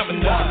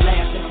up.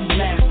 Outlast if you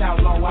blast,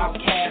 outlaw,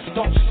 outcast.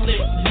 Don't slip,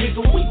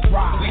 nigga, we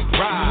ride.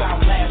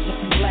 Outlast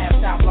if you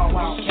blast, outlaw,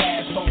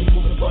 outcast. Only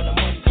moving for the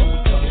money,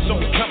 so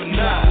we coming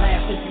up.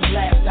 Outlast if you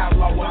blast,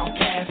 outlaw,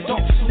 outcast.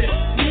 Don't slip,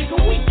 nigga,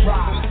 we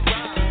ride.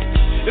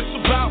 It's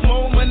about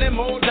more money,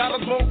 more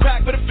dollars, more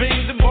crack for the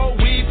fiends, and more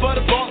weed for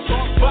the boss.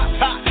 Spot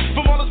hot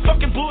from all this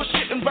fucking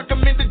bullshit and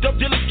recommended dope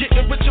dealers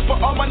getting richer for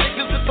all my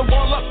niggas. It's the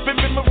wall up in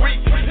memory.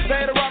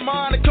 Stay the right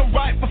mind and come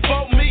right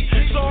before me.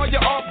 So all your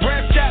off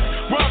brand chat,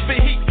 run for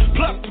heat,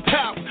 pluck the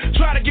power.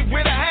 Try to get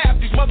rid of half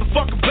these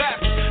motherfucking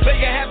bastards.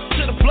 They can have it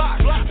to the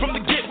block from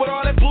the get with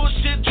all that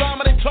bullshit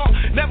drama they talk.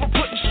 Never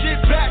putting shit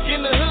back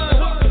in the hood.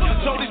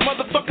 So these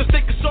motherfuckers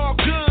think it's all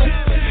good.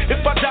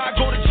 If I die,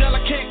 go to jail,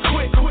 I can't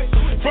quit.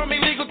 From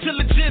illegal to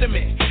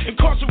legitimate,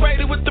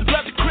 incarcerated with the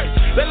blood of Crips.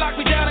 They lock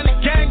me down in the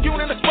gang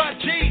unit, the spot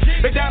G.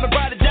 They down to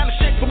ride it down the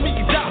shit for me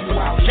to die.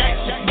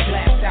 Outcast, if you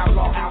blast,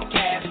 outlaw,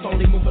 outcast.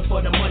 Only moving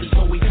for the money,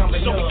 so we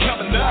coming up.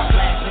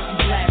 Outlast, if you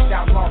blast,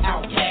 outlaw,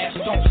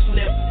 outcast. Don't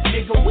slip,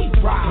 nigga, we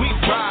ride.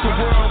 The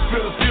world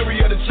feel the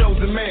fury of the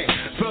chosen man.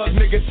 Thug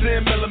nigga,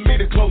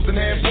 10mm closing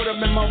hand. Put him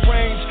in my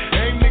range,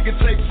 aim nigga,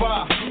 take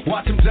 5.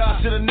 Watch him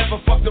die, should've never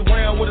fucked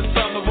around with a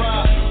time to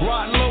ride.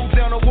 Riding low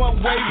down a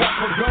one-way, watch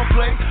my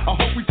gunplay. I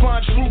hope we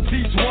find true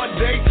peace one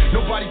day.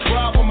 Nobody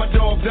cry when my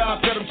dog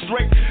dies, set him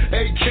straight.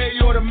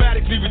 AK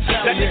automatically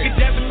retaliate. That nigga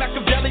Devin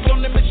Machiavelli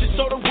on the mission,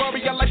 so don't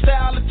worry. I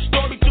lifestyle it's the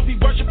story to be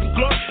worshiping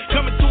glory.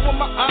 Coming through on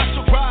my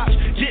entourage,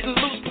 getting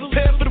loose,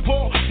 prepare for the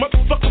war.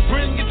 Motherfucker,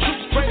 bring your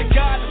troops, pray to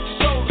God that your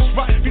soul is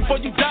right before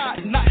you die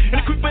tonight.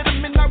 And the creep of the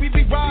midnight, we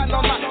be riding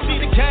all night.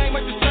 See the game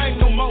ain't the same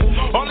no more.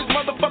 All these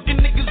motherfucking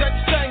niggas ain't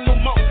the same no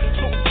more.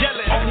 So yell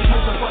it. Only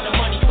moving for the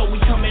money, so we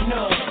coming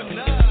up.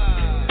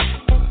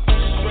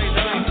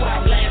 You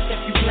outlast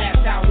if you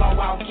blast, outlaw,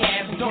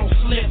 outcast. Don't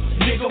slip,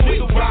 nigga, we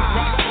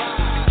ride.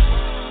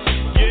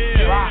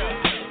 Yeah,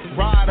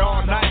 ride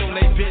all night on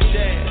they bitch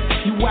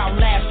ass. You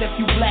outlast if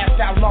you blast,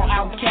 outlaw,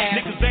 outcast.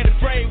 Niggas ain't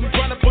afraid, we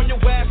run up on your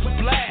ass with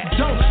blast.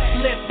 Don't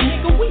slip,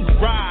 nigga, we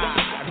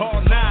ride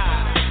all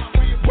night.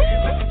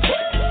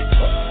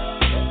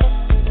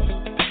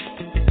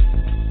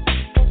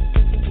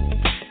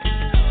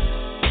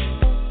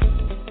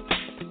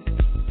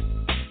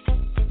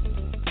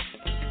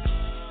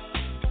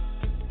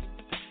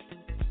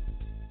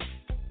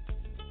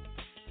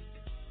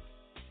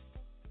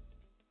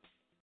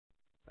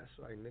 That's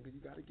right, nigga.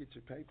 You gotta get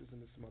your papers in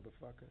this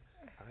motherfucker.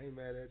 I ain't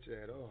mad at you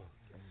at all.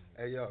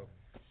 Hey, yo,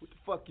 what the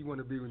fuck you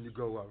wanna be when you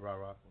grow up,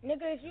 rah-rah?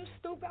 Nigga, is you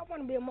stupid? I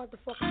wanna be a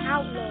motherfucking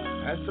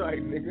outlaw. That's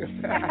right, nigga.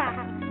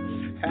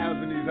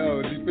 Housing these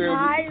hoes, you feel me?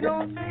 I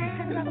don't say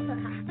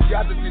You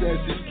got to be that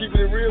shit. You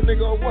keeping it real,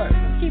 nigga, or what?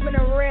 keeping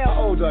it real.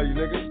 How old are you,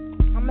 nigga?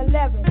 I'm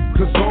 11.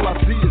 Cause all I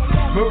see is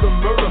murder,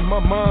 murder,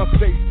 my mind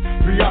stays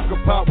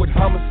preoccupied with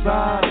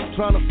homicide.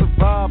 Trying to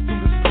survive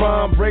through this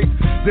crime rate.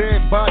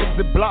 Dead bodies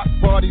and block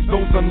parties,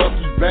 those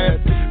unlucky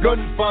bastards.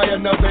 Gunfire,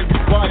 now they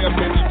require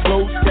many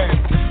closed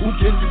casts. Who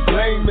can you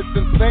blame? It's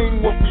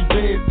insane what we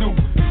been through.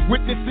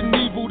 Witnessing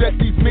evil that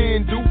these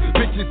men do.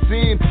 Bitches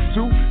sin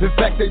too. In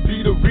fact, they be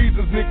the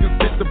reasons niggas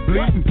get the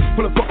bleeding.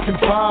 Full of fucking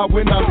fire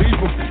when I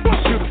leave them. You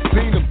should've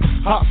seen them.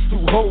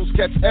 Hostile hoes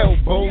catch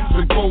elbows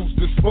and foes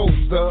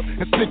disposed of.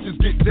 And snitches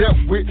get dealt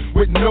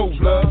with no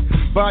love.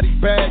 body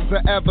bags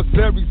of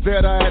adversaries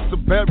that I had to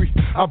bury.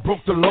 I broke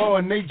the law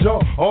and they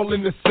jaw, all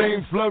in the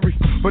same flurry.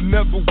 But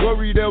never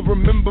worry, they'll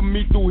remember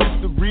me through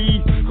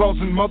history,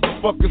 causing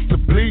motherfuckers to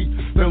bleed.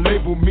 They'll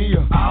label me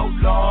a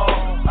outlaw,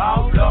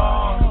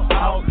 outlaw,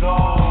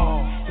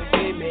 outlaw. They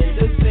came in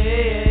to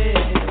say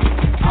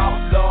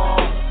outlaw,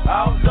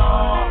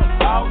 outlaw,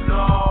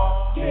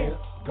 outlaw. Yeah,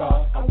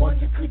 God, I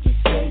wonder could you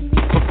save me?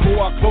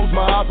 Before I close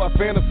my eyes, I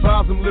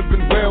fantasize I'm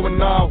living well,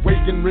 and I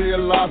awake and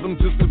realize I'm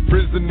just a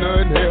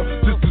prisoner in hell.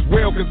 Just as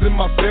well, cause in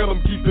my cell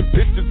I'm keeping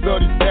pictures of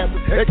these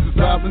bastards,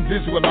 exercising,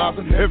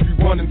 visualizing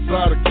everyone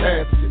inside a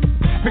casket.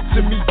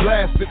 Picture me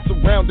blasted,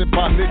 surrounded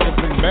by niggas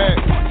and mad.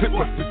 Tip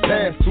up the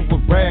task to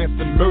harass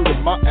and murder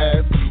my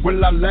ass.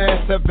 Will I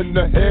last heaven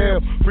to hell?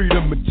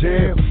 Freedom or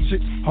jail?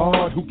 Shit's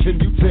hard, who can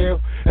you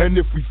tell? And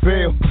if we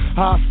fail,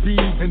 high speed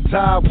and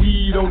tie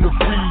weed on the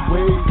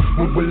freeway.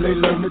 When will they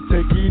learn to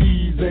take it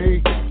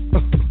easy?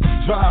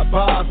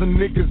 Drive-bys and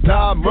niggas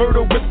die.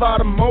 Murder without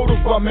a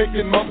motive by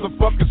making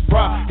motherfuckers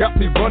fry. Got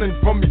me running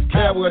from these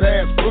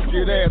coward-ass,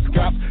 crooked-ass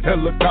cops.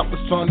 Helicopters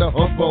trying to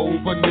hover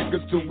over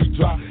niggas till we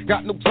drop.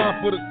 Got no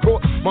time for the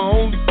court, my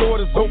only thought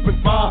is open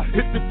fire.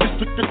 Hit the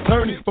district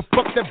attorney, but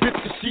fuck that bitch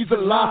cause she's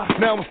alive.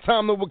 Now it's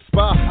time to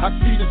expire. I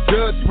see the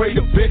judge spray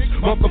the bitch.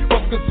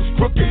 Motherfuckers is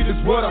crooked is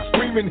what I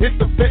scream and hit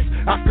the fence.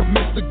 I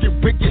commence to get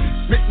wicked,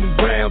 spitting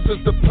rounds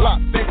as the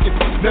plot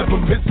thickens. Never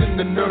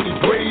missing an early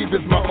grave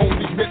is my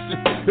only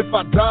mission. If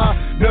I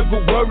die, never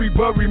worry,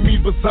 bury me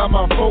beside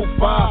my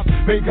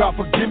 4-5. May God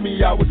forgive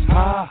me, I was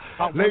high.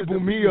 Label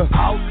me a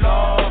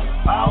outlaw,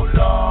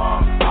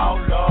 outlaw,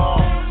 outlaw.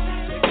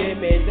 They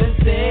came in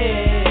to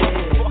say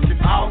fucking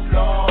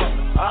outlaw,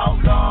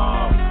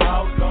 outlaw,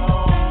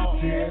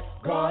 outlaw. Dear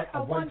God, I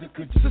wonder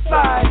could you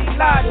society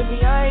lie to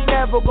me? I ain't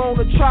never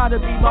gonna try to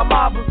be. My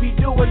mom would be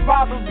doing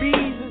robberies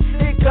and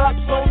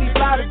stick-ups on these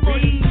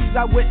lotteries.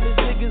 I witness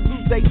niggas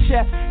lose their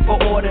chest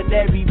for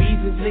ordinary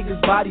reasons.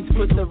 Niggas' bodies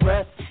put to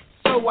rest.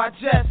 So I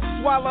just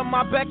swallow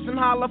my becks and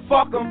holler,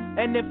 fuck 'em.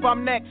 And if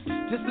I'm next,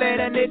 just let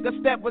a nigga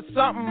step with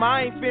something.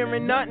 I ain't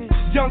fearing nothing.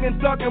 Young and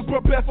thuggin',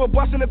 prepare for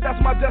bustin' if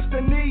that's my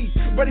destiny.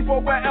 Ready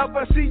for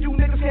wherever, see you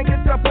niggas can't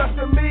get the best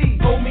of me.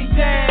 Hold me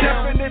down.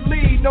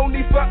 Definitely, no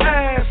need for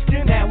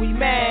asking. Now we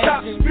mad.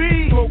 Stop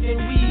speed.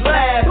 Smoking weed.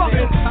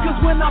 Laughing.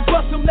 Cause when I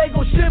bust them, they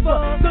gon'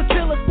 shiver. The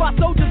killer squad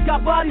soldiers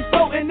got bodies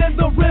floating in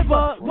the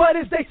river. What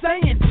is they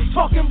saying?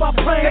 Talking about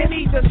praying. They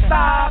need to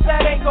stop,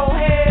 that ain't gon'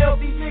 help.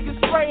 These niggas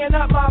spraying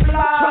up my block.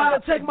 Trying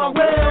to take my will.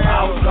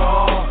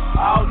 Outlaw,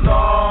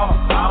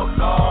 outlaw,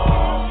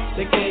 outlaw.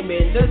 They came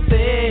in to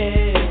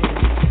say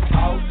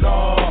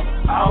outlaw,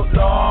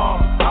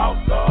 outlaw,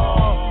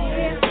 outlaw.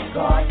 Yeah,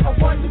 God, I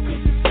wonder could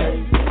you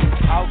save me?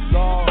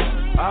 outlaw,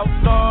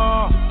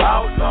 outlaw,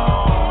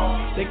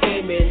 outlaw. They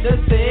came in to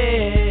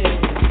say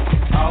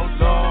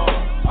outlaw,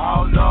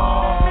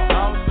 outlaw,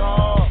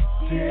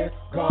 outlaw. Dear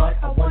God,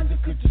 I wonder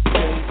could you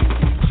save me?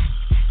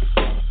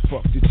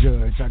 Fuck the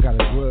judge, I got a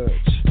grudge.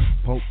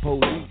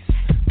 Police,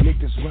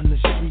 niggas run the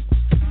street.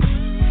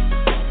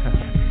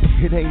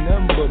 It ain't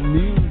nothing but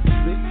music.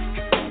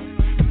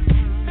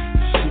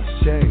 Shit's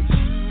changed.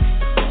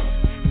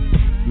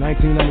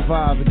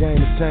 1995, the game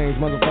has changed.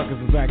 Motherfuckers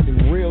is acting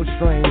real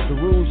strange.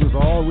 The rules is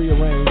all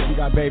rearranged. We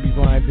got babies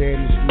lying dead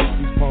in the streets.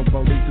 These punk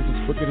police is as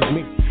crooked as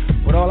me.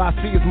 But all I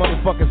see is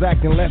motherfuckers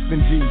acting less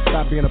than G.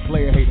 Stop being a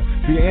player hater.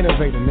 Be an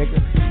innovator, nigga.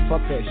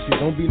 Fuck that shit.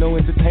 Don't be no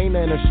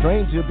entertainer and a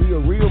stranger. Be a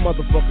real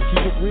motherfucker.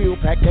 Keep it real.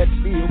 Pack that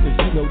steel. Cause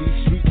you know these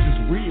streets is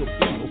real.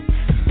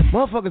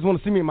 Motherfuckers wanna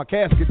see me in my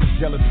casket.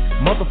 Jealous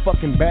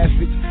motherfucking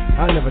bastards.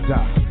 I never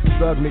die.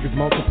 Thug niggas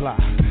multiply.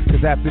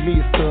 Cause after me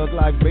it's thug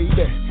life, baby.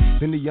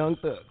 Then the young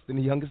thugs. Then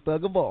the youngest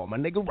thug of all. My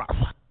nigga Rock.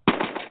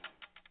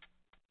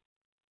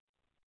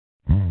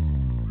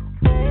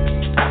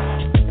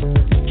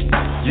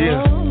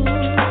 Yeah.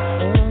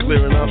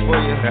 Clearing up for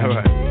you. All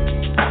right.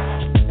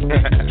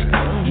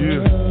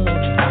 Yeah.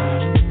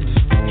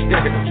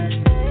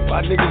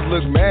 Why niggas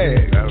look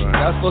mad? All right.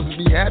 Y'all supposed to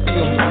be happy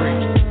on the screen.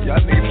 Y'all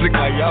niggas look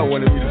like y'all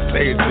wanted me to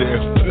stay in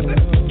jail.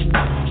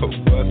 So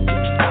busted.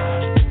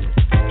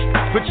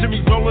 Picture me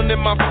rolling in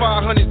my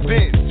 500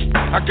 Benz.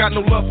 I got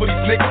no love for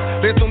these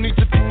niggas. There's no need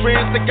to be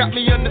friends. They got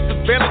me under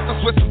surveillance. I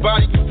swear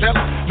somebody can tell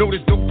it. Know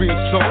there's no being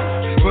sold.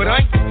 But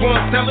I ain't the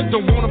one telling.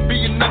 Don't wanna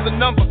be another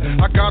number.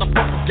 I got a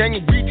fucking gang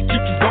of weed to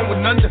keep you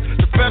going under.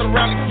 The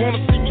federalists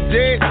wanna see me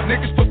dead.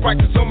 Niggas put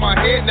prices on my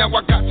head. Now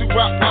I got 2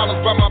 Rottweilers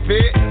by my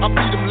bed. I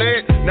feed them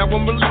lead. Now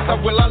I'm released. How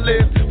will I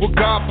live? Well,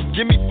 God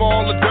forgive me for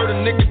all the dirt a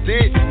nigga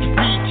did. To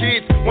feed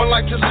kids, one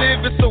life to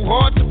live. It's so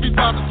hard to be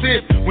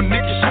positive when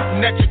niggas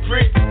shooting at your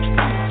crib.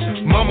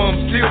 Mama,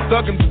 I'm still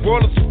thuggin', the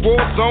world is a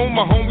war zone.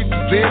 My homies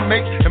is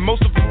inmates, and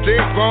most of them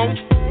dead grown.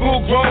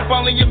 Full grown,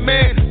 following your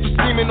man. So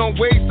scheming on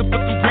ways to put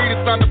some greed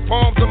inside the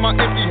palms of my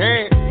empty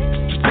hand.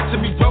 Just picture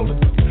me rolling,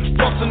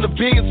 flossing the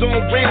beans on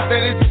rims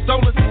that isn't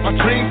stolen. My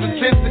dreams are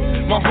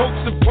tinted, my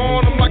hopes are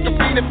born. I'm like a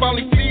fiend and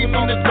finally feeding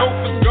on the dope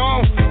is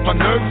gone. My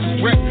nerves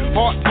is wrecked,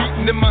 heart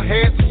beating in my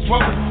hands are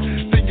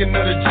swollen. Thinking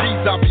of the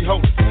G's I'll be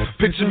holding.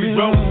 Picture me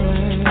rolling.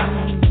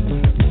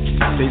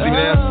 Can you see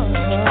that?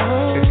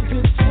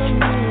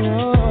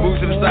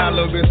 outside a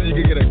little bit so you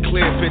can get a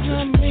clear picture.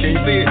 Can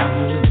you see it?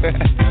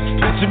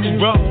 Picture me,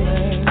 bro.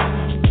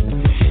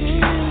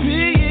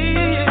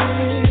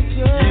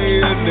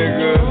 Yeah,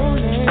 nigga.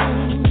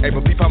 Hey,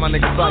 but peep how my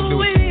nigga Psych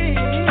do it.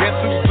 Guess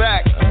who's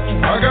back?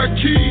 I got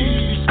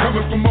keys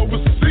coming from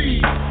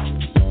overseas.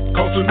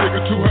 Cost a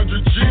nigga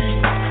 200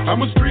 G's.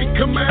 I'm a street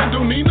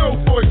commando,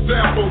 Nino, for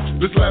example.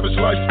 This lavish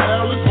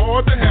lifestyle is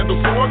hard to handle,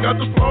 so I got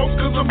the flaws,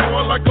 cause I'm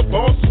more like a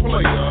boss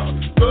player.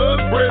 Thug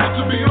bred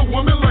to be a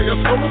woman layer.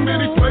 So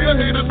many player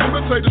haters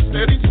imitate a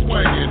steady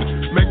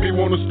swinging. Make me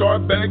wanna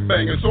start bang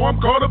banging, so I'm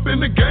caught up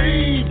in the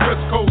game. Dress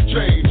code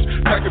change,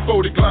 packing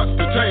 40 Glocks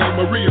to tame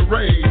or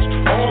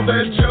rearrange. All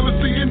that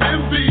jealousy and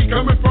envy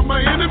coming from my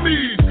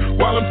enemies.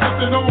 While I'm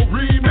sipping on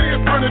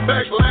Reman, running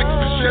back lax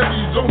the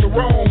Chevys on the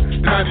roam.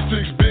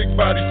 96 big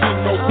body,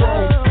 sitting no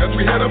chrome. As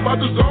we head up out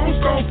the zone,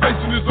 Stone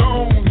facing his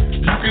own.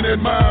 You can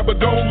admire, but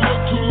don't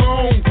look too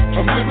long.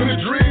 I'm living a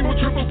dream with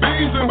triple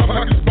B's in my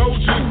pockets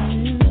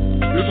bulging.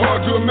 It's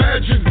hard to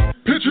imagine.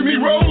 Picture me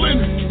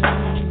rolling.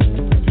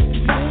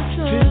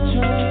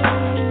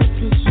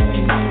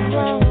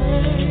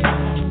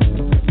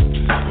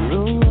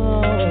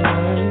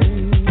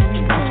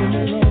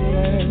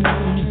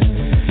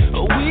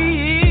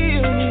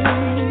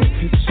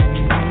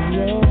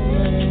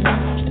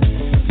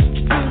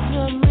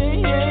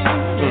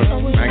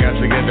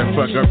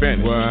 Fuck up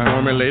in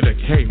formulate a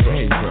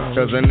caper.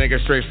 Cause a nigga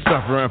straight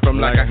suffering from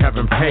like I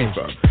haven't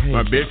paper.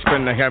 My bitch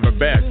finna have a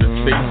bad to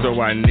see,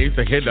 so I need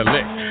to hit a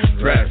lick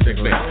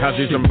drastically. I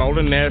see some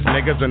bowling ass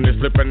niggas and they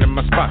slipping in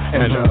my spot.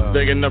 And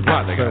big in the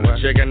pot, they got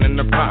a chicken in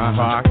the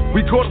pot.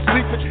 We caught him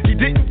sleeping, he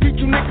didn't keep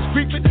you niggas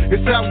creeping.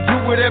 It's how we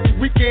do it every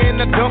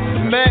weekend, I dump the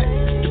mad.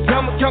 It's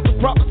time to count the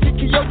property,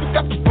 yo, you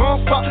got the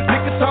bomb spot.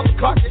 Niggas, time to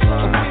clock it.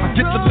 I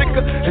get the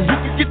liquor and you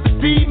can get the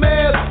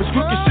female. It's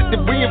crooked shit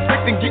that we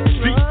inflict and get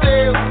street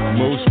sales.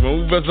 Move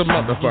smooth as a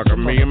motherfucker,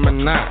 me and my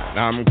knot.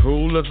 I'm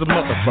cool as a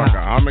motherfucker,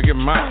 I'ma get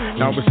mine.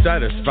 Now we're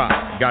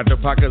satisfied. Got the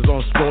pockets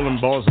on swollen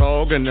balls,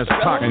 hog, and this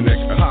pocket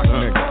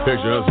nigga.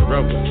 Pictures of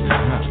rebels.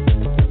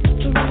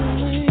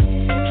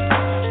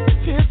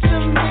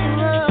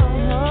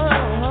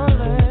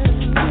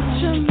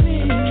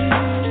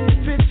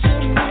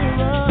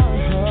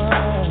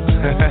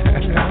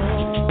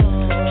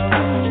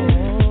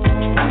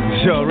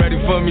 Y'all ready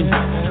for me?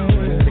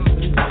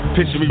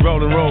 Picture me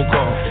rolling roll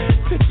call.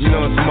 You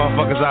know some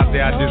motherfuckers out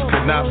there I just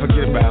could not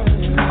forget about.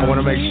 I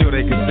wanna make sure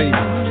they can see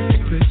me.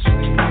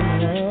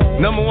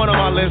 Number one on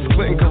my list,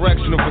 Clinton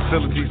Correctional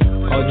Facilities.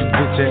 All you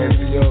bitch ass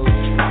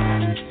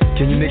CEOs.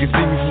 Can you niggas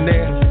see me from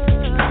there?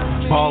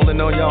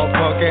 Ballin' on y'all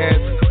punk ass.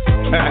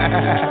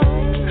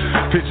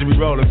 Picture me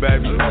rolling,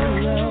 baby.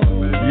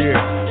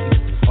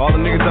 Yeah. All the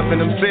niggas up in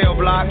them cell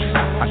blocks.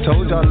 I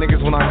told y'all niggas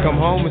when I come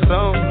home or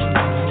something.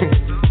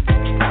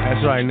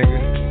 That's right, nigga.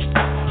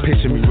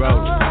 Picture me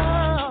rolling.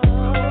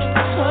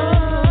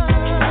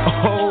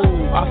 Oh,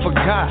 I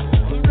forgot.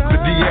 The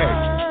DA.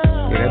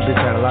 Yeah, that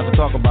bitch had a lot to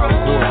talk about, of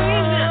course.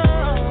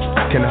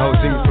 Can the hoe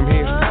see me from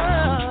here?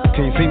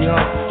 Can you see me,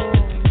 huh?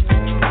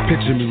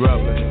 Picture me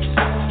rolling.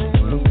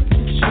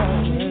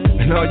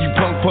 And all you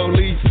punk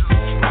police,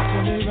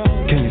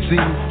 can you see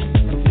me?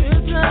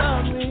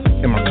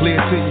 Am I clear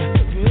to you?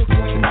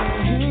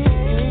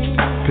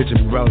 Picture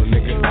me rolling,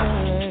 nigga.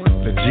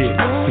 Legit.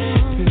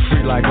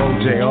 Free like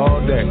OJ all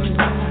day.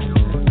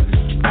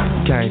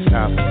 Can't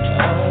stop it.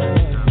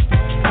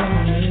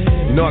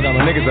 You know I got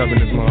my niggas up in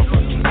this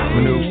motherfucker.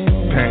 Manu,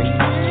 Pain,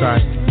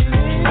 Sight,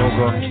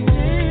 Mogo,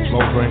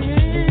 Mobrin.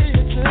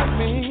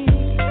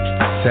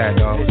 Sad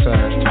dog,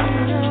 sad.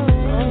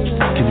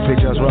 Can you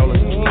picture us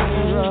rolling?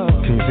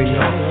 Can you see me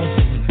on?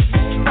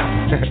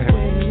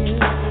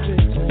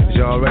 Is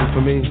y'all ready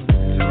for me?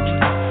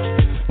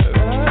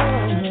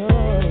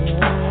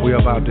 We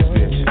about this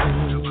bitch.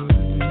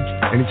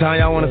 Anytime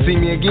y'all wanna see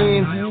me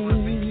again,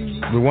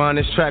 rewind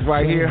this track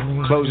right here,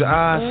 close your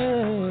eyes,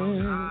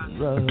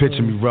 and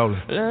picture me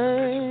rolling.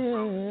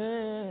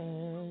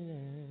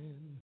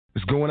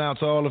 It's going out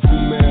to all the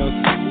females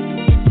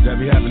that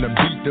be having to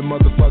beat the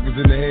motherfuckers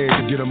in the head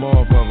to get them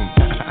off of them.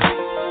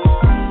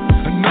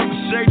 Another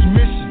shady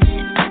mission.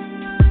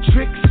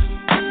 Tricks,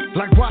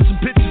 like watching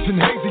pictures in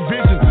hazy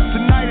vision.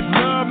 Tonight is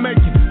love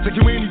making, take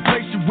you any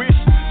place you wish.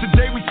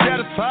 Today we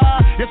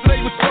satisfied,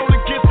 yesterday was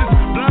stolen kisses.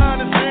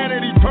 Blind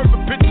insanity,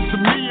 perfect pictures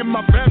of me and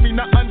my family,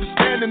 not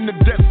understanding the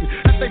destiny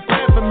that they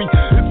plan for me.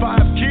 If I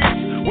have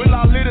kids, will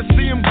I let her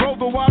see them grow?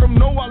 Though I don't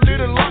know, I live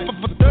a life of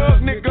a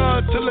thug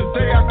nigga until the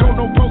day I go,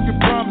 no broken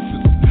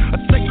promises. A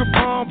sacred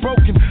bond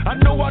broken. I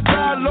know I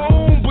die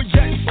alone, but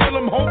yet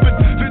still I'm hoping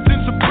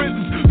visits of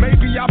prisons.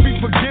 Maybe I'll be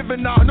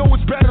forgiven. I know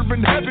it's better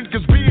in heaven,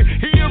 cause being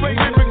here ain't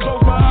living.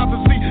 Close my eyes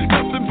and see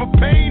nothing but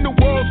pain. The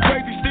world's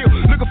crazy still,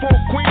 looking for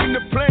a queen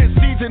to plant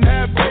seeds and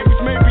have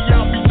babies. Maybe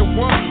I'll be the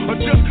one, or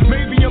just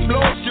maybe I'm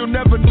lost. You'll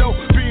never know.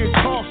 Being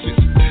cautious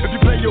if you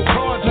play your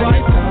cards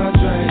right.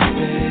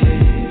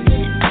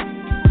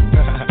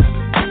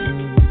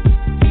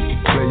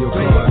 Play your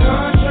cards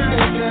right.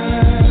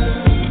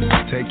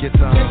 Take your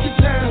time.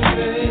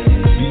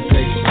 Be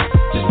patient.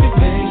 Just be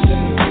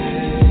patient.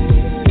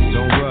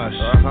 Don't rush.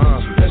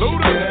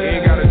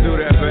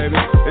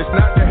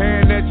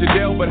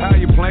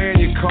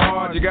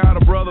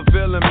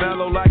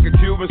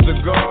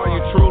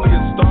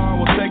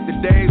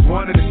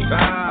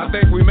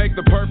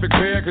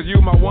 prepared, cause you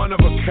my one of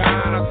a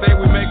kind. I say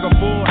we make a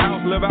full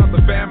house, live out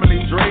the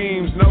family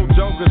dreams. No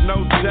jokers,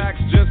 no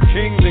jacks, just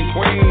kings and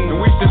queens.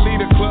 And we should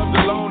leave the clubs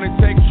alone and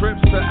take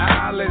trips to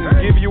islands.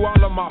 Give you all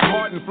of my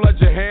heart and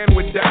flood your hand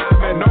with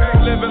diamonds. No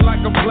more living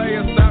like a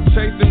player, stop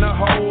chasing the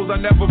hoes.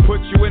 I never put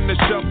you in the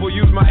shuffle,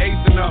 use my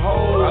ace in the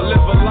hole. I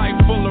live a life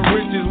full of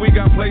riches, we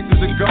got places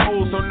to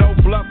go. So no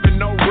bluffing,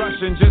 no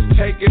rushing, just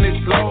taking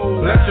it slow.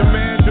 Let your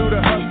man do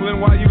the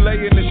hustling while you lay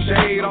in the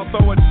shade. I'll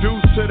throw a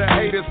deuce to the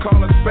haters, call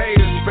a spade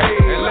a spade.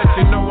 And let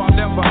you know I'll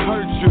never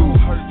hurt you.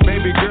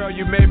 Baby girl,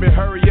 you made me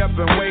hurry up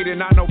and wait,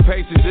 and I know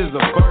patience is a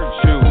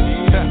virtue.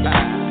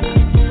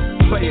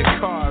 Play your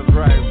cards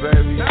right,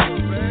 baby.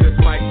 Just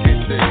might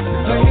get this.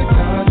 Play your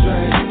cards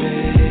right,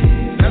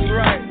 baby. That's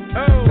right.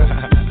 Oh.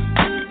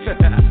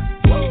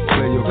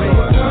 Play your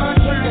cards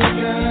right,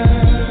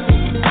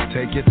 girl.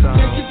 Take your time.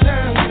 Take your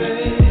time,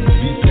 baby.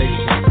 Be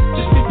patient.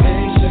 Just be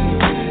patient,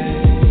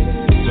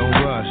 baby. Don't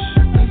rush.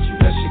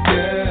 That's your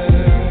girl.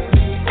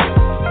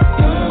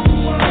 You're the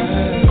one,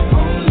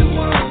 only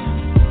one.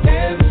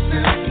 Ever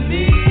since the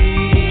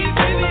need,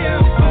 baby,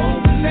 I'm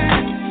hoping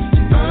that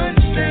you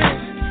understand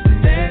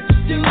that you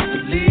do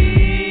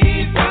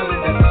believe. Probably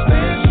that the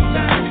special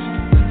times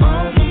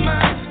on my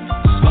mind.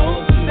 Just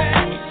hoping that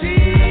you see,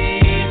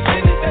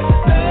 baby, that the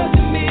love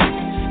of me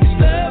is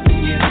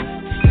loving you.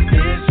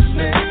 This is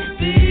meant to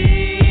be.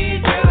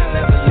 Girl, I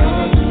never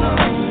young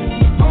alone,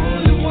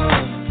 only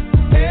one.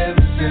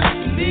 Ever since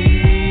the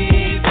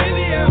need,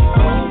 baby, I'm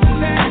hoping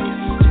that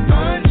you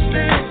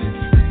understand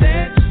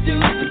that you do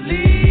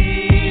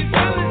believe.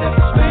 Probably that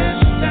the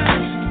special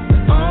times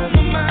on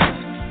my mind.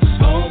 Just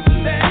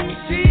hoping that you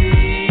see,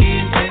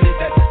 baby,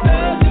 that the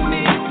love of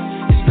me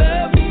is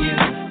loving you.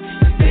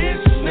 This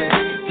is meant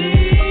to be.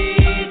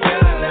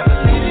 Girl, I never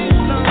leave you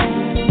alone.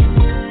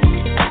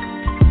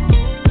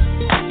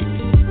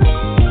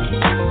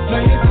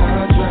 Play your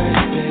cards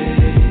right,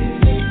 baby.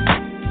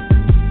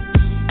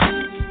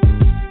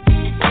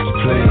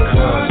 Play your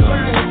cards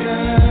right,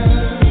 girl.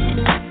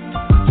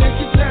 Take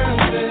your time,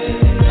 baby.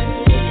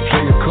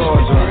 Play your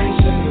cards right.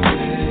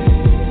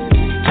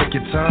 Take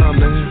your time,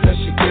 man. That's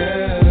your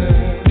girl.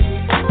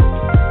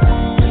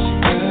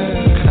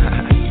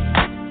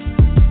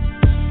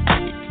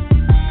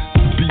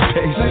 Be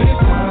patient. Play your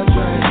cards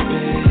right,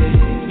 baby.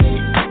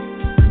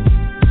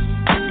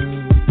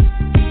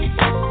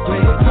 Play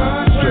your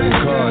cards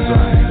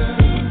right.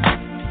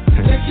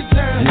 Take your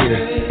time,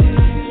 baby.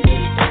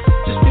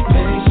 Just be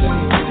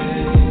patient,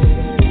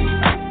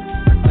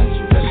 baby.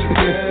 That's your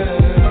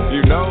girl.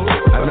 You know?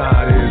 I know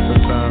how it is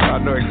sometimes. I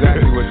know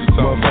exactly what you're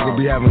talking about. Motherfucker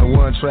be having a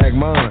one-track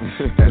mind.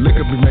 That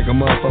liquor be make a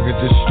motherfucker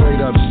just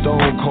straight up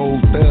stone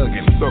cold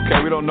thuggin'. It's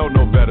okay, we don't know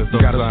no better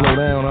sometimes. You gotta slow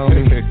down,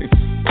 homie.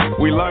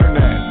 We learned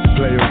that.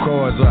 Play your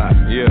cards right.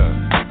 Yeah.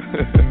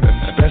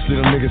 Especially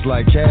them niggas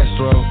like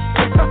Castro.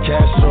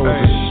 Castro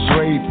is a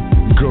straight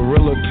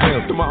gorilla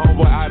pimp. My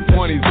homeboy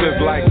I-20's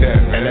just like that.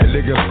 And that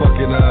nigga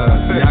fucking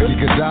Yaki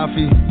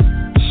Gaddafi,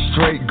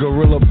 straight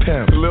gorilla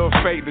pimp. Lil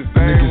Fate the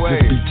same niggas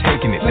way. Niggas just be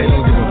taking it. They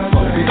don't give a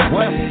fuck.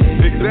 What?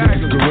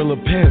 Exactly. Niggas gorilla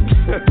pimps.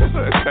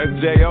 That's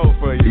J.O.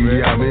 for you, man.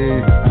 Yeah, I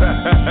mean.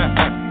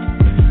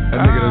 That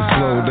nigga done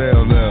slow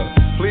down now.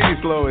 Please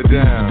slow it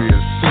down. He used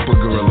to be a super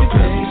gorilla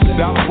pimp.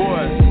 Down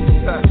boy.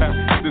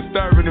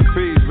 Disturbing the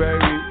peace,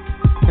 baby.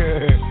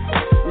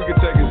 We can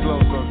take it slow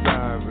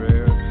sometime,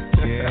 man.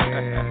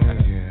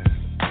 Yeah.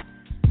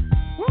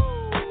 Woo!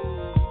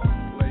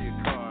 Play your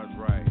cards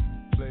right.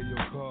 Play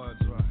your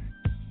cards right.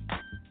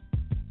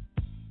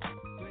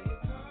 Play your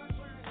cards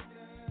right.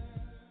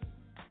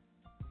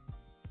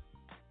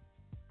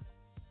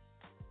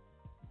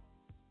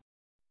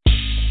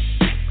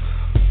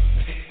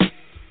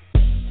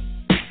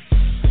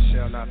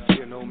 Shall not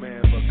fear no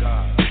man but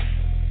God.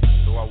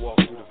 Though I walk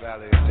through the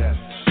valley of death.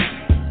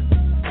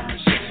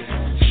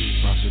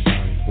 Watch your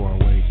body before I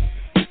wait.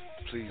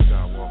 Please,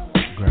 God, walk with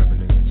me. Grab a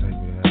nigga and take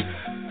me to heaven.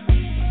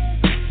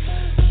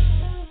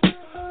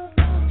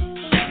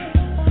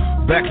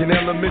 Back in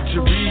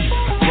elementary,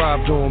 I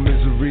thrived on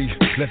misery.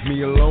 Left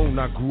me alone,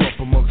 I grew up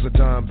amongst a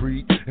dying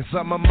breed.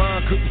 Inside my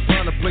mind, couldn't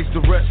find a place to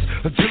rest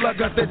until I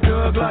got that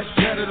dug like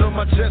tatted on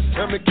my chest.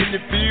 Tell me, can you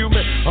feel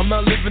me? I'm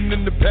not living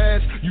in the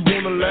past, you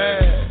wanna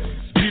laugh.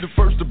 Be the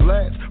first to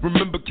blast.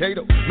 Remember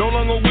Cato, no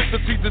longer with the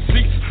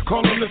deceased.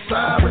 Calling the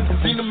sirens,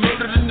 seen them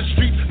murdered in the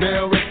streets.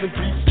 Now rest in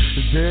peace.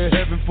 Is there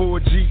heaven for a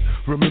G?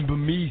 Remember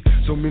me,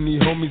 so many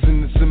homies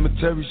in the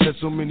cemetery shed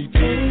so many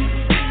tears.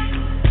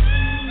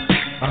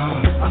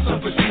 I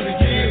suffered through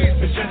the years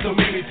and shed so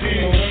many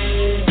tears.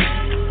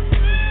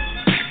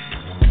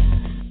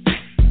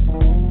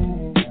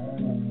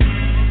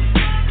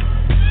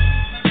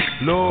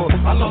 Lord,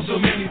 I lost so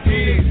many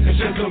tears and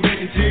shed so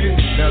many tears.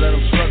 Now that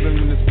I'm struggling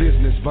in this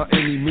business by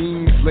any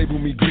means, label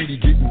me greedy,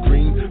 getting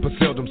green, but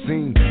seldom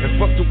seen. And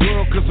fuck the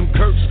world cause I'm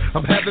cursed.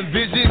 I'm having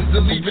visions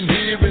of leaving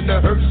here in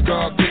the hearse.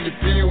 God, can you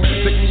feel me?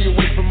 Take me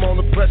away from all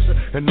the pressure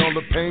pleasure and all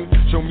the pain.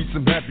 Show me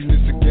some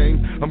happiness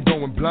again. I'm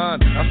going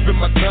blind. I spend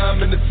my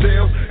time in the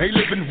cell, ain't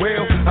living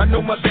well. I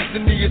know my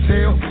destiny is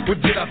hell.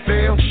 When did I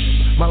fail?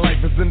 My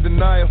life is in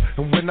denial,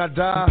 and when I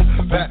die,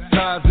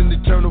 baptized in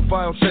eternal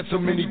fire, shed so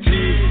many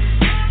tears.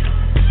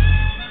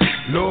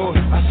 Lord,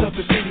 I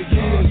suffered so many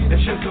years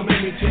and shed so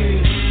many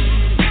tears.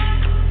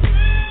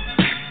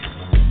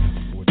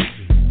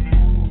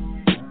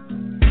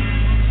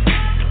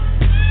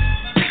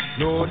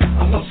 Lord,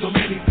 I lost so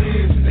many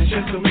tears and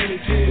shed so many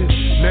tears.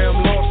 Now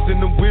I'm lost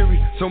and I'm weary,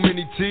 so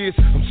many tears.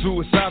 I'm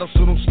suicidal,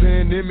 so don't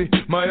stand in me.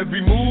 My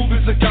every move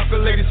is a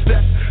calculated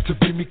step to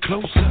bring me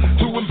closer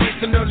to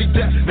embracing early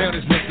death. Now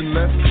there's nothing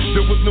left.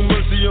 There was no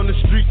mercy on the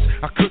streets,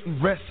 I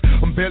couldn't rest.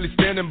 I'm barely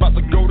standing, about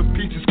to go to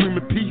pieces,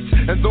 screaming peace.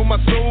 And though my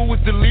soul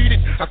was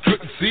deleted, I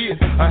couldn't see it.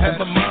 I had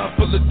my mind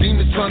full of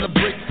demons trying to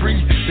break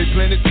free. They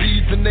planted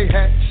seeds and they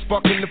hatched,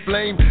 sparking the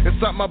flame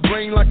inside my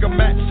brain like a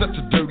match. Such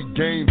a dirty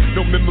game,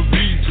 no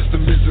memories, just the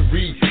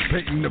misery,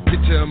 painting a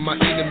picture of my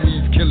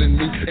enemies killing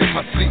me in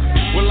my sleep.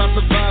 Will I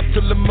survive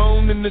till the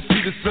morning to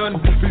see the sun?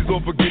 Please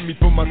Lord forgive me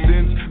for my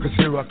sins, cause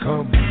here I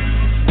come.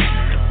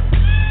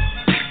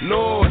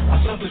 Lord,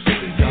 I suffered so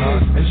many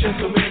years and shed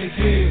so many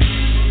tears.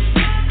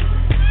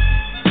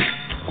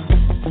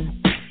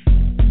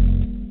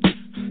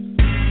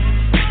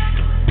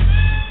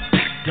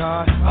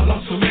 God, I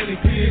lost so many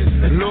tears,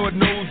 and Lord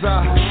knows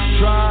I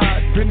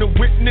tried. Been a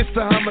witness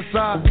to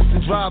homicide,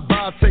 drive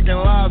by taking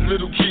lives,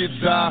 little kids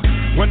die.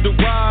 Wonder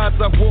why as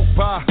I walk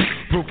by,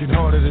 broken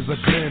hearted as I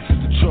glance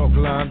at the chalk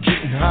line,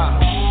 getting high.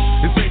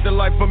 This ain't the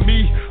life for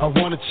me, I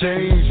wanna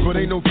change, but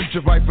ain't no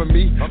future right for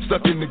me. I'm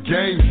stuck in the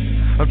game,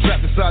 I'm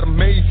trapped inside a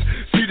maze.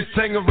 See this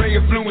Tangeray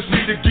influence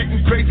me to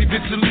getting crazy,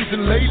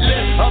 disillusioned lately.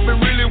 I've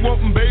been really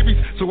wanting babies,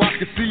 so I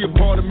can see a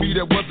part of me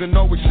that wasn't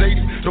always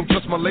shady. Don't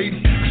trust my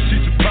lady, cause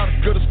she's a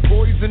product of this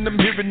poison. I'm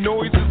hearing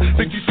noises,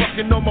 think she's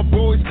fucking on my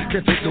boys,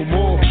 can't take no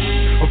more.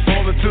 I'm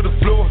falling to the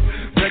floor,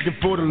 begging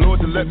for the Lord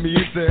to let me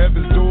into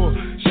heaven's door.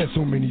 Shed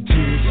so many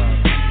tears.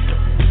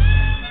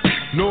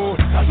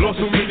 Lord, I lost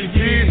so many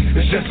years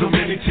and shed so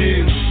many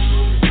tears.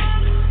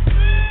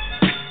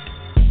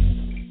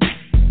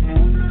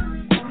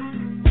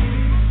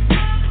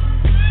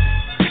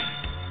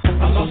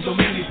 I lost so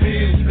many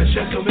tears and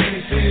shed so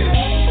many tears.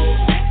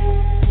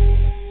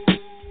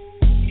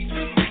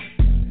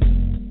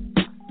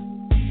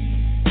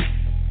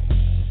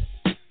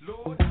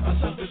 Lord, I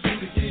suffered so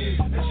many years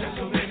and shed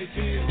so many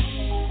tears.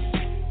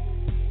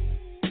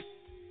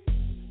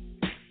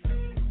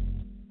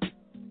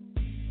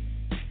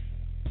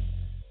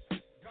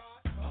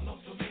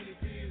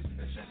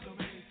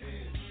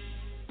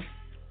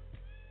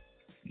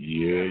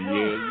 Yeah.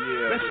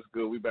 That's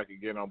good. We back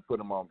again on Put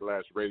 'em on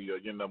Blast Radio,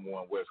 your number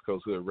one West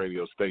Coast Hood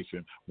radio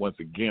station. Once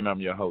again, I'm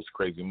your host,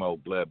 Crazy Mo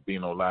Blood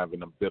Bino, live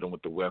in the building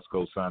with the West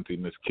Coast auntie,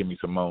 Miss Kimmy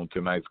Simone.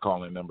 Tonight's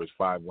calling number is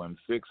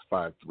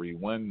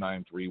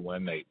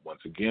 516-531-9318.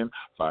 Once again,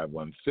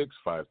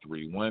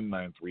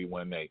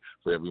 516-531-9318.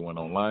 For everyone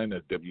online,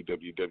 that's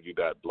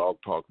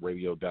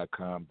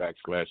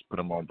www.blogtalkradio.com/Put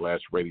 'em on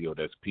Blast Radio.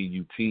 That's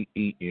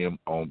PUTEM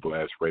on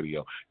Blast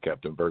Radio.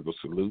 Captain Virgo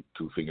salute,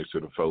 2 fingers to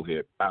the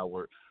forehead,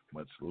 power.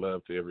 Much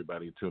love to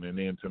everybody tuning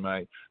in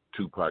tonight.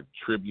 Tupac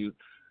tribute,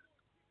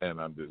 and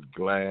I'm just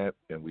glad,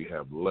 and we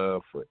have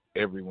love for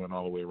everyone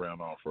all the way around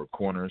all 4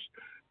 corners,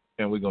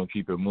 and we're going to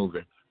keep it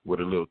moving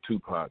with a little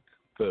Tupac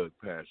Thug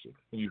Passion.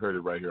 You heard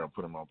it right here on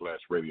Put 'em on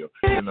Blast Radio.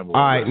 All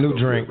right, new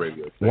drink.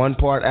 1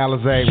 part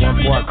Alizé,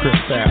 1 part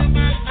Cristal.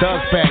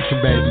 Thug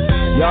Passion, baby.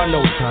 Y'all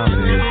know what time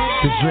it is.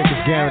 This drink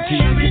is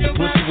guaranteed to get the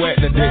pussy wet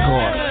and the dick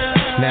hard.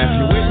 Now, if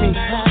you're with me,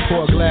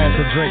 pour a glass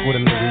of drink with a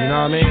nigga, you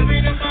know what I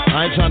mean?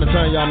 I ain't trying to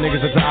turn y'all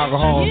niggas into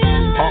alcoholics. I'm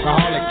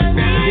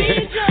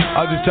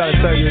just trying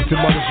to turn you into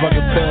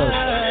motherfucking thugs.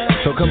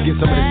 So come get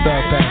some of this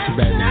Thug Passion,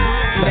 baby.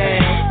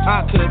 Man,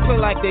 I could feel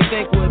like they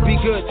think would be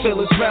good till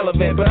it's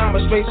relevant, but I'm a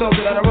straight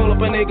soldier that'll roll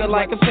up a nigga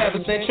like a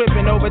 7 cent,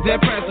 tripping over dead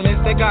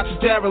presidents. They got the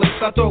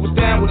derelicts, I thought was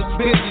down with us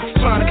busy,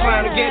 trying to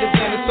climb to get us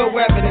in. It's so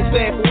evident,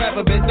 saying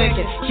forever been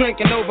thinking,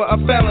 drinking over a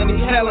felony,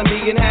 telling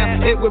me and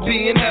how it would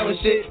be in hell and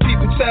shit.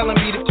 People telling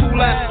me to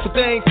cool out, but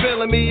they ain't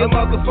feeling me. A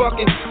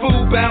motherfucking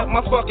fool bout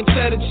my fucking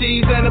cheddar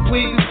cheese and the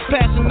please,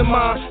 passion to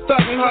mine,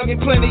 thugging, hugging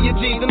plenty of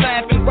G's and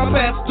laughing. I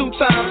passed 2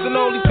 times and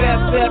all these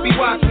bastards happy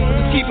watching.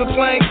 Just keep it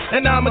playing,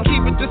 and I'ma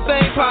keep it the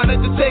same. Partner,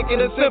 just take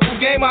it a simple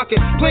game. I can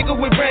twinkle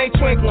with brain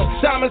twinkling,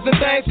 diamonds and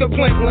things go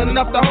twinkling,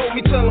 enough to hold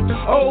me till I'm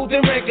old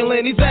and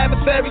wrinkling. These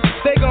adversaries,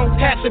 they gon'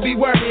 have to be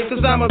worrying,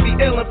 cause I'ma be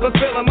ill and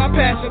fulfilling my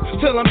passion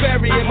till I'm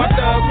burying my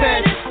thug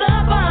passion.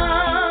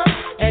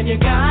 And you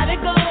got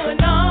it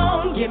going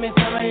on. Give me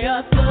some of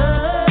your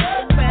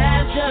thug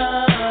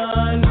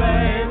passion,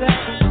 baby.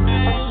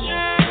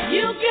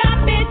 You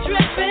got me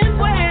dripping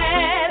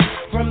wet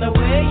from the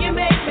way you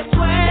make me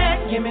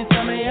sweat. Give me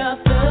some of your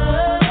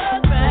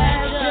thug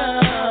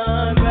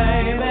passion,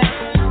 baby.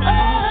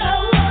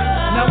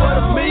 Now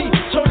what of me?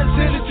 Turn this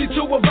energy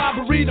to a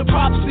robbery. The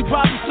prophecy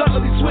probably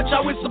suddenly switch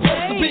how it's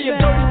supposed to be. And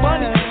dirty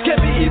money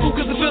can't be evil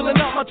cause it's filling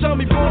up my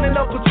tummy, burning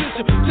up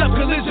potential. Tough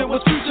collision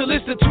was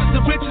futuristic,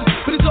 twisted riches.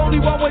 But it's only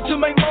I went to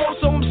make more,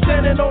 so I'm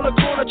standing on the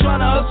corner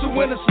trying to hustle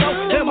in the snow.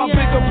 And my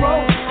bigger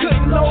bro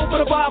couldn't know,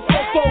 but about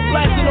 4-4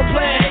 blasting a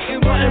plan,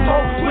 hating, wanting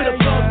more with a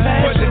blood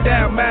passion. Pushing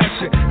down,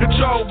 mashing,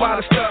 controlled by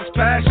the stuff's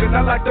passion.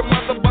 I like the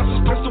mother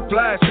busters, pistol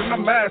flashing.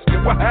 I'm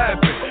asking what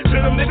happened to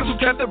them niggas who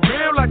kept it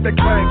real like they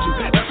claimed to.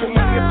 That's what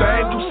money and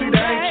fame do, see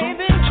they ain't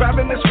true.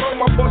 Traveling this road,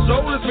 my poor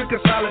soul has been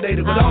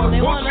consolidated with all the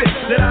bullshit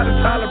that I done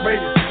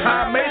tolerated.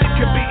 How I made it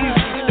can be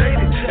easily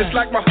stated. It's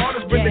like my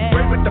heart has been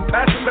engraved with the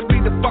passion to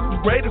be the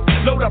fucking greatest.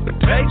 Load up and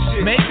take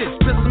shit. Make this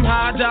to some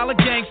high dollar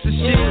gangster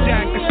shit.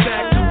 Stack and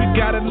stack till we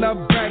got enough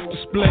bank to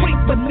split. Creep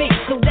with me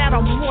so that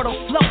I'm mortal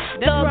flow.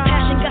 Thug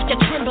passion got you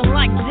trembling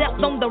like death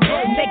on the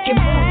road. Make it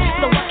move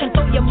so I can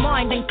throw your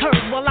mind in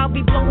curve while I'll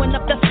be blowing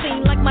up the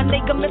scene like my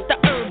nigga Mr.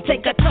 Herb.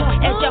 Take a tour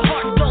as your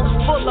heart goes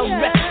full of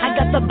rest. I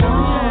got the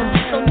bomb,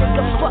 so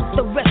nigga fuck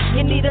the rest.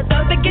 You need a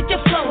thug to get you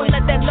flowing.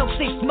 Let that low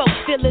see smoke,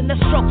 feeling the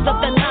strokes of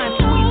the nine,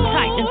 squeeze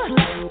tight and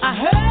slow. I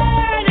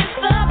heard it's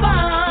the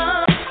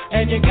bomb,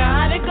 and you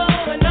got it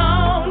going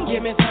on.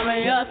 Give me some of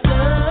your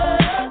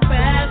thug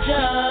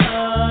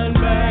passion,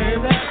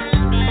 baby.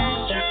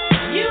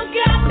 You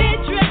got me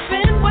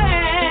dripping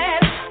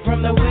wet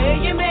from the way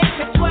you make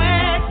me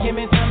sweat. Give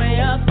me some of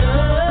your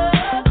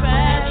thug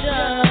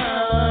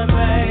passion,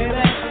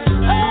 baby.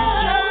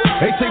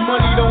 They say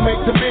money don't make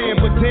the man,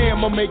 but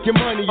damn, I'm making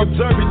money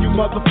observing you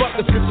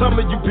motherfuckers. Cause some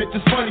of you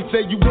bitches funny,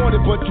 say you want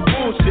it, but you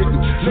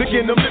bullshitting.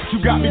 Licking them lips,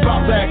 you got me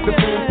about to act a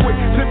fool quick.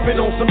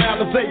 Sipping on some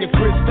Alizé and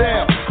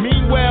Cristal.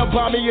 Meanwhile,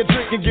 buy me a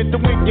drink and get the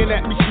winking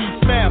at me, she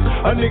smiles.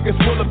 A nigga's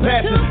full of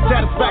passion,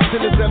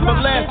 satisfaction is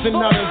everlasting.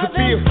 Now there's a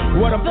fear,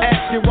 what I'm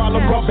asking while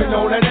I'm rubbing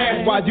on that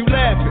ass, why you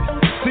laughing?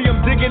 See,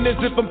 I'm digging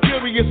as if I'm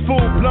curious, full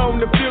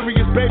blown and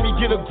furious, baby,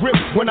 get a grip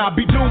when I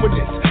be doing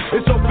this.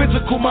 It's so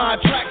physical, my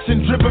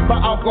attraction, driven by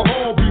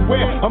alcohol.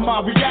 Beware of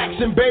my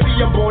reaction, baby,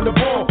 I'm on the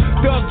ball.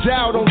 Thugged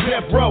out on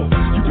death row.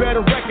 You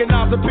better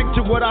recognize the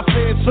picture, what I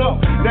said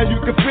so. Now you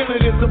can feel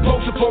it, it's a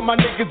potion for my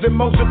niggas in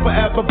motion,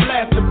 forever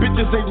blasting.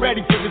 Bitches ain't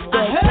ready for this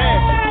thug passion.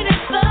 I heard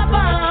it's the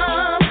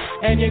bomb,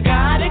 and you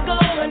got it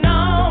going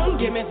on.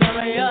 Give me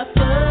some of your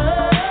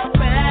thug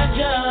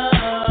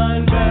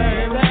passion,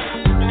 baby.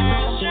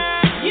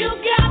 You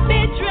got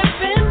me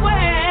dripping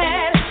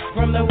wet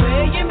from the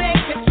way you make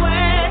me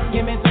sweat.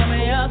 Give me some of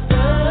your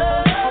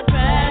thug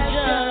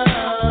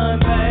passion,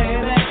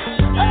 baby.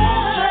 Oh,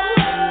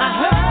 I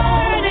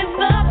heard it's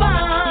the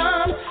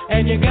bomb,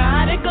 and you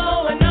got it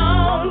going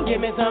on. Give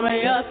me some of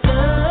your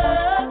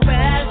thug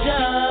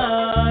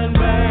passion,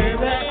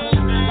 baby.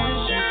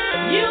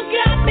 You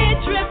got me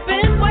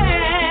dripping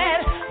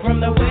wet from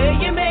the way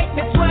you make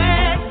me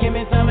sweat. Give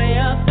me some of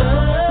your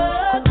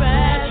thug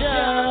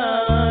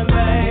passion,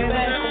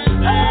 baby.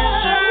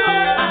 Oh,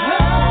 I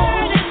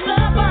heard it's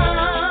the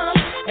bomb,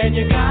 and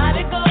you got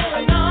it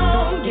going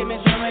on. Give me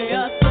some of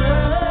your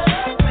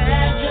thug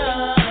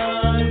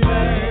passion,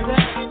 baby.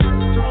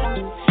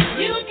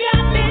 You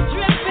got me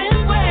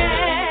dripping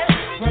wet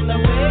from the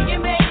way you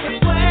make me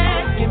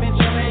sweat. Give me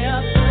some of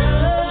your thug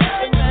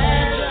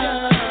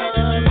passion,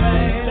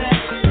 baby.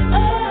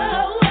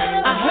 Oh,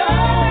 I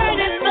heard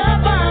it's the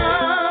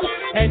bomb,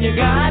 and you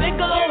got it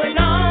going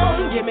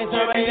on. Give me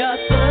some of your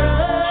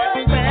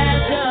thug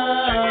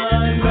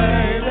passion,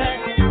 baby.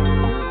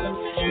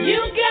 You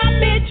got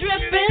me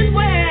dripping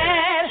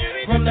wet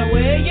from the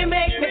way you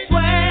make me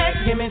sweat.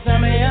 Give me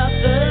some of your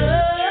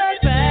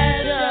thug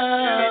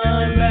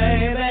passion,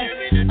 baby.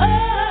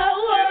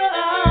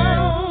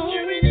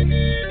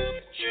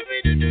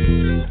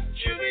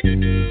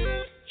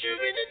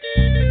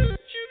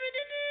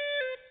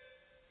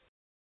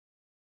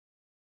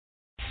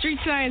 Street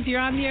Science, you're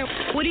on here.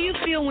 What do you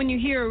feel when you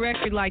hear a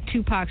record like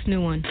Tupac's new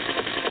one?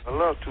 I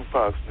love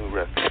Tupac's new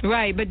record.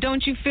 Right, but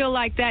don't you feel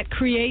like that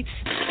creates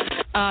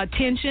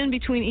tension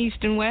between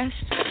East and West?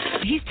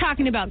 He's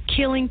talking about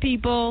killing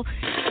people.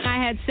 I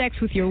had sex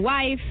with your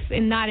wife,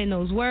 and not in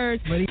those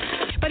words.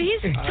 But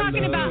he's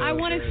talking about, I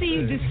want to see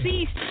you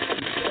deceased.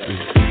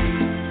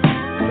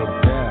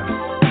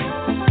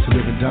 To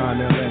live and die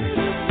in L.A.,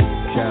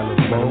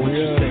 California. What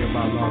you say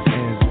about Los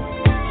Angeles?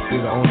 It's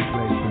the only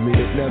place for me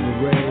that never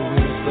rains.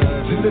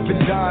 To live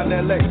and die in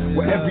L.A.,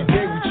 where every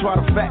day we try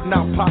to fatten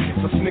our pockets.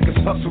 Us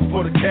niggas hustle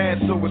for the cash,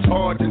 so it's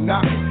hard to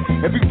knock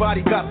it.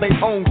 Everybody got their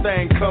own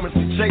thing coming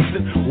to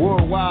chasing.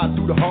 Worldwide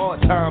through the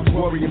hard times,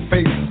 worrying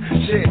faces.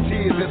 Shed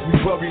tears as we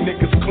bury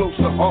niggas close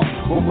to heart.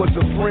 What was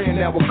a friend,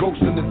 now a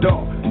ghost in the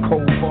dark.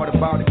 Cold part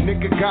about it,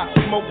 nigga got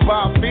smoked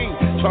by a fiend.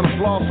 Trying to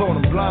floss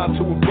on him, blind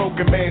to a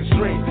broken man's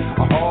dream.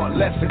 A hard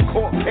lesson,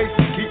 court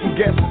cases keep him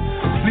guessing.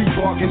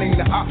 Sleepwalking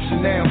ain't an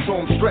option now, so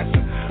I'm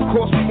stressing.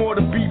 Cost me more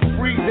to be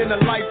free than a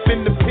life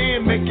in the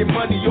pen. Making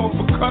money off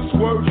of cuss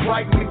words,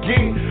 writing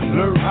again.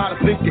 Learn how to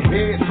think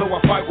ahead, so I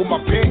fight with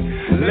my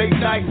pen. Late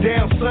night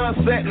down,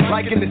 sunset,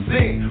 like in the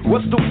sin.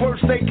 What's the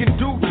worst they can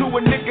do to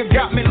a nigga?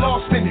 Got me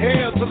lost in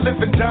hell to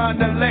live and die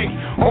in L.A.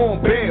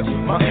 On bail,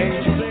 my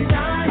angel.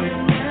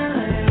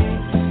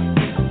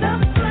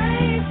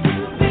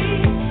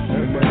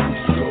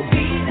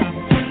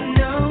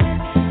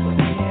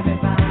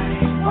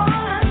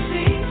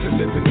 To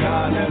live and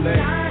die in L.A.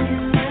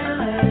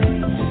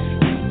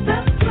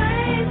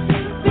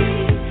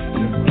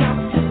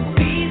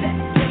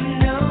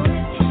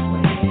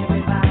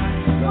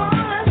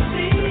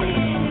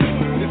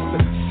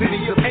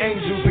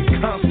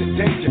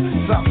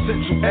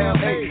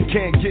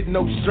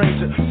 no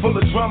stranger. Full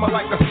of drama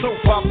like a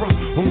soap opera.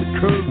 On the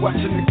curb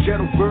watching the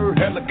ghetto bird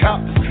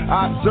helicopters.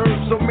 I observe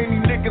so many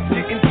niggas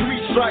getting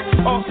 3 strikes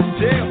off in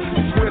jail.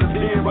 I swear to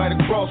being right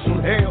across from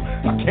hell.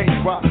 I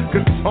can't cry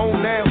cause it's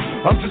home now.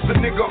 I'm just a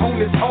nigga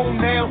on his own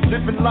now.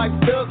 Living life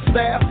thug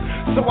style.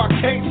 So I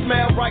can't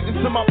smile right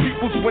into my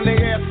peoples when they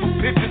ask for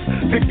pictures.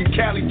 Thinking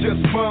Cali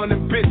just fun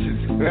and bitches.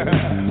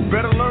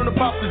 Better learn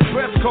about the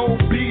dress code,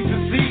 B's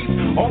and C's.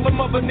 All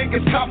them other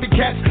niggas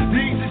copycats,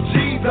 D's and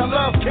G's. I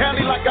love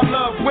Cali like I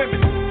love women.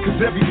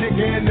 Cause every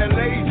nigga in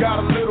LA got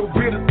a little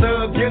bit of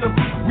thug in him.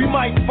 We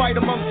might fight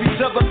amongst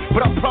each other,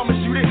 but I promise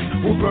you this,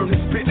 we'll burn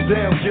this bitch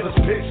down, get us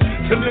pissed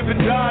to live and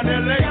die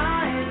in LA.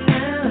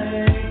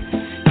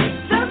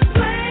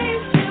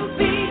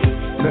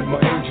 Let my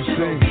angel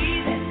sing.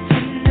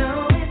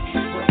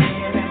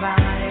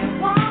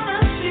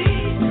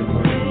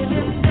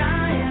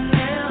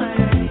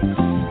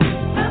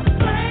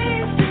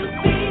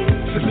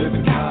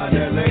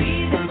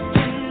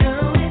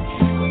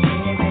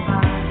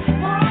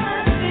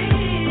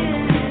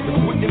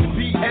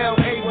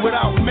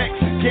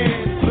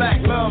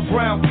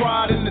 Brown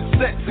pride in the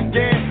sets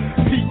again.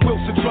 Pete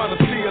Wilson trying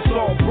to see us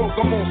all broke.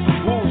 I'm on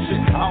some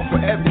bullshit, out for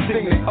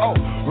everything they owe.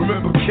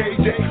 Remember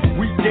KJ,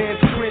 Weekends,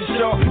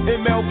 Crenshaw,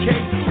 MLK,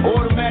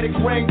 automatic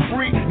rain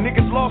free.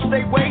 Niggas lost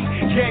their way.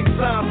 Gang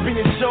signs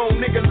being shown.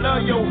 Nigga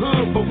love your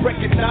hood, but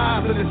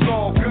recognize that it's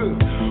all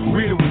good.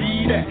 Where the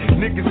weed at?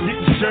 Niggas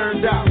getting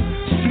churned out.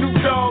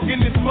 Snoop Dogg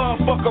in this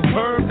motherfucker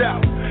burned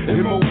out.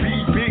 M.O.B.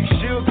 Big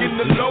Shug in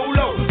the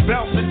Lolo,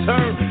 bounce and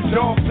turn.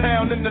 Dog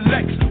pound in the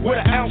Lex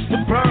with an ounce to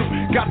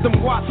burn. Got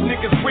them Watts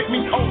niggas with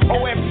me on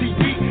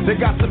OMTV. They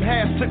got some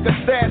halves, took a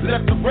stab,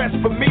 left the rest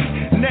for me.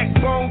 Neck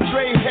bone,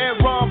 Dre, hair,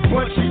 Ron,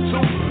 Punchy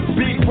too.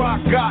 Big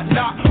Rock got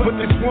knocked, but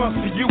this one's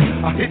for you.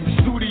 I hit the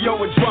studio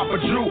and drop a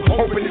Drew,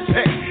 open his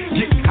head,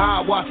 get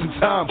high, watching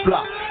time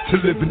fly to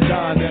live and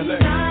die in LA.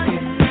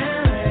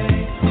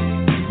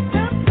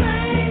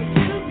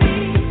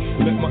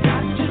 Let my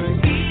eyes sing.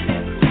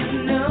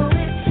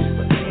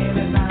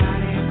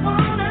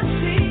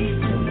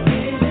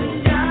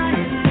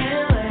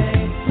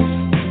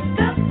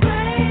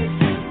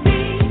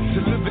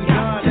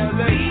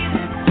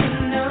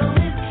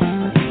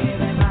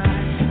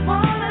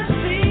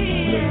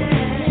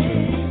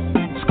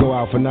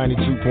 For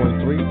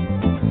 92.3,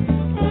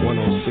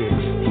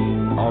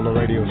 106, all the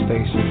radio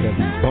stations that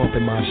be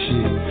bumping my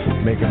shit,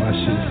 making my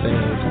shit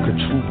sound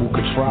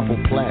quadruple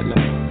platinum.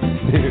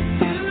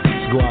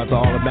 Let's go out to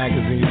all the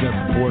magazines that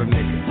support a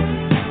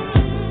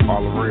nigga,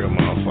 all the real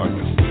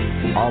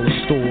motherfuckers, all the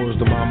stores,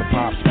 the mom and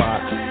pop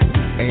spots,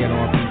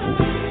 A&R people,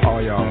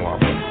 all y'all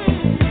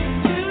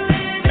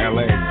motherfuckers.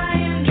 LA,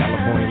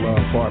 California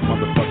love part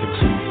motherfucker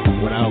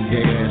too, without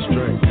gay ass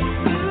straight.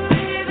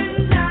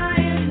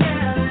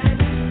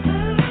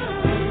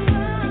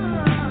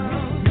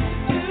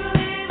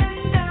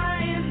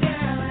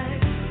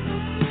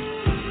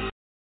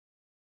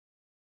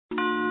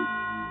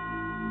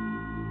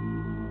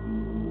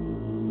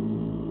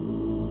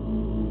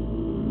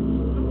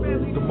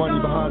 Money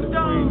behind the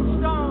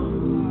dreams.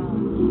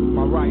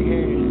 My right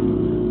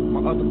hand.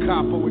 My other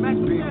capo in this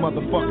big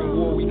motherfucking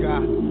war we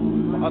got.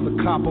 My other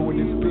capo in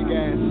this big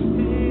ass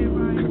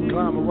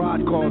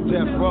conglomerate called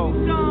Death Row.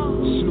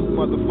 Snoop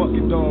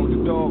motherfucking Dogg,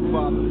 the Dog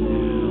Father.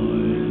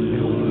 And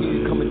who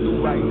is coming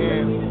through right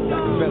now?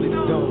 Machiavelli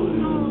the Dog.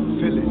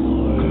 Phyllis,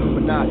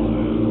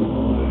 Illuminati.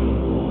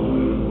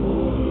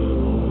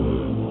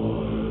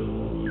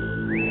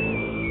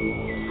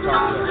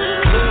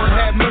 Lord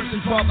have mercy,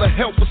 Father,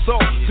 help us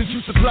all. Since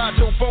you supplied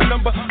your phone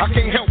number, I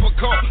can't help but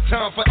call.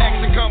 Time for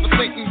action,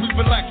 conversating, we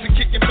relaxing,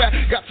 kicking back.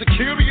 Got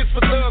securities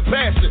for thug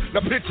passion.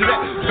 Now picture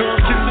that.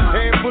 Thug kisses,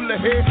 hand full of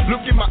hair.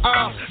 Look in my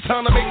eyes.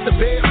 Time to make the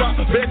bed rock.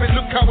 Baby,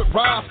 look how it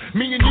rise.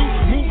 Me and you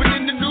moving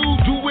in the nude,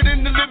 do it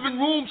in the living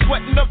room,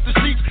 sweating up the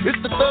sheets. It's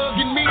the thug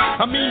in me.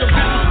 I mean, no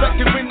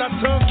disrespecting when I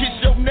tongue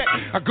kiss your neck.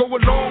 I go a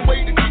long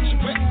way to get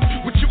you back.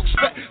 What you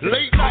expect?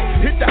 Late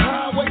night, hit the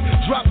highway,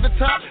 drop the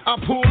top. I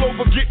pull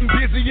over, getting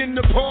busy in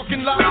the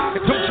parking lot.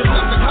 And don't you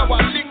love it how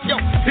I lick yo,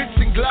 hits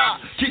and glide.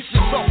 Kiss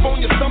yourself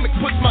on your stomach,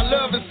 push my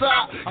love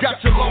inside.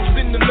 Got you lost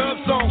in the love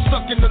song,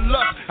 stuck in the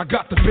lust. I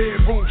got the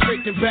bedroom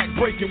shaking, back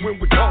breaking when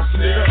we're tossing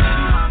it up.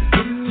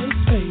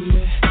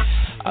 Baby,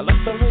 I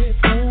like the way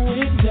it's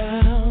going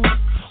down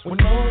when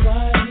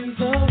nobody's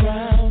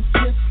around.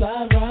 Slip,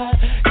 slide, ride,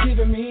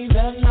 giving me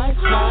that nice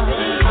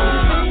ride.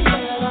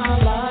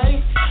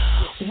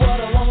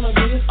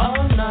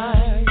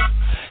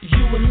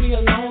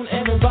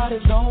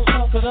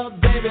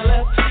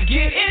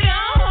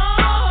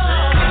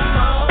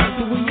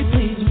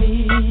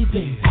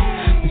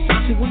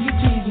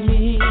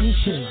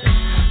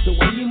 The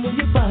way you move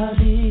your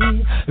body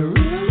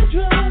really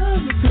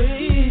drives me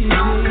crazy.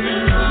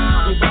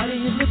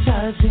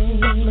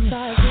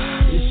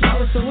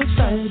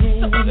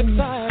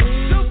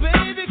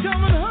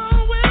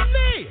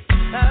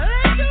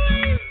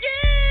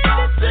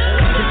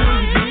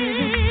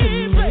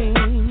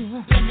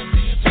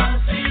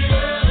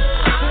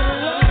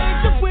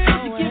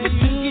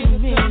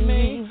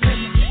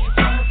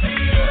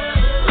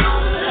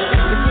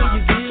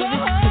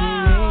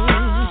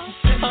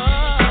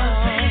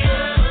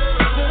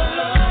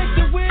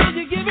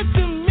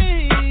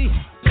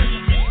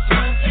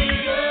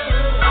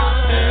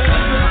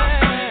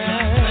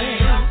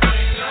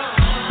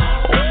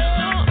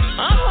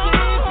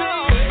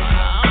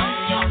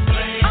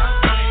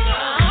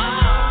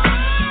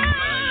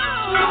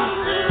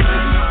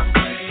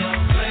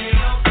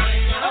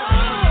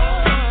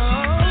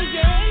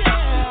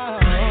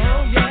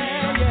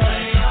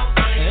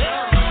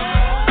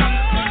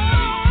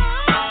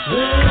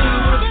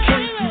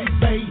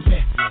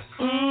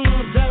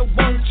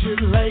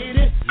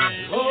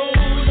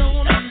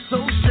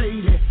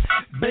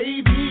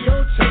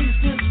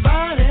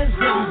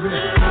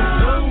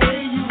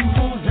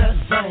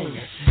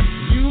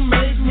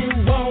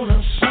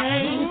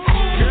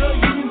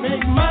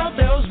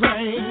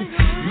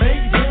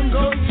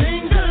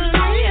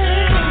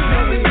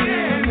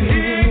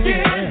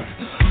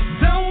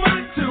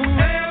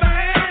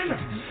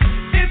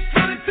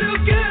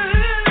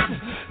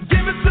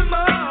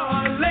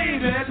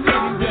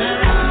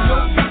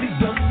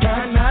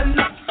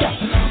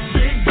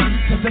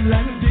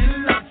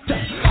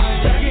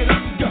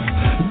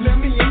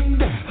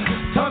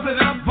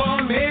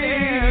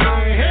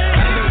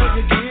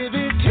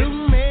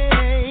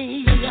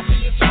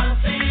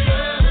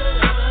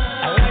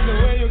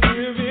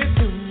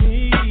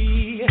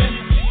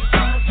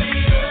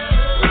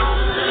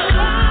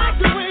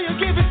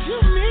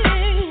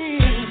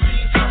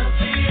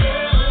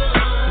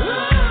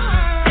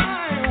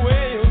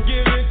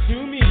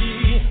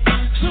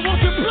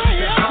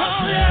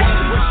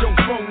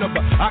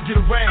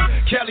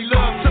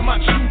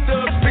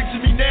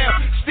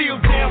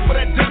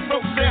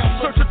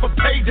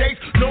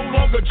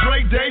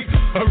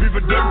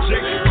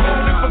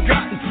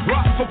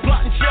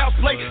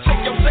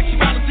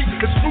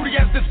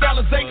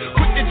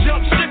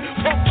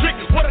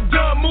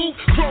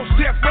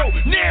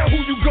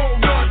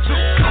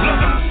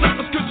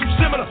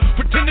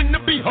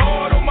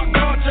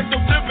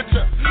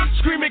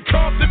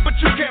 robbed it, but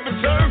you can't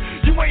return.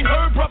 You ain't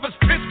heard brothers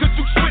piss cause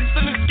you switched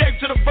and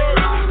escaped to the bird.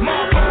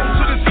 Mob home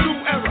to this new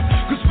era,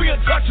 cause we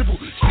untouchable.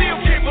 Still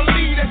can't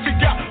believe that you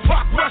got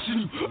Pac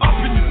rushing you, up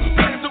in you,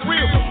 that's the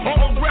real.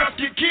 All the rap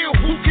get killed,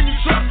 who can you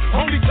trust?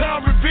 Only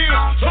time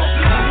reveals. Talk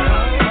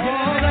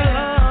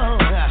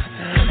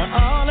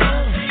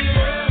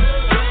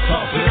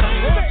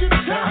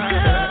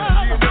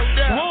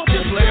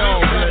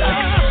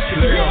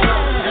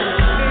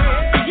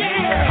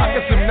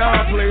to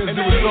non-players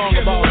do a song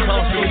about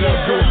hustle,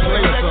 they'll do a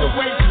play song.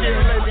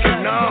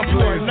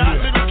 Non-players, not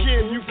little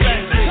kid, you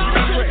fat nigga.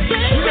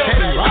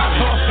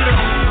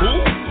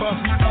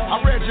 I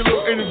read your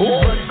little interview,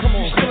 buddy. Come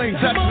on, you still ain't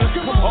touching us.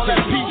 All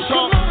that beat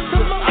talk.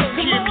 I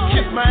can't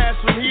kiss my ass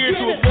from here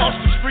to across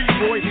the street,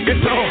 boy.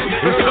 It's on.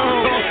 It's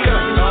on.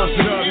 Toss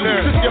it up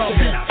now. Y'all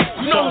beat.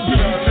 No beat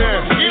there.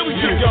 Here we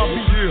took y'all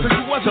beat. Cause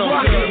you wasn't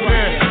rocking it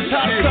there.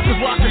 Top suckers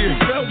rocking it.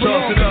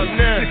 Toss it up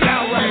now. It's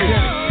out right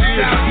there.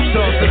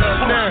 Toss it up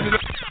now.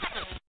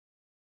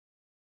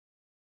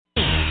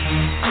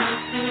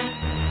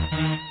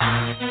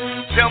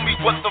 Tell me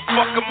what the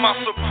fuck am I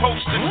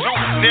supposed to do?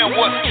 Now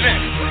what's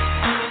next?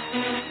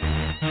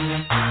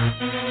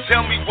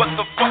 Tell me what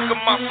the fuck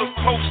am I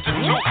supposed to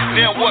do?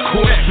 Now what's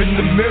Caught next? up in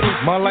the middle,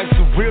 my life's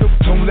a riddle.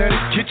 Don't let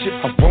it get you.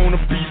 I wanna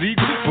be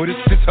legal, but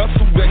it's this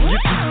hustle that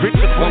gets you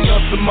richer. When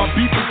us and my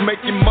people's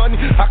making money,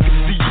 I can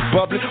see you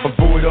bubbling.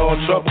 Avoid all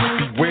trouble.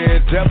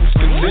 Beware devils,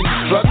 continue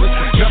struggling.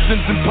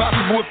 Nothing's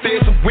impossible if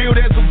there's a will,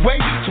 there's a way.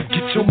 So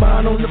get your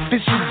mind on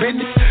official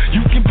business.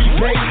 You can be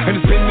paid,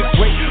 and it's been this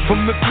way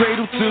from the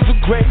cradle to the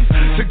grave.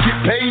 To get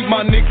paid,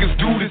 my niggas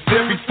do this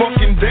every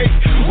fucking day.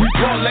 We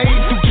parlay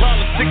through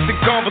politics and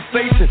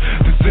conversation.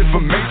 This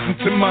information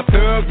to my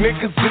thug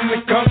niggas in the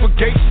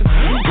congregation.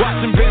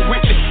 Watching bear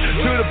witness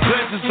to the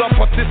pledges of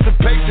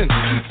participation.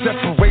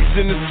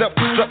 Separation and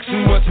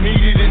self-destruction, what's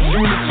needed is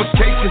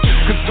unification.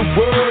 Cause the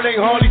world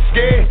ain't hardly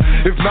scared.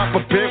 If not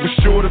prepared, we're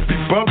sure to be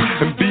bumped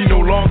and be no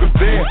longer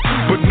there.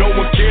 But no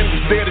one cares,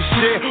 it's there to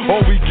share.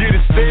 All we get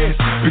is theirs.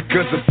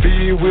 Because the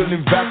fear will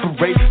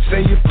evaporate.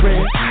 Say your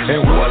prayer.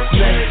 And what's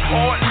next?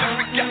 Hard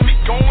living got me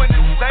going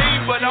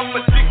insane, but I'm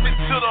addicted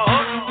to the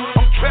hustle.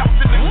 I'm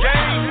trapped in the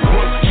game.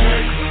 What's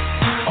next?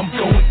 I'm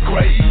going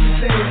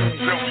crazy.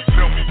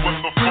 Tell me what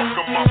the fuck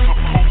am I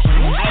supposed to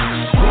do?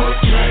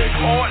 What's next?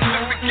 Hard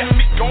living got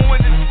me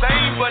going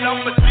insane, but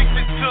I'm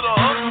addicted to the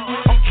hustle.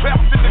 I'm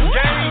trapped in the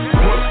game.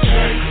 What's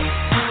next?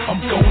 I'm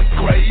going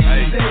crazy.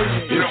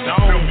 Tell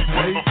me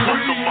what the fuck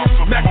am I supposed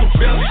to do?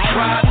 Machiavelli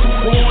tried to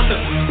warn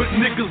us, but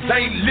niggas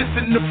ain't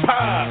listen to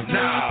Pop.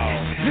 Nah,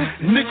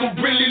 nigga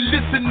really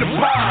listen to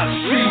Pop.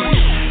 See,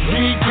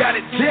 he ain't got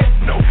it yet,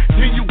 no,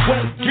 then you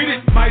won't get it.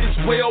 Might as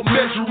well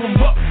measure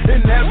him up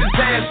and have his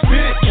ass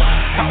spit it.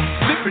 Out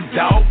slipping,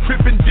 dog,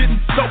 tripping,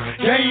 didn't soak.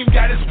 Game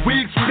got his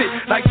wig split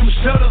like some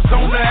shutters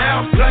on the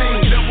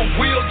airplane. Never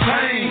will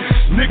change.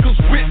 Niggas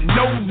with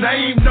no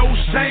name, no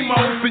shame.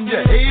 I open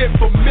your head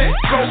for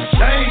Metro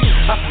change.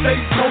 I stay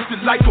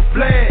posted like a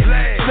flag.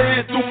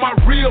 Stand through my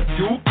real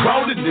view,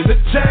 crawling in the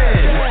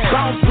jazz.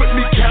 Bounce with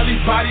me, Cali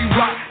Body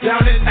Rock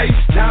down in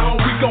H-Town.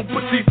 We gon'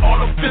 put these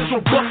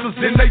artificial busters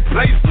in they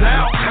place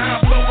now.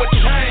 Time for a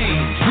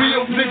change.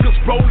 Real niggas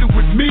rolling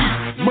with me.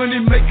 Money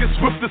makers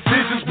with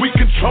decisions, we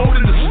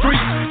controlling the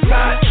street.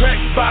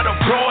 Sidetracked by the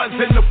frauds,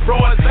 and the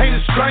frauds ain't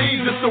as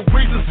strange. It's the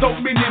reason so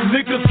many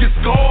niggas get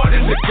scarred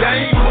in the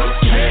game.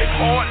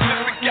 Hard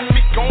living got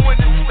me going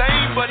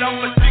insane, but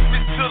I'm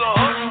addicted to the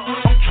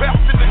hustle. I'm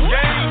trapped in the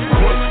game.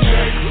 What's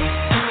next?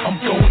 I'm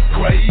going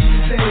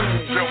crazy.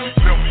 Tell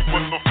me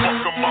what the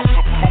fuck am I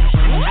supposed to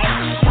do?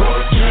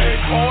 What's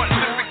next? Hard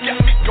living got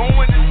me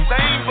going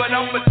insane, but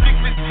I'm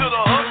addicted to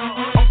the hustle.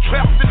 I'm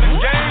trapped in the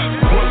game.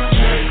 What's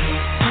next?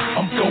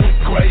 I'm going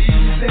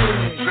crazy.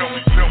 Tell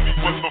me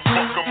what the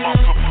fuck am I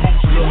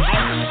supposed to do?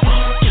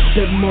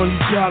 That money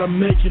gotta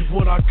make it,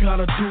 what I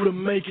gotta do to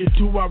make it.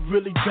 Do I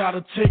really gotta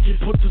take it?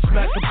 Put this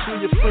Mac up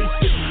to your face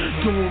it.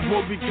 Doing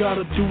what we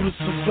gotta do to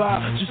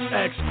survive. Just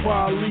ask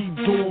Quali,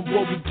 doing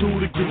what we do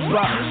to get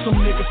by. Some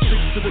niggas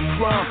stick to the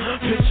crime,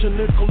 pitch a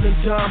nickel and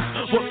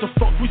dime. What the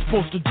fuck we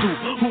supposed to do?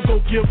 Who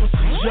gon' give us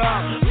a job?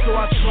 So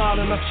I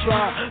tried and I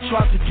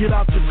tried to get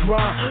out the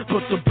grind.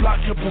 But the block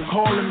kept on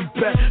calling me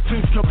back,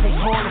 things kept on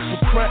calling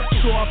for crack.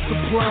 So I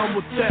supply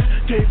with that,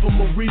 gave them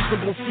a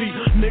reasonable fee.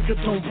 Nigga,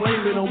 don't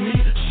blame it on me.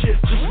 Shit,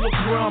 just look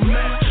where I'm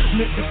at.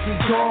 Niggas in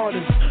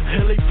gardens,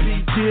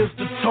 LAPD is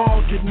the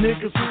target.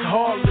 Niggas is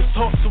heartless,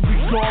 hustle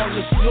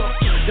regardless. Look,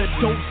 that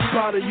dope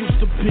spot it used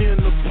to be an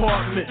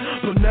apartment,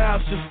 but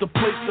now it's just a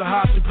place to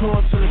hide the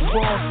guns in the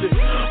closet.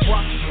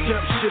 Watch your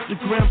step, shit, the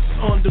grams is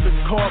under the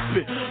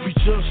carpet. We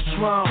just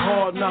trying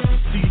hard not to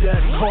see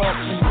that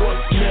carpet.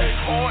 What's next?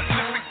 Hard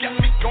living got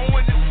me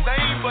going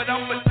insane, but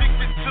I'm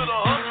addicted to the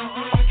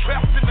hustle. I'm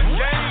trapped in the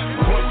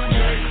game. What's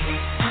next?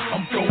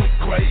 I'm going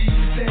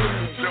crazy.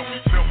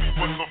 Tell me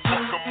what the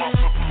fuck am I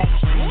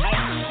supposed to do?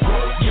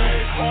 What's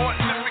next? Hard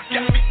living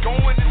got me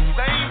going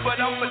insane, but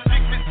I'm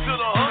addicted to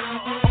the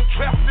hustle. I'm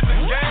trapped in the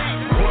game.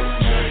 What's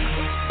next?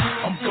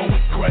 I'm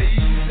going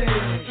crazy.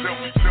 Tell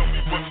me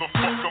what the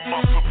fuck am I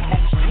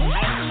supposed to do?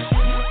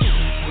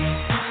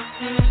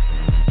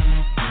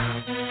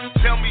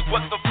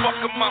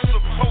 am I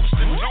supposed to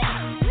do?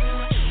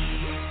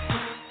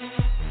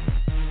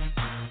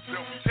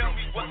 Tell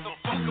me what the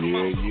fuck am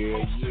I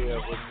supposed to do?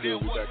 What's good?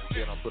 We back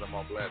again on Put 'em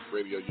on Blast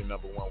Radio, your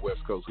number one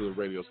West Coast Hood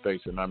radio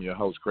station. I'm your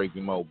host, Crazy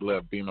Mo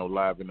Blood Bino,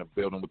 live in the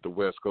building with the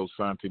West Coast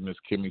Santi, Miss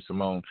Kimmy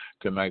Simone.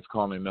 Tonight's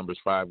calling numbers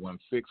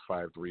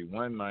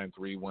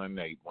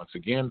 516-531-9318. Once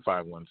again,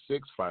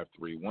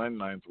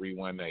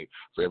 516-531-9318.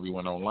 For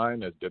everyone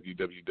online, that's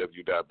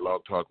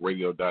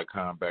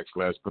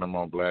www.blogtalkradio.com/Put 'em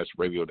on Blast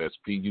Radio. That's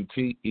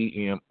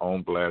PUTEM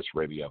on Blast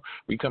Radio.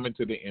 We coming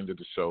to the end of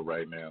the show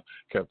right now.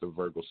 Captain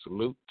Virgo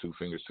salute, 2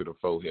 fingers to the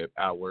forehead,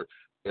 outward.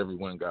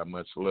 Everyone got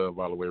much love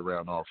all the way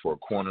around all 4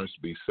 corners.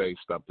 Be safe.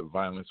 Stop the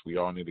violence. We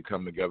all need to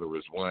come together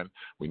as one.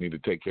 We need to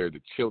take care of the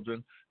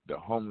children, the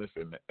homeless,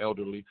 and the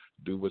elderly.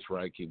 Do what's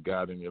right. Keep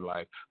God in your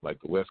life. Like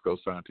the West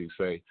Coast Santi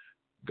say,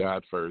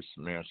 God first,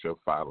 man shall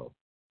follow.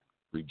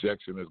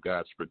 Rejection is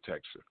God's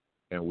protection.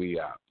 And we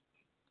out.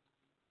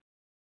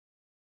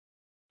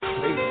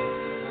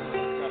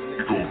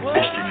 You go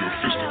busting your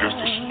fist against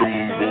a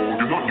stone wall.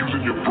 You're not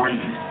using your brain.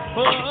 That's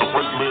what the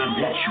white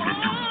man wants you to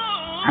do.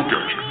 Look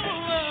at you.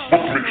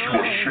 What makes you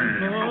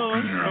ashamed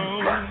of being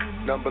black?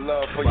 Number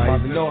love for you. I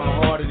even know how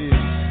hard it is.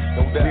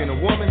 Being a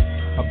woman,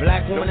 a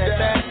black woman at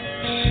that,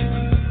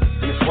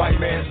 in this white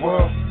man's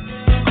world.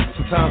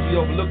 Sometimes we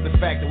overlook the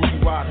fact that we be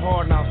riding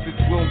hard in our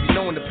cities. We don't be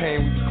knowing the pain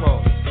we be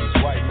caused. This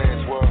white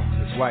man's world.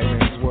 This white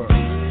man's world.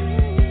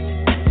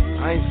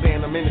 I ain't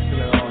saying I'm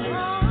innocent at all this.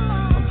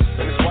 I'm just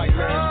saying this white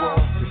man's world.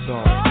 This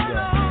song,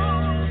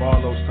 yeah. For all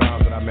those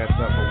times that I messed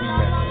up or we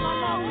messed up.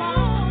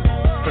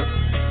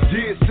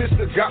 Dear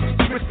sister, got me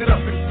twisted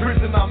up in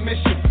prison, I miss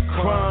you.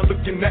 Crying,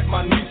 looking at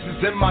my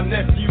nieces and my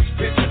nephews'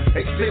 picture.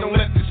 They say don't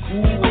let this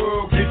cruel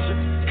world get you.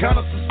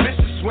 Kinda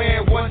suspicious,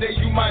 swearing one day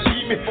you might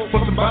leave me for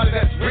somebody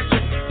that's richer.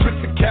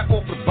 Twist the cap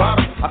off the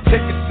bottle, I take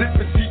a sip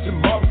and see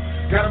tomorrow.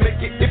 Gotta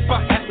make it if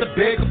I have to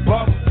beg a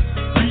bottle.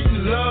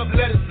 Reading love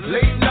letters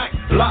late night,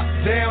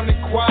 locked down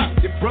and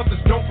quiet. If brothers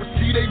don't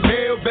receive they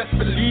mail, best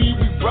believe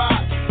we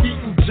ride.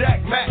 Eating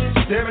Jack Mac,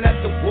 staring at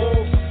the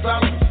walls of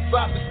silence.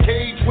 Inside this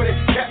cage where they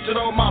captured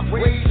all my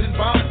rage and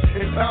violence.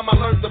 In time I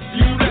learned a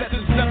few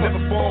lessons, never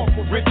fall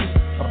for riches.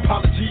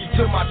 Apology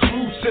to my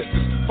true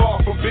sisters,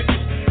 far from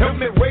bitches. Help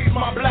me raise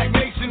my black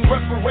nation,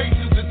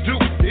 reparations to do.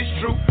 It's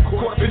true,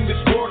 caught up in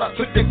this world, I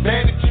took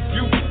advantage of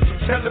you. So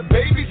tell the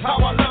babies how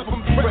I love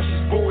them,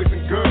 precious boys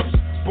and girls,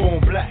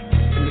 born black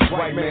in this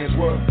white man's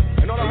world.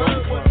 And all I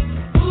heard was,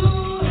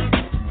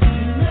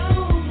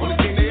 only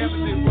thing they ever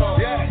did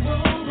wrong,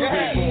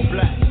 yeah, born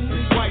black.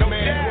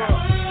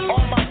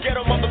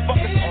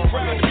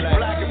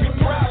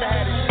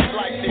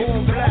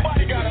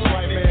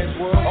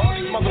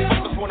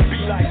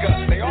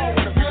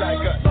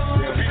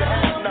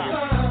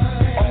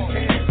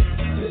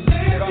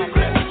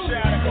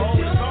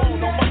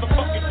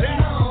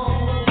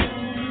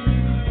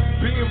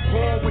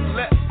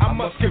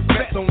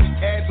 Only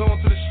adds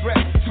on to the stress.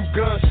 2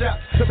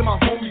 gunshots to my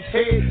homie's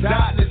head,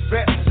 died in his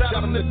vest.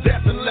 Shot him to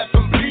death and left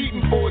him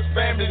bleeding for his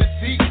family to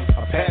see.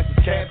 I passed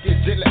his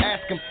casket, gently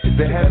ask him if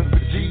they had him for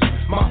G's.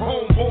 My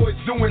homeboy's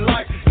doing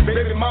life,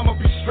 baby mama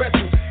be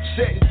stressing,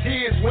 shedding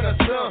tears when her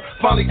son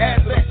finally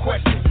asked that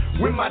question.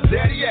 Where my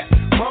daddy at?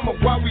 Mama,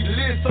 why we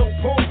live so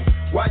poor?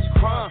 Why you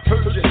crying?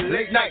 Heard you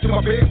late night to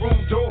my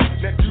bedroom door.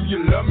 Now do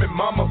you love me,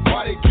 mama?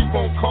 Why they keep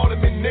on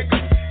calling me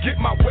nigga? Get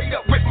my weight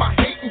up with my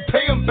hate and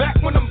pay them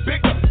back when I'm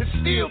bigger.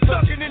 Still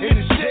tucking in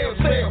the jail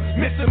cell,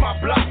 missing my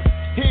block.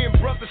 Hearing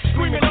brothers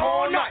screaming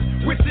all night,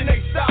 wishing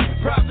they stop.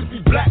 Proud to be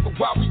black, but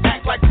why we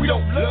act like we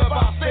don't love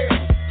ourselves?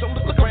 So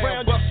look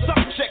around yourself,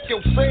 check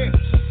yourselves.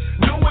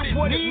 Know what it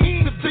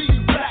means to be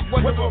black,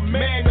 whether a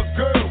man or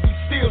girl. We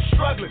still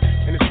struggling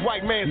in this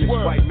white man's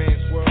world. We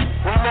must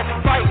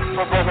fight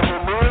for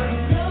brotherhood.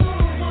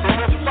 We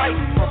must fight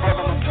for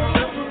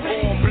brotherhood.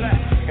 Born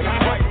black in this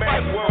white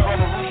man's world.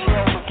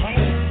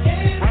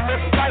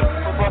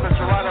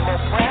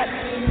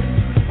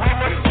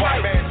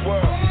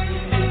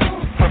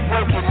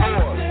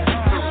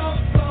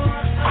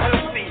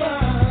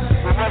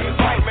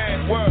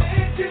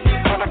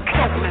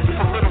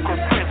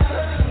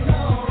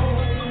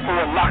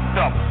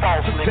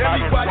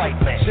 Everybody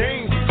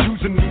change,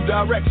 choose a new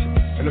direction,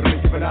 and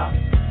I'm giving out.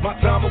 My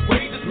time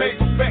away just made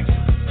perfection.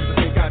 Cause I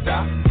think I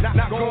die.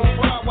 Not going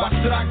far, why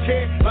should I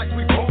care? Like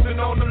we holding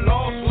on to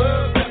lost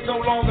love that's no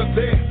longer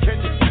there.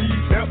 Can you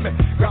please help me?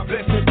 God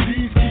bless me,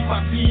 please keep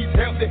my seeds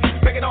healthy.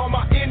 Making all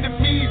my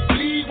enemies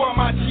bleed while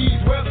my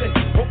G's wealthy.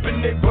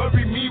 Hoping they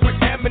bury me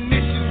with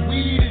ammunition,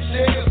 weed and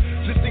shells.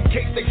 Just in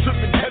case they trip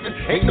in heaven,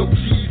 ain't no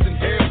G's in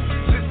hell.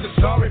 Sister,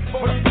 sorry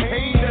for the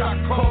pain that I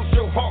caused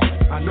your heart.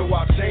 I know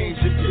I'll change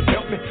if you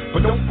help me,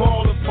 but don't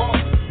fall apart.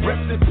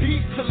 Rest in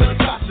peace to Lil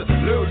Tasha,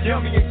 Lil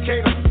Yummy and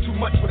Kato. Too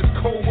much for this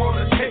cold war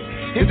to take,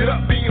 ended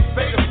up being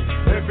fatal.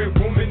 Every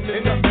woman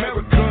in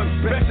America,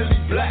 especially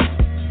black,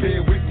 bear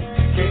with me,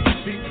 can't you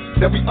see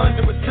that we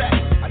under attack?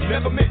 I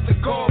never meant to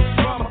cause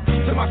trauma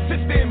to my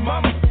sister and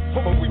mama,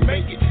 but we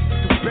make it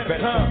to better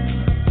times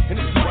in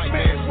this white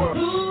man's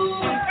world.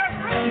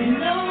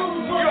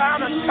 You're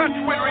out of touch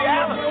with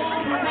reality.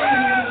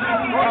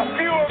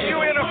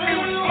 you in a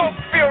few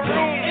smoke-filled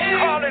rooms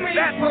calling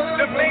that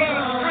the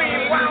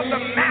mainstream, while the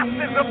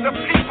masses of the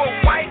people,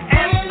 white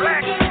and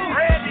black,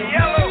 red,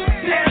 yellow,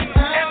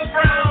 and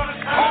brown,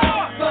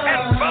 poor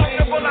and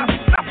vulnerable, are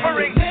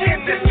suffering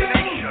in this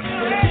nation.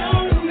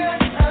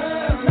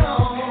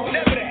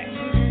 Never that.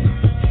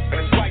 In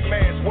this white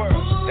man's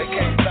world, they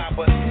can't stop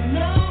us.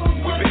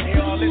 We've been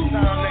here all this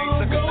time, they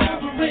took us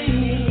out.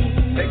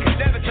 They can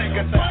never take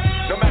us out.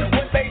 No matter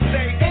what they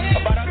say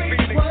about us being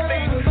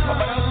extinct,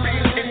 about us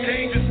being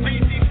endangered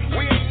species,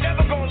 we ain't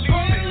never gonna lose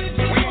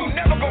it. We ain't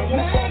never gonna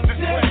walk off this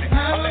planet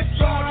unless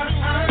y'all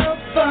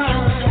use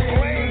your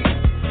brain.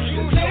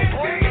 Use your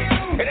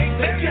brain. It ain't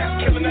them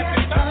that's killing us,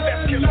 it's us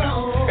that's killing us.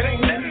 It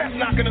ain't them that's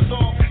knocking us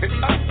off, it's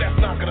us that's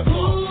knocking us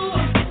off.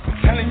 I'm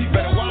telling you,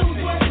 better watch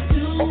it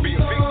or be a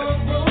victim.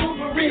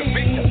 Be a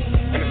victim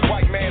in this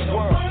white man's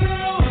world.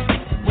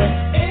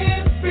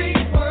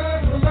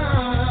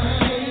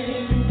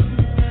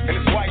 In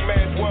this white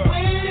man's world.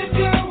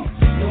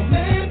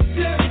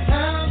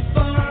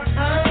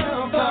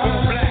 Born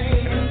black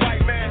in this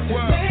white man's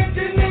world.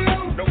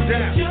 No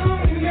doubt.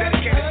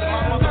 Dedicated to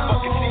my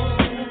motherfucking team.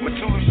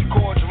 Matulu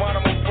Shakur,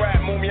 Geronimo Pratt,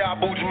 Mumia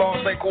Abu Jamal,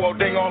 Sekou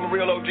Ding, all the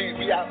real OGs.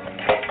 We out.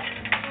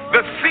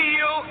 The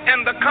seal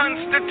and the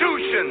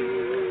Constitution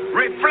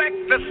reflect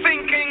the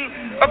thinking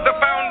of the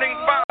founding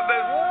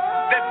fathers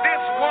that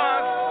this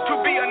was to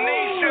be a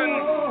nation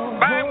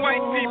by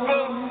white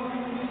people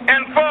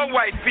and for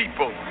white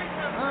people.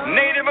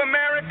 Native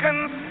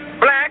Americans,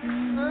 blacks,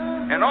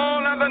 and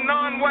all other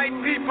non-white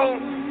people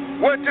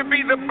were to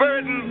be the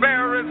burden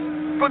bearers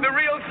for the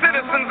real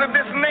citizens of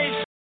this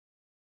nation.